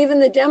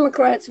the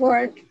Democrats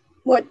weren't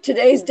what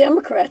today's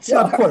Democrats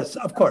are.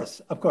 Of course.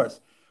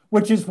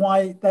 Which is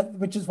why,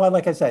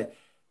 like I say,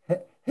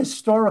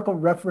 historical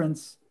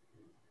reference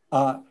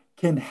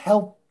can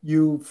help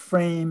you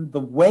frame the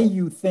way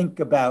you think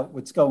about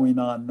what's going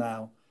on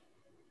now.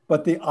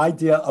 But the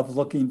idea of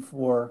looking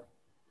for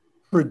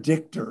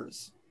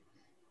predictors,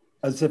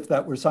 as if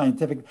that were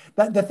scientific,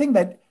 the thing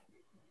that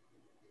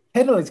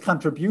Hedley's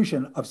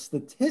contribution of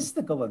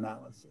statistical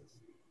analysis,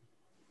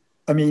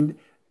 I mean,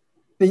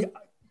 the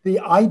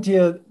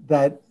idea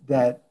that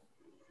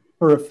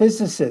for a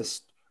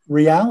physicist,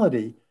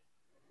 reality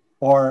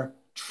are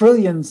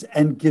trillions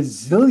and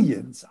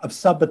gazillions of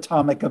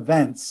subatomic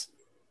events,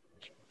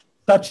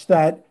 such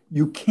that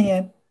you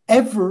can't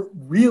ever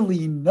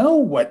really know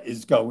what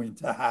is going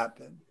to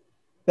happen,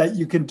 that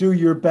you can do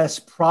your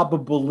best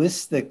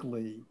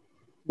probabilistically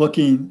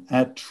looking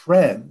at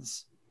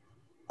trends,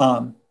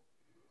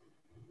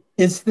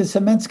 is this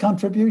immense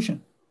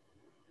contribution.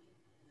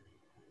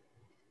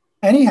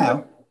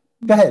 Anyhow,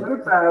 go ahead.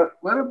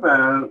 What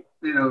about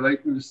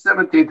like in the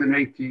 17th and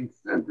 18th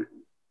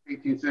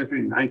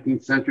century,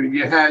 19th century,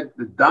 you had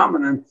the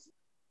dominance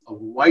of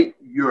white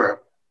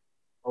Europe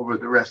over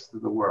the rest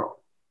of the world.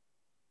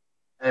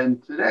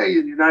 And today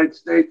in the United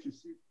States, you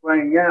see it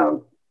playing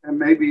out, and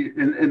maybe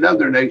in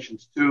other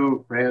nations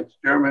too, France,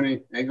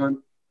 Germany, England,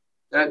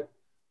 that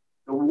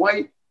the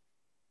white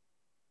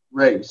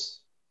race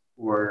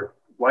or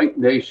white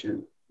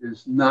nation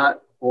is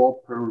not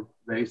all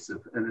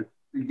pervasive, and it's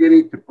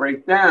beginning to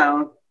break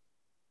down.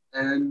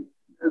 And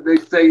they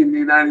say in the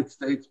United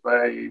States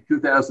by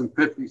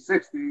 2050,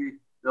 60,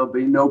 there'll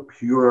be no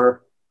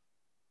pure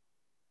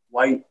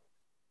white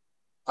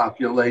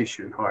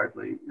population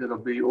hardly. It'll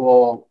be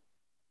all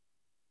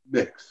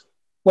mixed.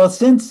 Well,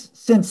 since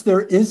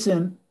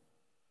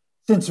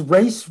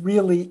race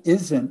really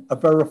isn't a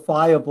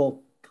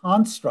verifiable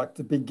construct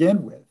to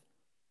begin with,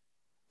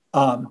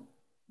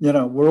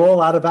 we're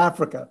all out of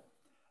Africa.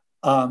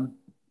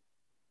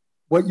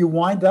 what you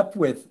wind up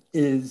with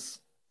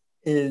is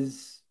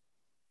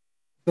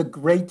the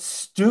great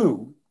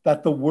stew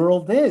that the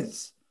world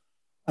is.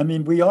 I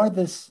mean, we are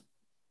this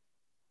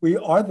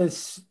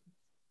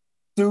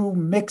stew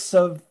mix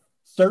of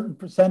certain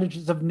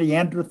percentages of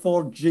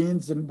Neanderthal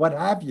genes and what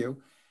have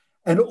you.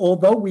 And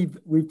although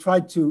we've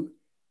tried to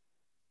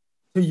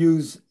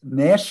use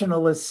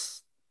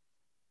nationalist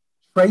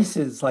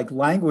traces like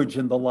language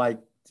and the like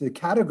to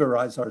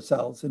categorize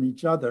ourselves and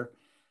each other,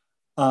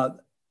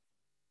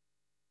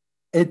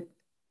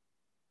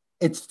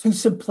 it's too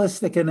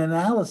simplistic an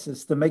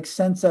analysis to make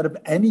sense out of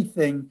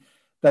anything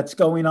that's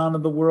going on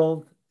in the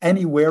world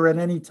anywhere at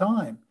any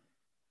time.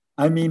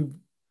 I mean,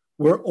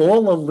 we're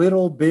all a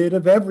little bit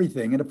of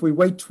everything. And if we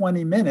wait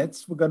 20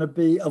 minutes, we're going to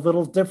be a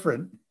little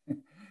different.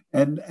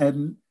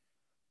 And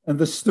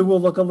the stew will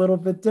look a little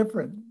bit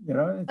different. You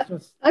know, it's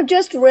just. I've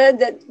just read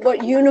that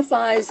what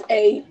unifies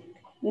a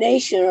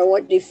nation or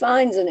what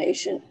defines a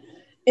nation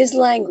is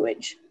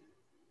language.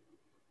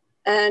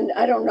 And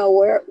I don't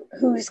know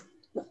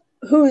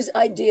whose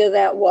idea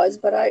that was,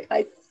 but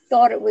I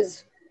thought it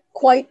was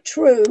quite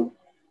true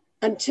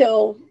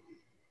until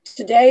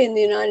today in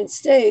the United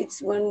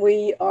States, when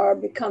we are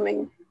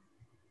becoming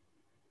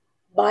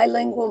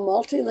bilingual,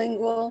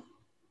 multilingual.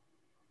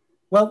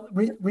 Well,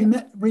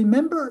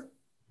 remember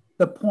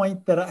the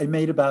point that I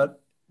made about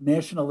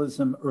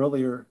nationalism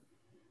earlier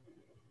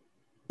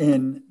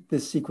in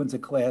this sequence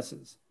of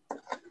classes.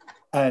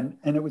 And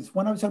it was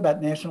when I was talking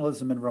about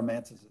nationalism and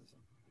romanticism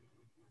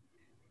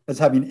as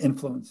having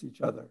influenced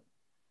each other.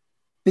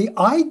 The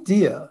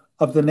idea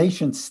of the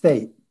nation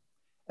state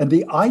and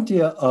the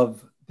idea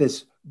of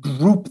this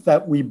group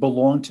that we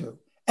belong to,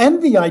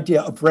 and the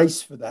idea of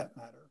race for that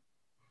matter,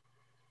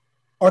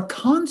 are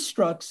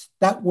constructs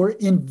that were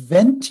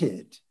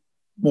invented,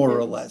 more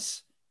or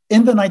less,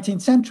 in the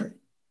 19th century.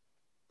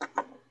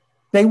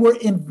 They were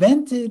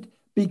invented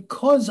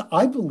because,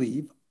 I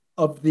believe,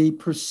 of the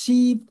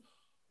perceived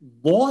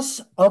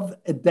loss of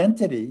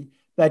identity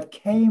that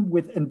came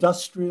with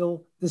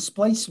industrial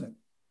displacement.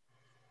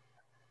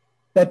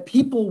 That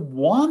people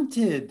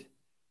wanted.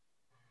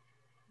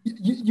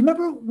 You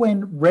remember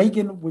when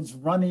Reagan was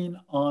running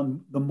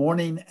on the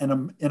Morning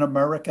in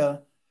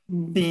America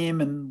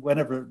theme, and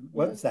whatever,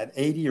 what was that,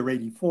 80 or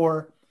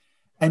 84?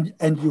 And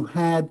you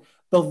had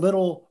the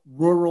little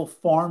rural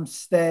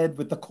farmstead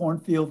with the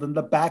cornfield in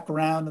the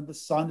background and the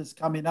sun is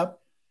coming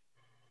up.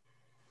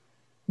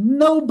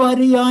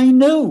 Nobody I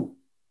knew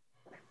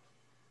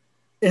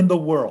in the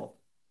world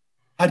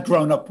had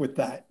grown up with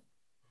that.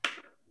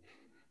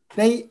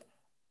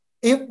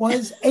 It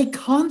was a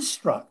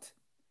construct.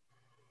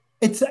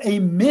 It's a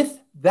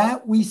myth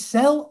that we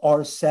sell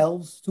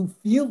ourselves to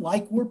feel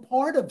like we're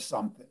part of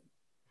something.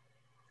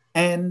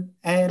 And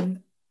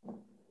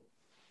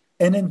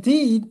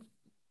indeed,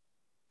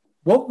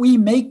 what we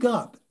make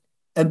up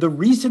and the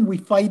reason we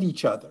fight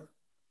each other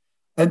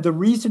and the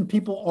reason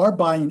people are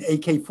buying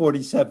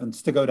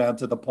AK-47s to go down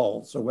to the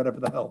polls or whatever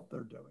the hell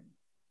they're doing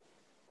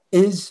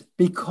is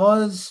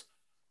because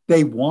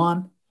they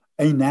want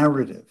a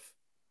narrative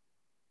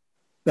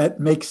that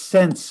makes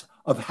sense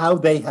of how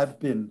they have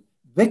been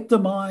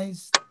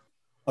victimized,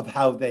 of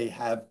how they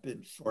have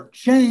been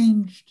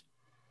shortchanged,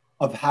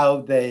 of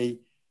how they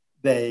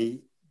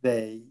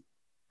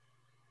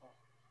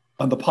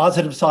on the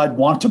positive side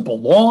want to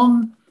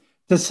belong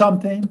to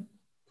something.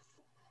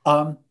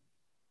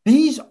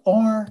 These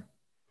are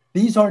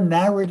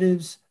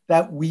narratives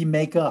that we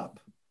make up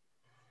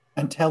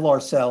and tell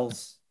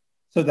ourselves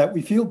so that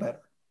we feel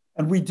better,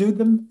 and we do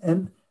them.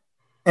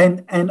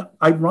 And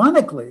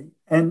ironically,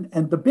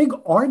 and the big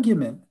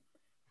argument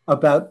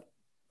about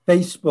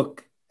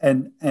Facebook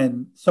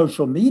and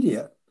social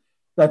media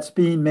that's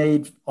being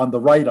made on the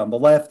right, on the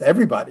left,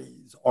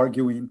 everybody's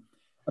arguing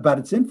about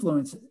its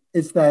influence,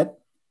 is that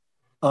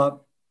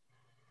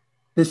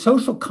the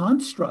social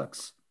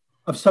constructs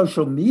of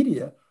social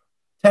media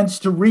tends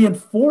to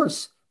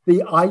reinforce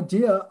the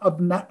idea of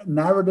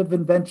narrative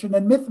invention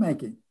and myth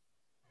making.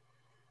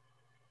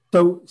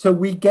 So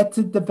we get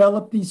to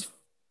develop these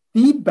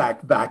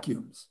feedback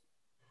vacuums,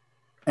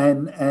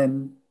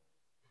 and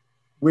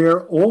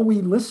where all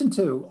we listen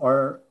to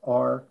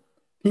are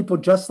people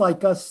just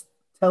like us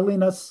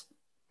telling us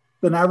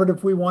the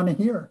narrative we want to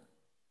hear.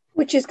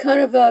 Which is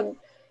kind of a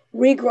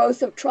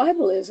regrowth of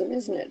tribalism,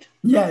 isn't it?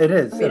 Yeah, it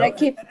is. I mean, I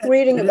keep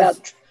reading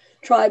about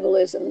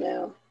tribalism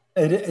now.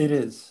 It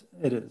is.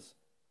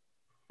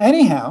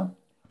 Anyhow.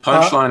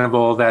 Punchline of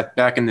all that,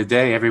 back in the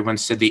day, everyone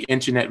said the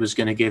internet was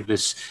going to give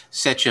us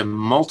such a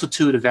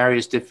multitude of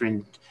various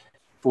different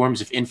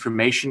forms of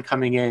information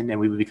coming in, and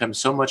we would become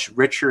so much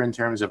richer in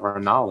terms of our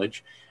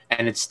knowledge.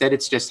 And instead,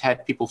 it's just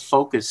had people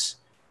focus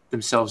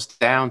themselves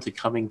down to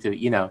coming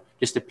to,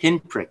 just a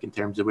pinprick in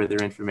terms of where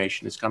their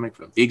information is coming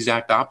from. The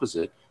exact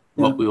opposite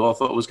of what we all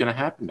thought was going to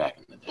happen back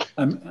in the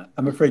day.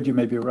 I'm afraid you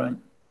may be right.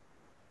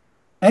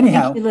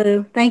 Anyhow. Thank you,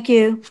 Lou. Thank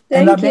you.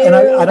 And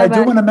I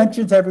do want to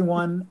mention to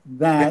everyone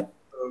that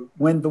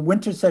when the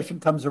winter session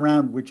comes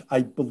around, which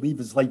I believe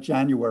is late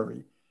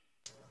January,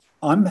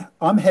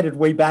 I'm headed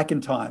way back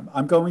in time.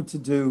 I'm going to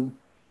do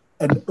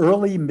an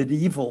early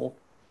medieval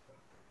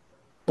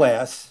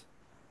class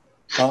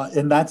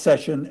in that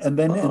session. And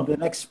then in the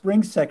next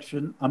spring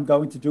section, I'm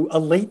going to do a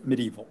late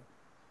medieval.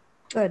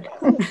 Good.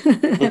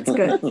 That's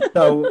good.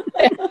 So,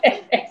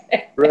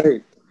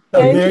 Great.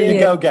 so Thank there you you.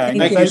 go, gang.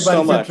 Thank If you so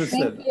anybody's much.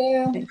 interested. Thank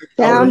you.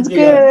 I'll Sounds read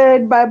it again.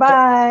 good.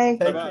 Bye-bye.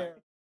 Take Bye-bye. care.